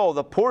his soul,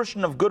 the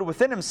portion of good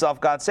within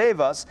himself, God save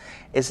us,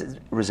 is it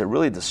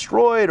really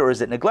destroyed or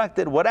is it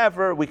neglected?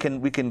 Whatever, we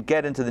can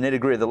get into the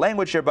nitty-gritty of the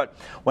language here, but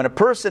when a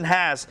person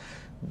has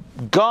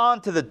gone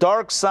to the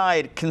dark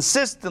side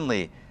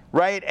consistently,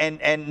 right,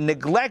 and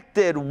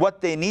neglected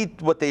what they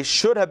need, what they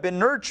should have been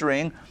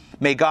nurturing,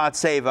 may God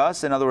save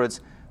us, in other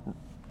words,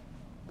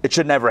 it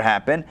should never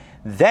happen,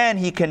 then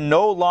he can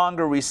no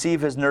longer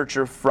receive his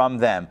nurture from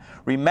them.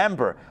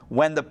 Remember,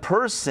 when the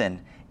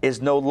person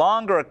is no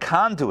longer a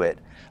conduit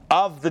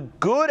of the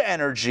good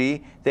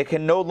energy, they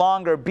can no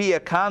longer be a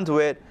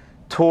conduit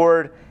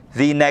toward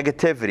the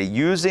negativity.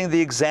 Using the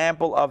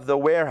example of the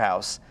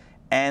warehouse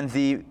and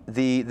the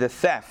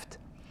theft,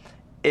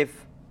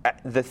 if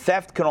the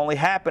theft can only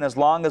happen as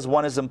long as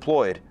one is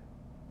employed.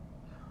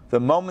 The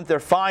moment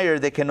they're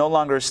fired, they can no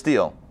longer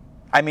steal.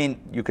 I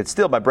mean, you could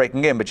steal by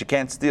breaking in, but you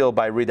can't steal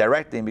by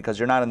redirecting because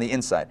you're not on the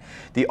inside.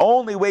 The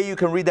only way you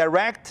can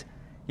redirect,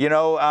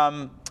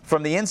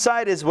 from the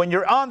inside is when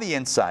you're on the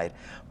inside.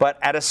 But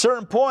at a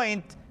certain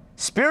point,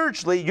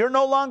 spiritually, you're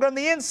no longer on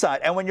the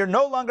inside. And when you're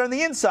no longer on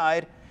the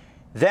inside,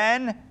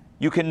 then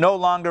you can no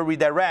longer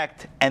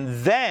redirect,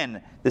 and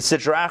then the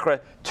Sitra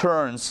Achra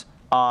turns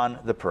on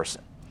the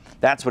person.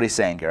 That's what he's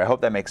saying here. I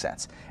hope that makes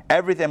sense.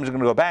 Everything, I'm just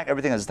going to go back,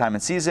 everything has a time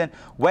and season.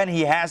 When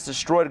he has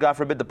destroyed, God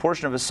forbid, the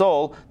portion of his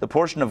soul, the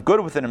portion of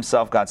good within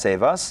himself, God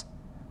save us,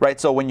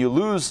 right? So when you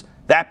lose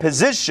that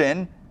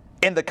position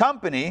in the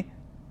company,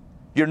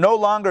 you're no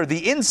longer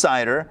the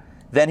insider,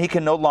 then he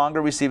can no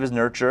longer receive his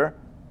nurture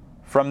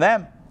from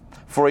them.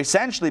 For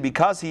essentially,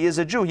 because he is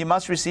a Jew, he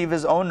must receive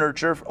his own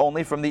nurture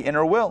only from the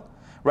inner will,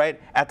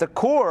 right? At the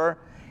core,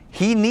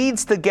 he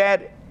needs to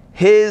get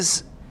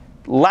his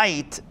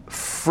light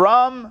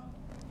from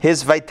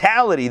his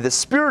vitality, the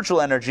spiritual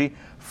energy,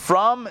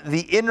 from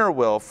the inner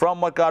will, from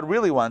what God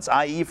really wants,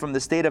 i.e. from the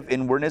state of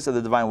inwardness of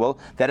the divine will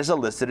that is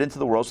elicited into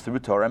the worlds through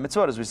Torah and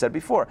mitzvot, as we said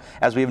before,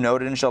 as we have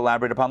noted and shall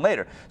elaborate upon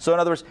later. So in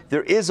other words,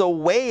 there is a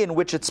way in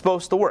which it's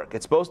supposed to work.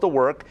 It's supposed to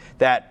work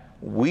that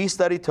we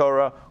study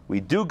Torah, we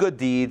do good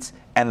deeds,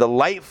 and the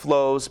light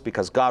flows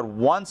because God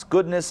wants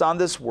goodness on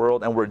this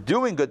world, and we're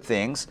doing good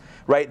things,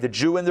 right? The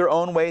Jew in their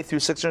own way through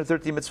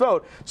 613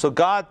 mitzvot. So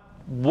God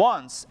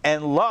wants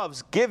and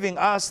loves giving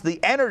us the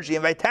energy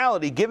and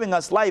vitality, giving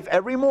us life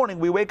every morning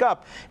we wake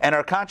up and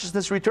our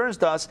consciousness returns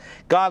to us.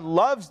 God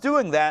loves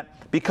doing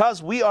that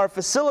because we are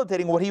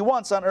facilitating what he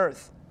wants on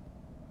earth.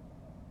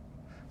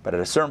 But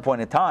at a certain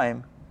point in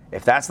time,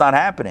 if that's not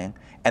happening,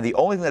 and the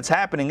only thing that's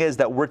happening is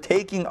that we're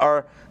taking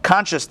our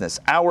consciousness,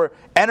 our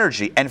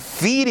energy, and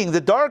feeding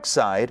the dark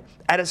side,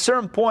 at a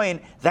certain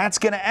point, that's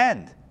going to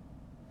end.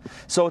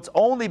 So it's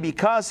only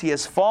because he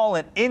has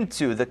fallen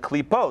into the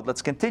klipot.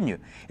 Let's continue.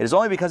 It is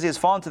only because he has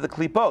fallen to the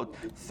klipot,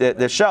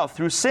 the shell,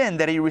 through sin,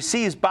 that he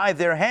receives by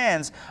their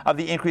hands of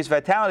the increased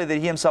vitality that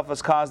he himself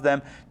has caused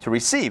them to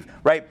receive.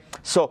 Right?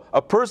 So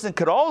a person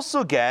could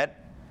also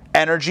get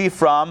energy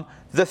from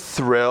the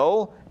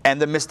thrill and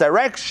the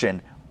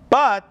misdirection,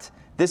 but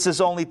this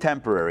is only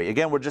temporary.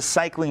 Again, we're just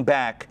cycling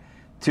back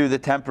to the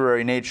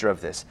temporary nature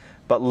of this.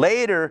 But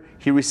later,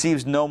 he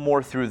receives no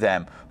more through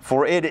them,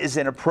 for it is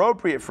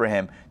inappropriate for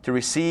him to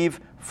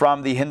receive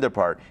from the hinder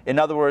part. In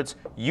other words,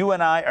 you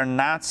and I are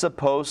not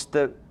supposed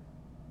to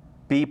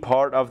be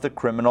part of the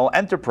criminal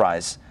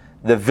enterprise,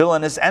 the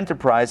villainous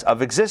enterprise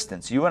of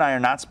existence. You and I are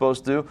not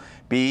supposed to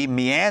be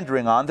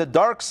meandering on the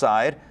dark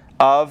side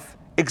of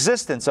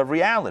existence, of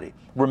reality.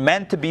 We're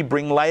meant to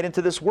bring light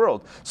into this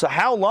world. So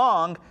how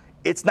long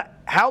is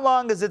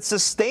it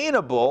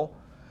sustainable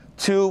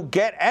to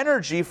get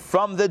energy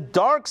from the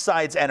dark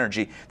side's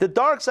energy? The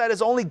dark side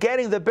is only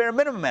getting the bare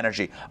minimum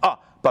energy.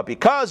 But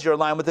because you're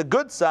aligned with the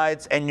good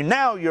sides, and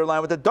you're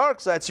aligned with the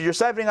dark side, so you're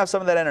siphoning off some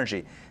of that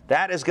energy.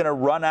 That is going to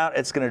run out,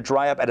 it's going to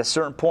dry up at a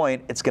certain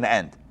point, it's going to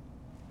end.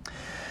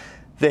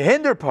 The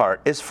hinder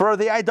part is for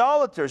the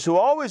idolaters who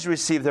always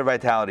receive their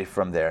vitality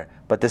from there.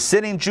 But the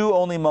sinning Jew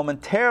only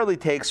momentarily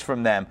takes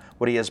from them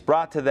what he has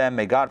brought to them.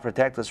 May God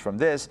protect us from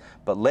this.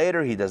 But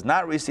later he does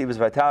not receive his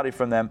vitality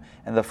from them,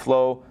 and the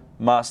flow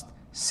must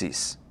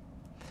cease.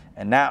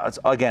 And now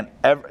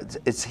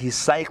he's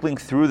cycling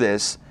through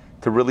this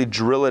to really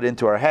drill it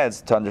into our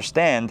heads to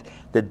understand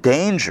the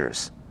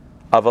dangers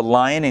of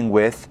aligning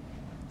with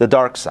the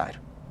dark side.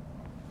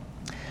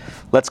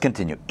 Let's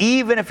continue.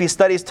 Even if he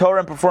studies Torah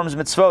and performs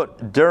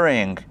mitzvot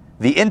during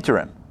the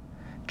interim,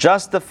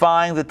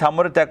 justifying the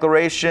Talmudic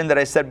declaration that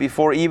I said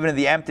before, even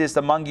the emptiest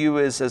among you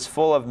is as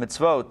full of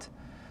mitzvot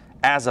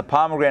as a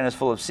pomegranate is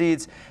full of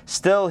seeds,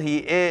 still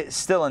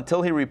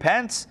until he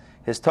repents,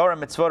 his Torah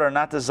and mitzvot are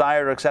not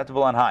desired or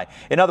acceptable on high.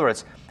 In other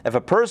words, if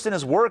a person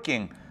is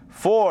working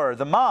for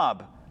the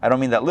mob, I don't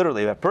mean that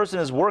literally, if a person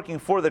is working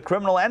for the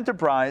criminal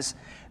enterprise,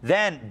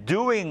 then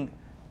doing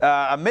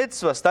a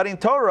mitzvah, studying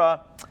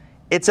Torah,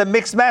 it's a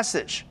mixed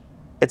message.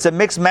 It's a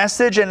mixed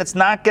message, and it's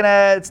not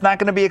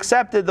gonna be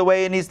accepted the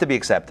way it needs to be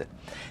accepted.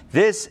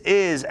 This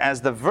is, as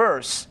the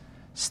verse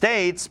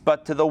states,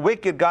 but to the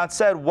wicked, God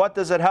said, what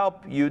does it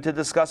help you to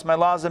discuss my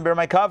laws and bear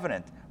my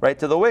covenant? Right?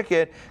 To the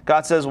wicked,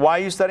 God says, why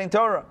are you studying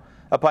Torah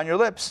upon your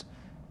lips?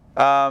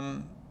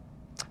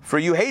 For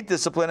you hate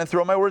discipline and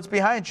throw my words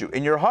behind you.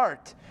 In your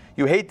heart,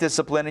 you hate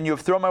discipline and you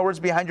have thrown my words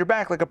behind your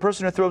back, like a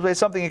person who throws away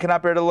something he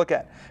cannot bear to look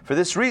at. For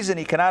this reason,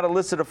 he cannot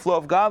elicit a flow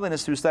of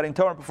godliness through studying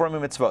Torah and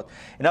performing mitzvot.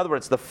 In other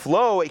words, the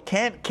flow, it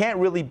can't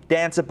really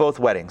dance at both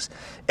weddings.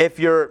 If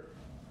you're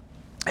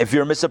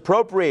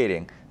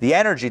misappropriating the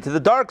energy to the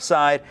dark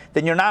side,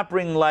 then you're not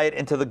bringing light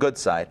into the good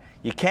side.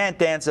 You can't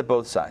dance at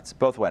both sides,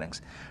 both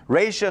weddings.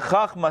 Reisha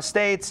Chachma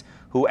states,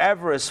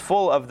 whoever is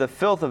full of the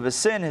filth of his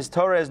sin, his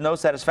Torah has no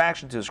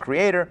satisfaction to his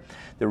Creator.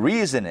 The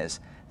reason is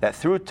that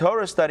through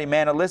Torah study,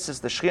 man elicits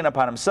the Shekhinah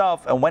upon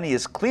himself, and when he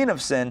is clean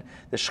of sin,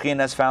 the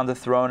Shekhinah has found a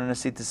throne and a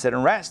seat to sit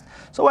and rest.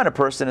 So when a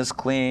person is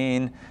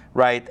clean,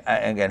 right,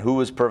 again, who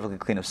is perfectly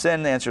clean of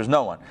sin? The answer is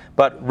no one.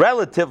 But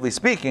relatively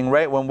speaking,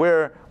 right, when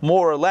we're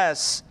more or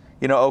less,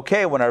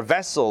 okay, when our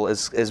vessel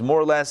is more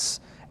or less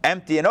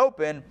empty and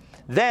open,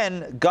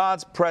 then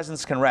God's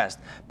presence can rest.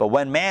 But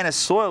when man is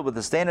soiled with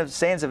the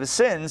stains of his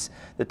sins,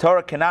 the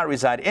Torah cannot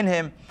reside in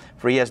him,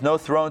 for he has no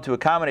throne to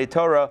accommodate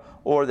Torah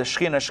or the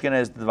Shekhinah.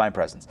 Shekhinah is the divine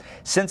presence.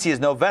 Since he is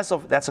no vessel,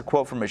 that's a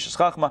quote from Rishis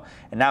Chachma,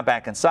 and now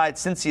back inside,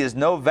 since he is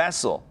no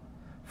vessel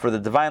for the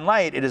divine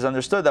light, it is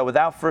understood that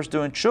without first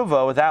doing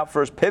tshuva, without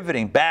first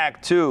pivoting back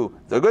to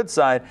the good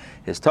side,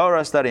 his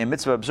Torah study and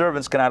mitzvah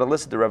observance cannot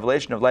elicit the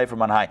revelation of light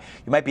from on high.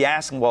 You might be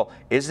asking, well,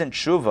 isn't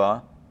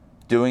tshuva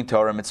doing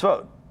Torah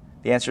mitzvot?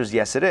 The answer is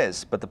yes, it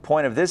is. But the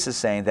point of this is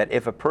saying that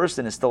if a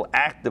person is still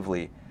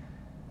actively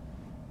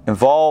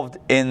involved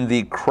in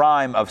the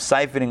crime of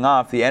siphoning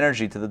off the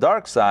energy to the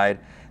dark side,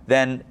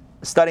 then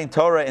studying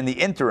Torah in the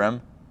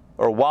interim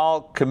or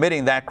while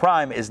committing that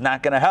crime is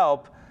not going to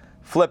help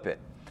flip it.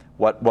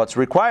 What's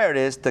required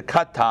is to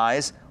cut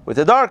ties with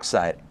the dark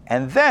side.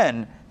 And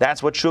then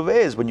that's what tshuva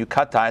is, when you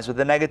cut ties with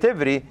the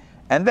negativity,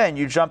 and then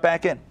you jump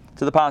back in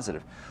to the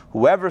positive.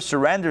 Whoever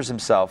surrenders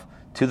himself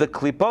to the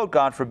klipot,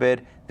 God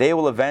forbid, they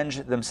will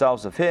avenge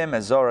themselves of him,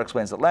 as Zohar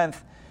explains at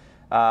length.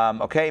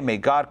 May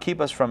God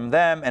keep us from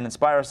them and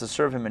inspire us to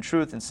serve him in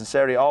truth and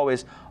sincerity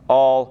always,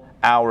 all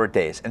our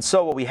days. And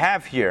so what we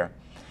have here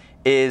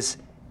is,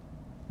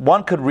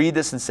 one could read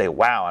this and say,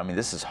 wow, I mean,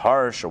 this is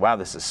harsh, or wow,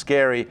 this is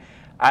scary.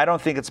 I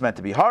don't think it's meant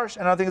to be harsh,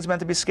 and I don't think it's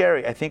meant to be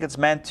scary. I think it's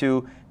meant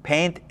to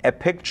paint a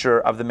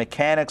picture of the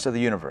mechanics of the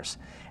universe.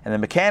 And the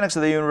mechanics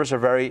of the universe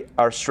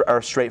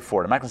are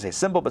straightforward. I'm not going to say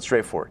simple, but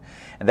straightforward.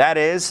 And that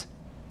is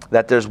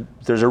that there's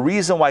a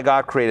reason why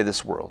God created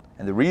this world.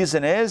 And the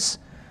reason is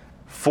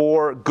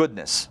for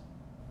goodness.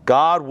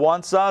 God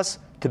wants us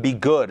to be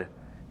good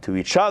to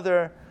each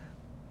other,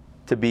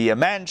 to be a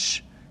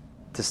mensch,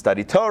 to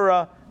study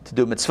Torah, to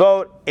do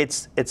mitzvot.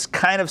 It's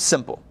kind of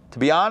simple. To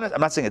be honest,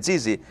 I'm not saying it's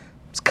easy.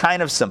 It's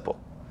kind of simple,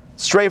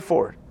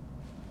 straightforward.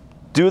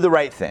 Do the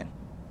right thing.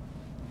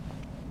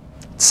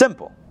 It's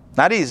simple,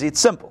 not easy. It's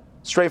simple,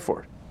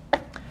 straightforward.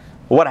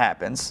 What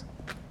happens?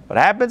 What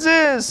happens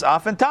is,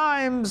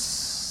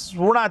 oftentimes,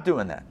 we're not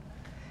doing that.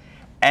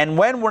 And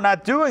when we're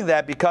not doing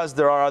that, because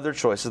there are other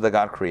choices that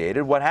God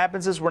created, what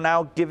happens is we're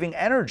now giving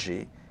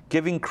energy,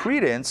 giving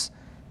credence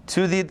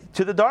to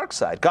the dark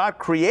side. God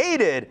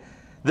created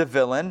the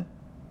villain,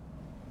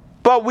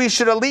 but we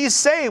should at least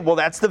say, well,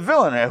 that's the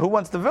villain. Who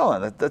wants the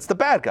villain? That's the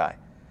bad guy.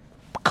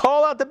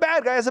 Call out the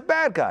bad guy as a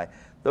bad guy.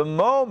 The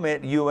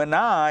moment you and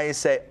I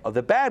say, oh,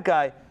 the bad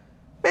guy,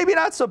 maybe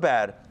not so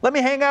bad, let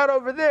me hang out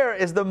over there,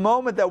 is the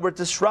moment that we're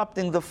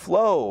disrupting the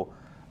flow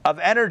of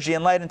energy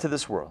and light into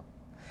this world.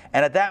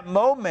 And at that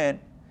moment,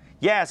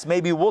 yes,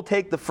 maybe we'll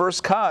take the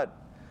first cut,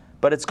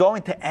 but it's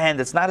going to end.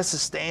 It's not a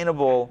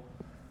sustainable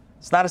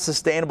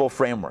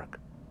framework.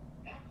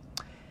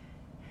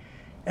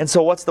 And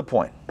so what's the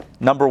point?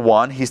 Number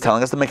one, he's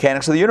telling us the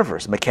mechanics of the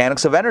universe,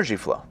 mechanics of energy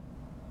flow.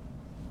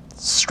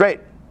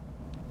 Straight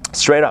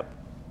up.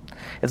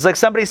 It's like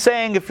somebody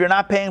saying, if you're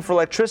not paying for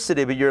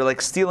electricity, but you're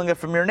like stealing it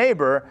from your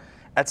neighbor,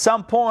 at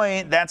some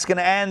point that's going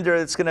to end, or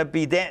it's going to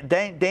be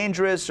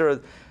dangerous,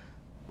 or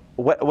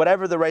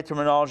whatever the right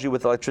terminology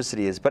with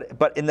electricity is.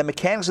 But in the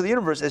mechanics of the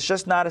universe, it's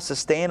just not a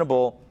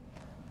sustainable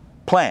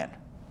plan.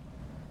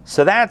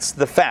 So that's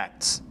the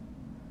facts.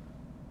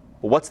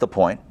 Well, what's the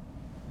point?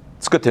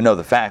 It's good to know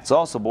the facts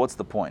also, but what's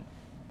the point?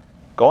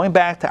 Going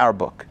back to our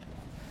book.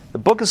 The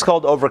book is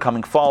called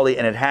Overcoming Folly,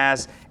 and it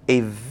has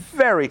a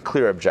very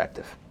clear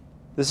objective.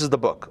 This is the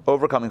book,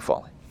 Overcoming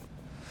Folly.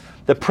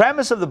 The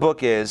premise of the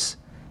book is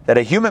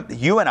that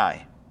you and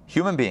I,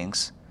 human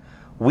beings,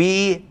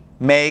 we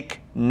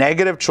make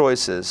negative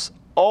choices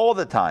all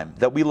the time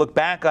that we look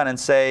back on and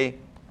say,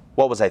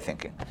 what was I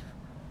thinking?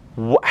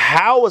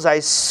 How was I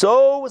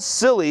so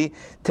silly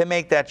to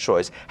make that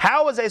choice?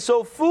 How was I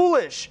so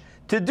foolish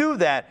to do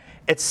that?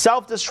 It's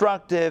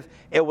self-destructive.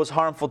 It was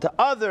harmful to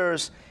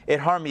others. It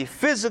harmed me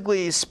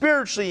physically,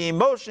 spiritually,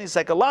 emotionally,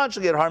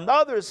 psychologically. It harmed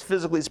others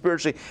physically,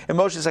 spiritually,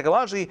 emotionally,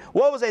 psychologically.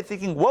 What was I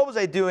thinking? What was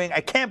I doing?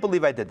 I can't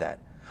believe I did that.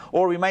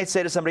 Or we might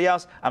say to somebody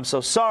else, I'm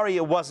so sorry,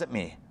 it wasn't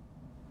me.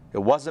 It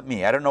wasn't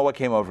me. I don't know what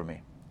came over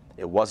me.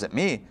 It wasn't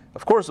me.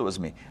 Of course it was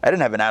me. I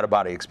didn't have an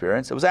out-of-body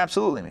experience. It was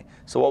absolutely me.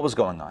 So what was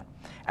going on?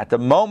 At the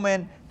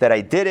moment that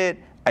I did it,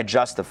 I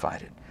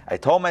justified it. I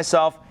told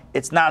myself,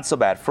 it's not so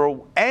bad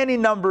for any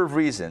number of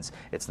reasons.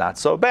 It's not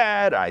so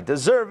bad. I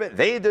deserve it.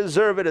 They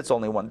deserve it. It's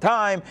only one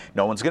time.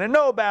 No one's going to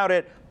know about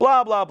it.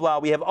 Blah, blah, blah.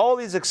 We have all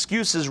these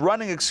excuses,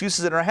 running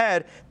excuses in our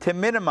head to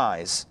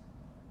minimize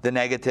the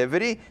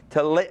negativity,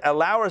 to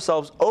allow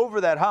ourselves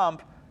over that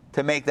hump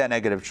to make that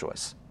negative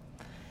choice.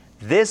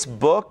 This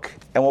book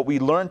and what we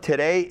learned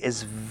today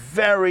is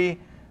very,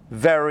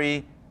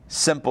 very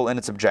simple in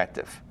its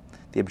objective.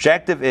 The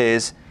objective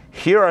is,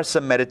 here are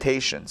some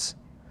meditations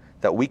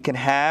that we can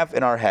have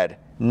in our head,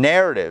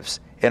 narratives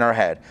in our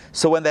head.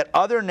 So when that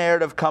other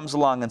narrative comes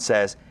along and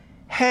says,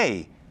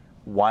 hey,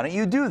 why don't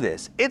you do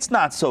this? It's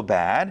not so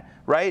bad,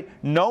 right?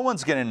 No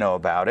one's going to know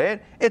about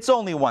it. It's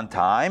only one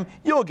time.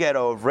 You'll get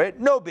over it.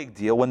 No big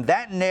deal. When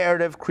that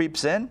narrative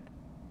creeps in,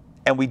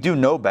 and we do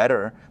know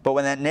better, but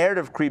when that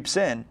narrative creeps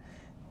in,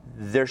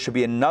 there should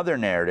be another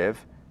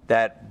narrative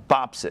that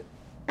bops it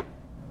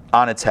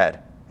on its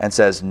head and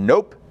says,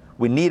 nope,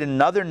 we need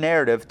another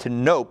narrative to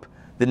nope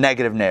the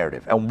negative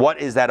narrative. And what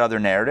is that other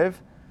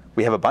narrative?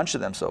 We have a bunch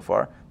of them so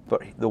far,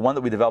 but the one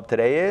that we developed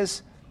today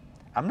is,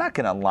 I'm not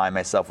going to align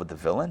myself with the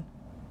villain.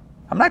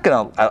 I'm not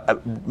going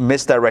to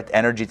misdirect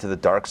energy to the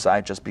dark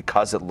side just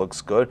because it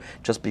looks good,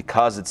 just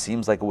because it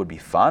seems like it would be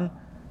fun.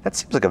 That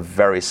seems like a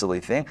very silly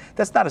thing.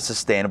 That's not a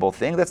sustainable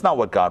thing. That's not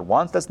what God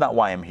wants. That's not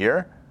why I'm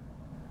here,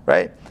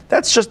 right?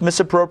 That's just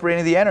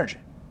misappropriating the energy.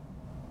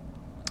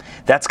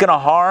 That's going to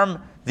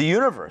harm the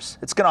universe.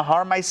 It's going to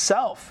harm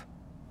myself.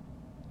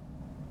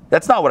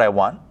 That's not what I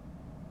want.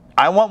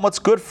 I want what's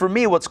good for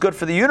me, what's good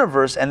for the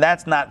universe, and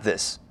that's not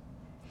this.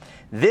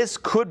 This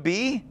could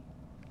be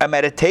a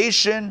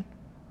meditation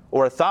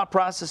or a thought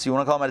process, you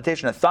want to call it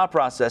meditation, a thought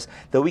process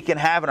that we can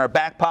have in our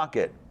back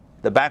pocket,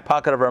 the back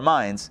pocket of our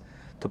minds,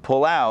 to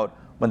pull out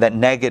when that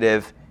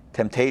negative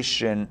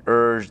temptation,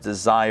 urge,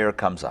 desire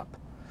comes up.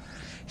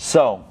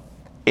 So,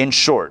 in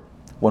short,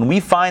 when we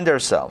find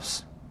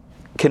ourselves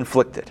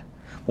conflicted,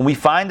 when we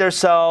find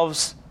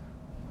ourselves,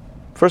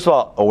 first of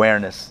all,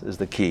 awareness is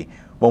the key.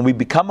 When we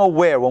become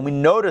aware, when we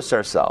notice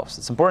ourselves,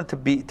 it's important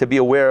to be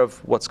aware of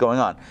what's going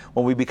on.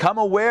 When we become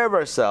aware of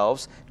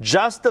ourselves,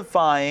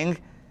 justifying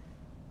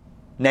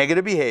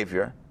negative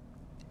behavior,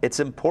 it's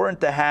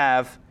important to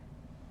have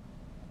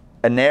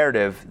a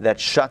narrative that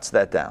shuts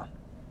that down.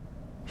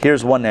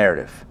 Here's one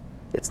narrative.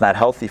 It's not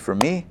healthy for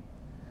me.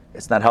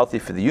 It's not healthy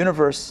for the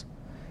universe.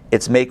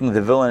 It's making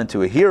the villain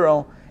into a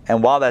hero.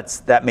 And while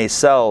that may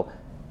sell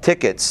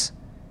tickets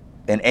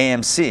in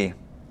AMC,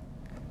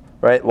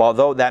 right?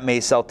 Although that may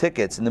sell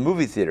tickets in the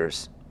movie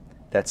theaters,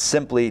 that's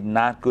simply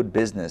not good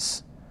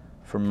business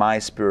for my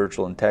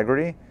spiritual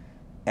integrity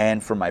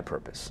and for my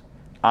purpose.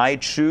 I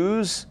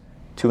choose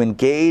to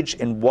engage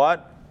in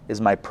what is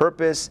my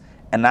purpose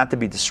and not to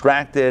be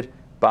distracted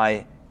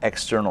by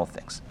external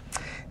things.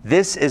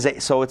 This is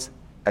so it's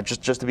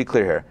just to be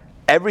clear here,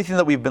 everything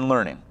that we've been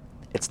learning,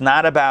 it's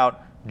not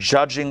about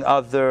judging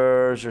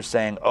others or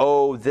saying,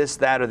 oh, this,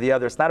 that, or the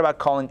other. It's not about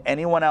calling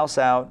anyone else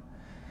out.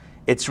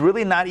 It's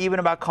really not even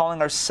about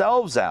calling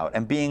ourselves out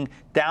and being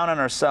down on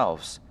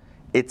ourselves.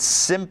 It's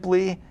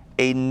simply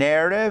a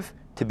narrative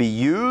to be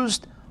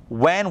used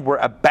when we're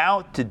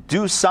about to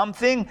do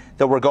something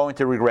that we're going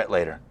to regret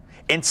later.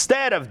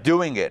 Instead of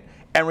doing it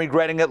and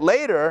regretting it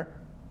later,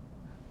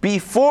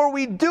 before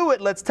we do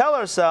it, let's tell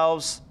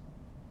ourselves,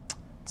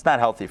 it's not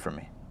healthy for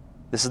me.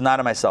 This is not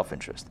in my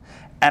self-interest.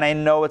 And I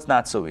know it's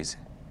not so easy.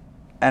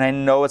 And I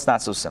know it's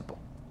not so simple.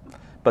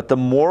 But the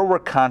more we're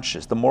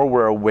conscious, the more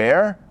we're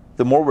aware,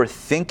 the more we're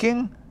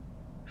thinking,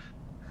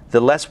 the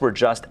less we're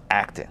just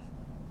acting.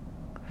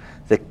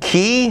 The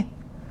key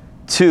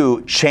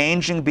to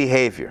changing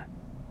behavior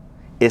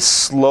is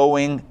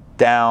slowing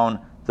down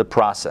the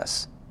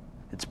process.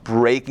 It's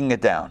breaking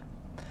it down.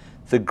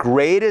 The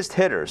greatest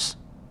hitters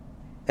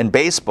in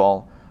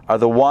baseball are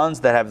the ones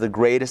that have the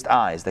greatest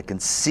eyes, that can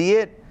see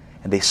it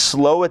and they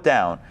slow it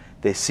down.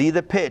 They see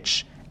the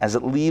pitch as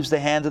it leaves the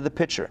hand of the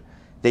pitcher.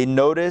 They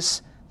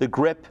notice the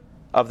grip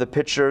of the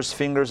pitcher's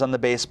fingers on the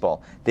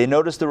baseball. They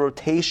notice the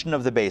rotation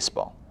of the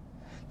baseball.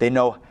 They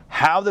know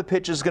how the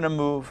pitch is going to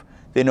move.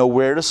 They know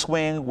where to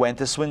swing, when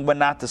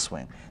not to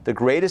swing. The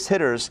greatest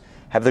hitters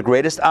have the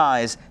greatest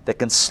eyes that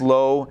can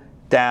slow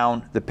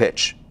down the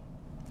pitch.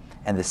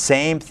 And the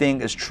same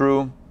thing is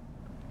true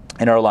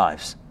in our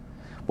lives.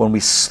 When we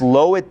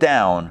slow it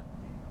down,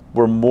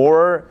 we're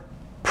more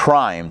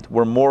primed,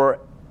 we're more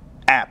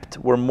apt,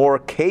 we're more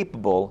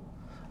capable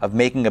of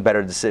making a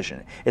better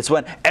decision. It's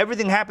when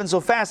everything happens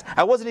so fast,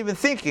 I wasn't even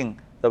thinking,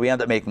 that we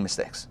end up making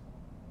mistakes.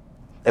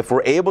 If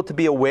we're able to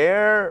be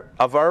aware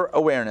of our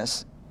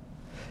awareness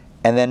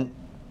and then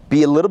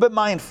be a little bit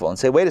mindful and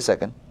say, wait a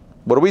second,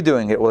 what are we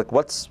doing here? Like,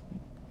 what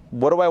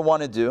do I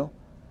want to do?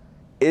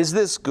 Is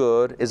this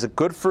good? Is it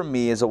good for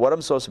me? Is it what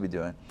I'm supposed to be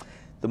doing?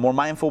 The more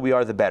mindful we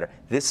are, the better.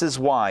 This is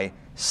why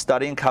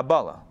studying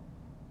Kabbalah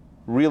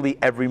really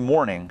every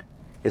morning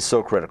is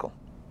so critical.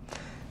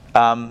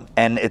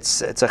 And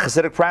it's a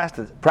Hasidic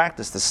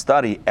practice to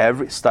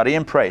study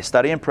and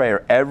pray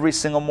every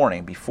single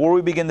morning before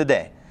we begin the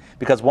day.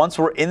 Because once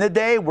we're in the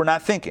day, we're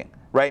not thinking,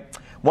 right?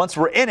 Once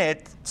we're in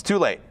it, it's too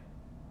late.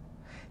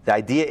 The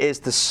idea is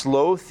to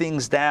slow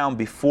things down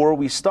before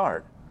we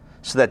start,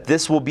 so that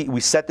we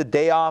set the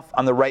day off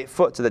on the right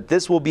foot, so that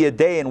this will be a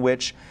day in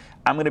which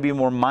I'm going to be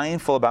more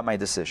mindful about my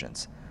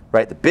decisions,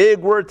 right? The big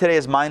word today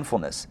is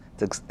mindfulness.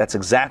 That's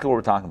exactly what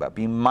we're talking about.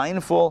 Being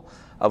mindful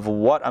of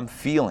what I'm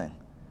feeling,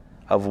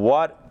 of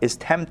what is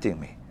tempting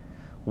me,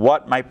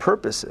 what my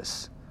purpose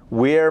is,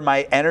 where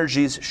my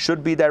energies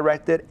should be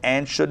directed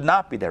and should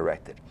not be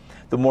directed.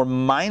 The more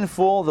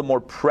mindful, the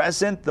more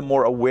present, the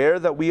more aware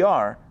that we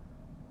are,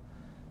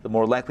 the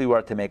more likely we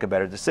are to make a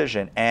better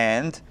decision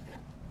and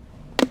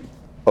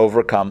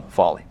overcome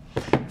folly.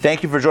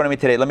 Thank you for joining me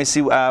today. Let me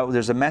see,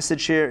 there's a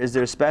message here. Is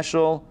there a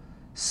special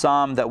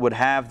psalm that would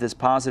have this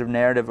positive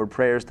narrative or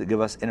prayers to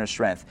give us inner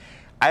strength?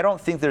 I don't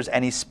think there's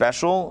any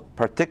special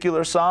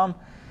particular psalm.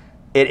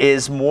 It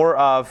is more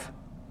of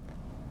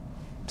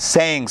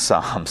saying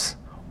psalms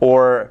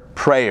or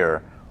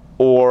prayer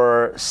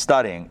or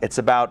studying. It's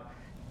about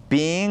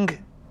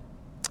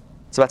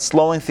it's about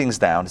slowing things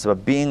down. It's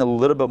about being a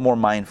little bit more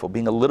mindful,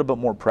 being a little bit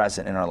more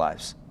present in our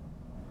lives.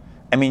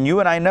 I mean, you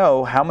and I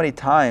know how many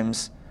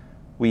times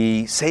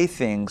we say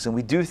things and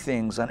we do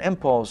things on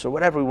impulse or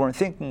whatever we weren't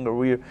thinking, or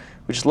we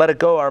just let it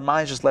go, our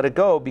minds just let it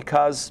go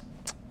because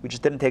we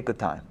just didn't take the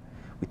time.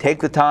 We take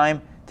the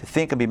time to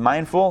think and be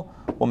mindful,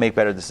 we'll make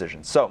better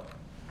decisions. So,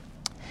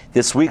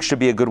 this week should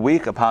be a good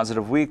week, a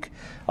positive week.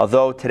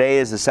 Although today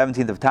is the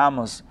 17th of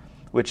Tammuz,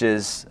 which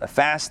is a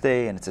fast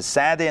day, and it's a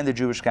sad day in the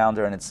Jewish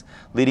calendar, and it's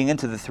leading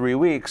into the 3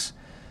 weeks,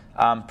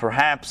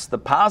 perhaps the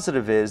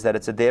positive is that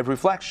it's a day of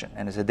reflection,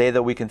 and it's a day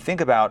that we can think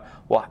about,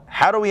 well,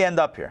 how do we end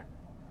up here?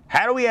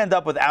 How do we end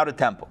up without a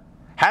temple?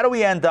 How do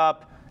we end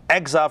up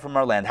exiled from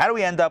our land? How do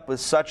we end up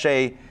with such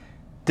a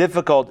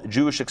difficult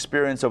Jewish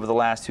experience over the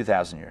last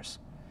 2,000 years?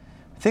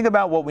 Think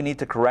about what we need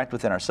to correct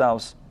within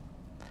ourselves.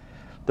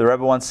 The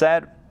Rebbe once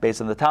said,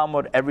 based on the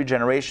Talmud, every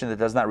generation that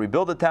does not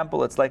rebuild the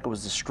temple, it's like it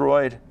was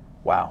destroyed.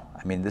 Wow.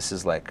 I mean, this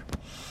is like,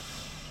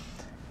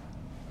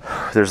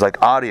 there's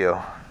like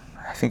audio,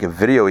 I think a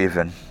video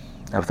even,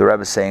 of the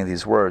Rebbe saying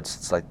these words.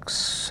 It's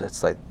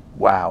like,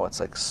 wow, it's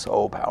like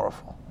so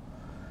powerful.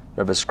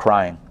 The Rebbe's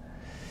crying.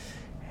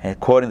 And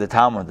quoting the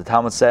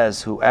Talmud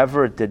says,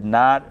 whoever did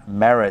not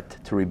merit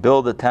to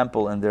rebuild the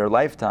temple in their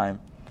lifetime,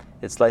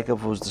 it's like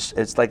it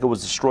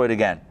was destroyed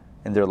again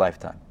in their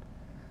lifetime.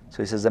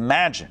 So he says,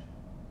 imagine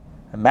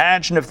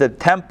if the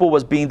temple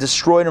was being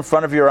destroyed in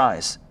front of your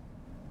eyes.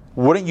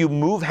 Wouldn't you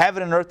move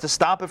heaven and earth to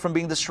stop it from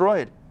being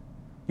destroyed?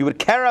 You would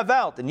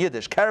karavelt in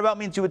Yiddish. Karavelt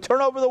means you would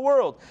turn over the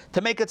world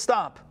to make it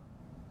stop.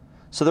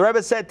 So the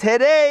Rebbe said,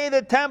 today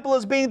the temple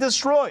is being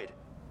destroyed.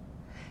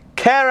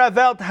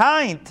 Karavelt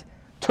heint.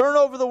 Turn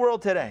over the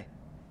world today.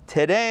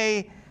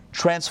 Today,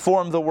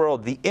 transform the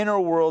world, the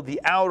inner world,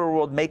 the outer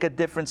world. Make a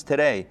difference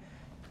today.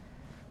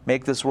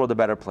 Make this world a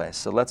better place.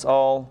 So let's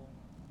all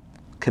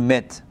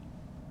commit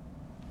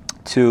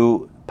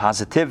to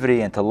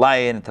positivity and to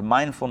light and to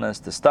mindfulness,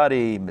 to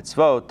study,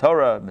 mitzvot,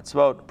 Torah,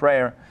 mitzvot,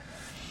 prayer,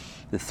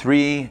 the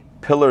 3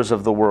 pillars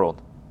of the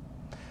world.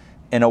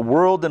 In a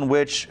world in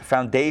which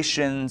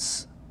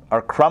foundations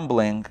are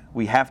crumbling,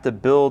 we have to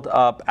build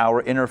up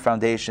our inner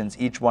foundations,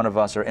 each one of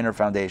us, our inner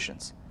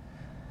foundations.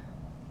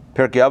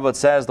 Pirkei Avot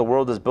says the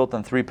world is built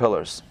on 3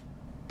 pillars: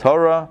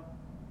 Torah,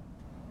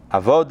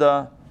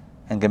 Avoda,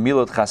 and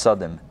Gemilut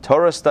Chasadim.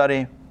 Torah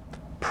study,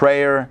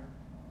 prayer,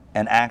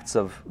 and acts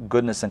of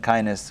goodness and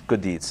kindness, good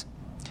deeds.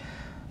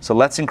 So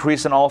let's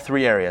increase in all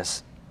 3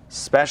 areas,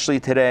 especially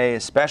today,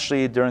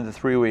 especially during the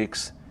 3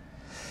 weeks.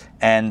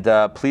 And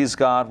please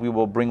God, we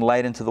will bring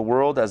light into the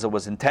world as it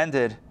was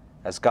intended.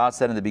 As God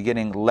said in the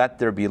beginning, let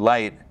there be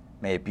light.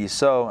 May it be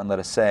so, and let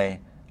us say,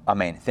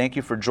 Amen. Thank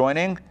you for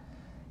joining,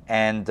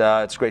 and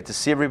it's great to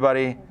see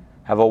everybody.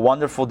 Have a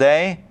wonderful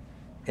day.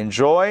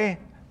 Enjoy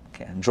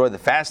the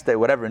fast day,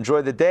 whatever.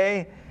 Enjoy the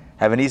day.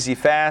 Have an easy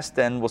fast,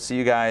 and we'll see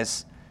you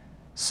guys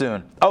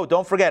soon. Oh,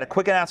 don't forget, a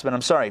quick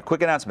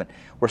announcement.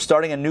 We're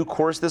starting a new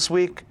course this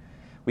week.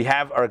 We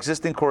have our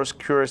existing course,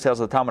 Curious Tales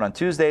of the Talmud, on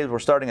Tuesdays. We're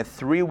starting a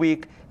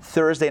 3-week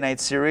Thursday night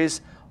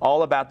series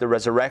all about the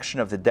resurrection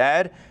of the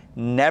dead.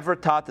 Never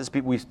taught this.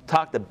 We've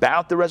talked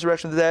about the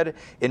resurrection of the dead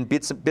in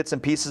bits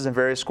and pieces in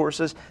various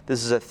courses.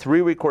 This is a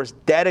 3-week course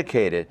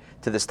dedicated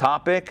to this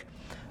topic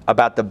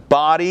about the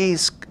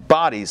bodies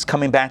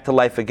coming back to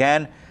life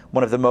again.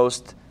 One of the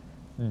most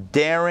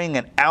daring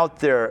and out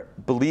there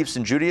beliefs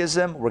in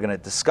Judaism. We're going to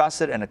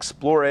discuss it and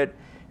explore it.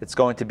 It's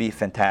going to be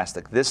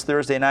fantastic. This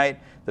Thursday night,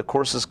 the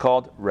course is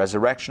called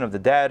Resurrection of the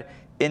Dead,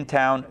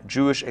 InTown,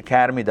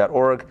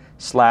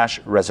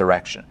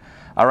 JewishAcademy.org/resurrection.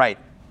 All right,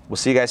 we'll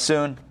see you guys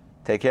soon.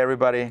 Take care,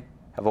 everybody.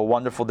 Have a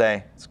wonderful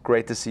day. It's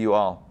great to see you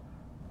all.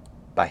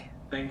 Bye.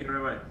 Thank you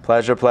very much.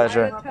 Pleasure.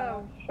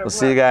 We'll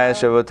see you guys.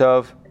 Shavua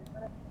Tov.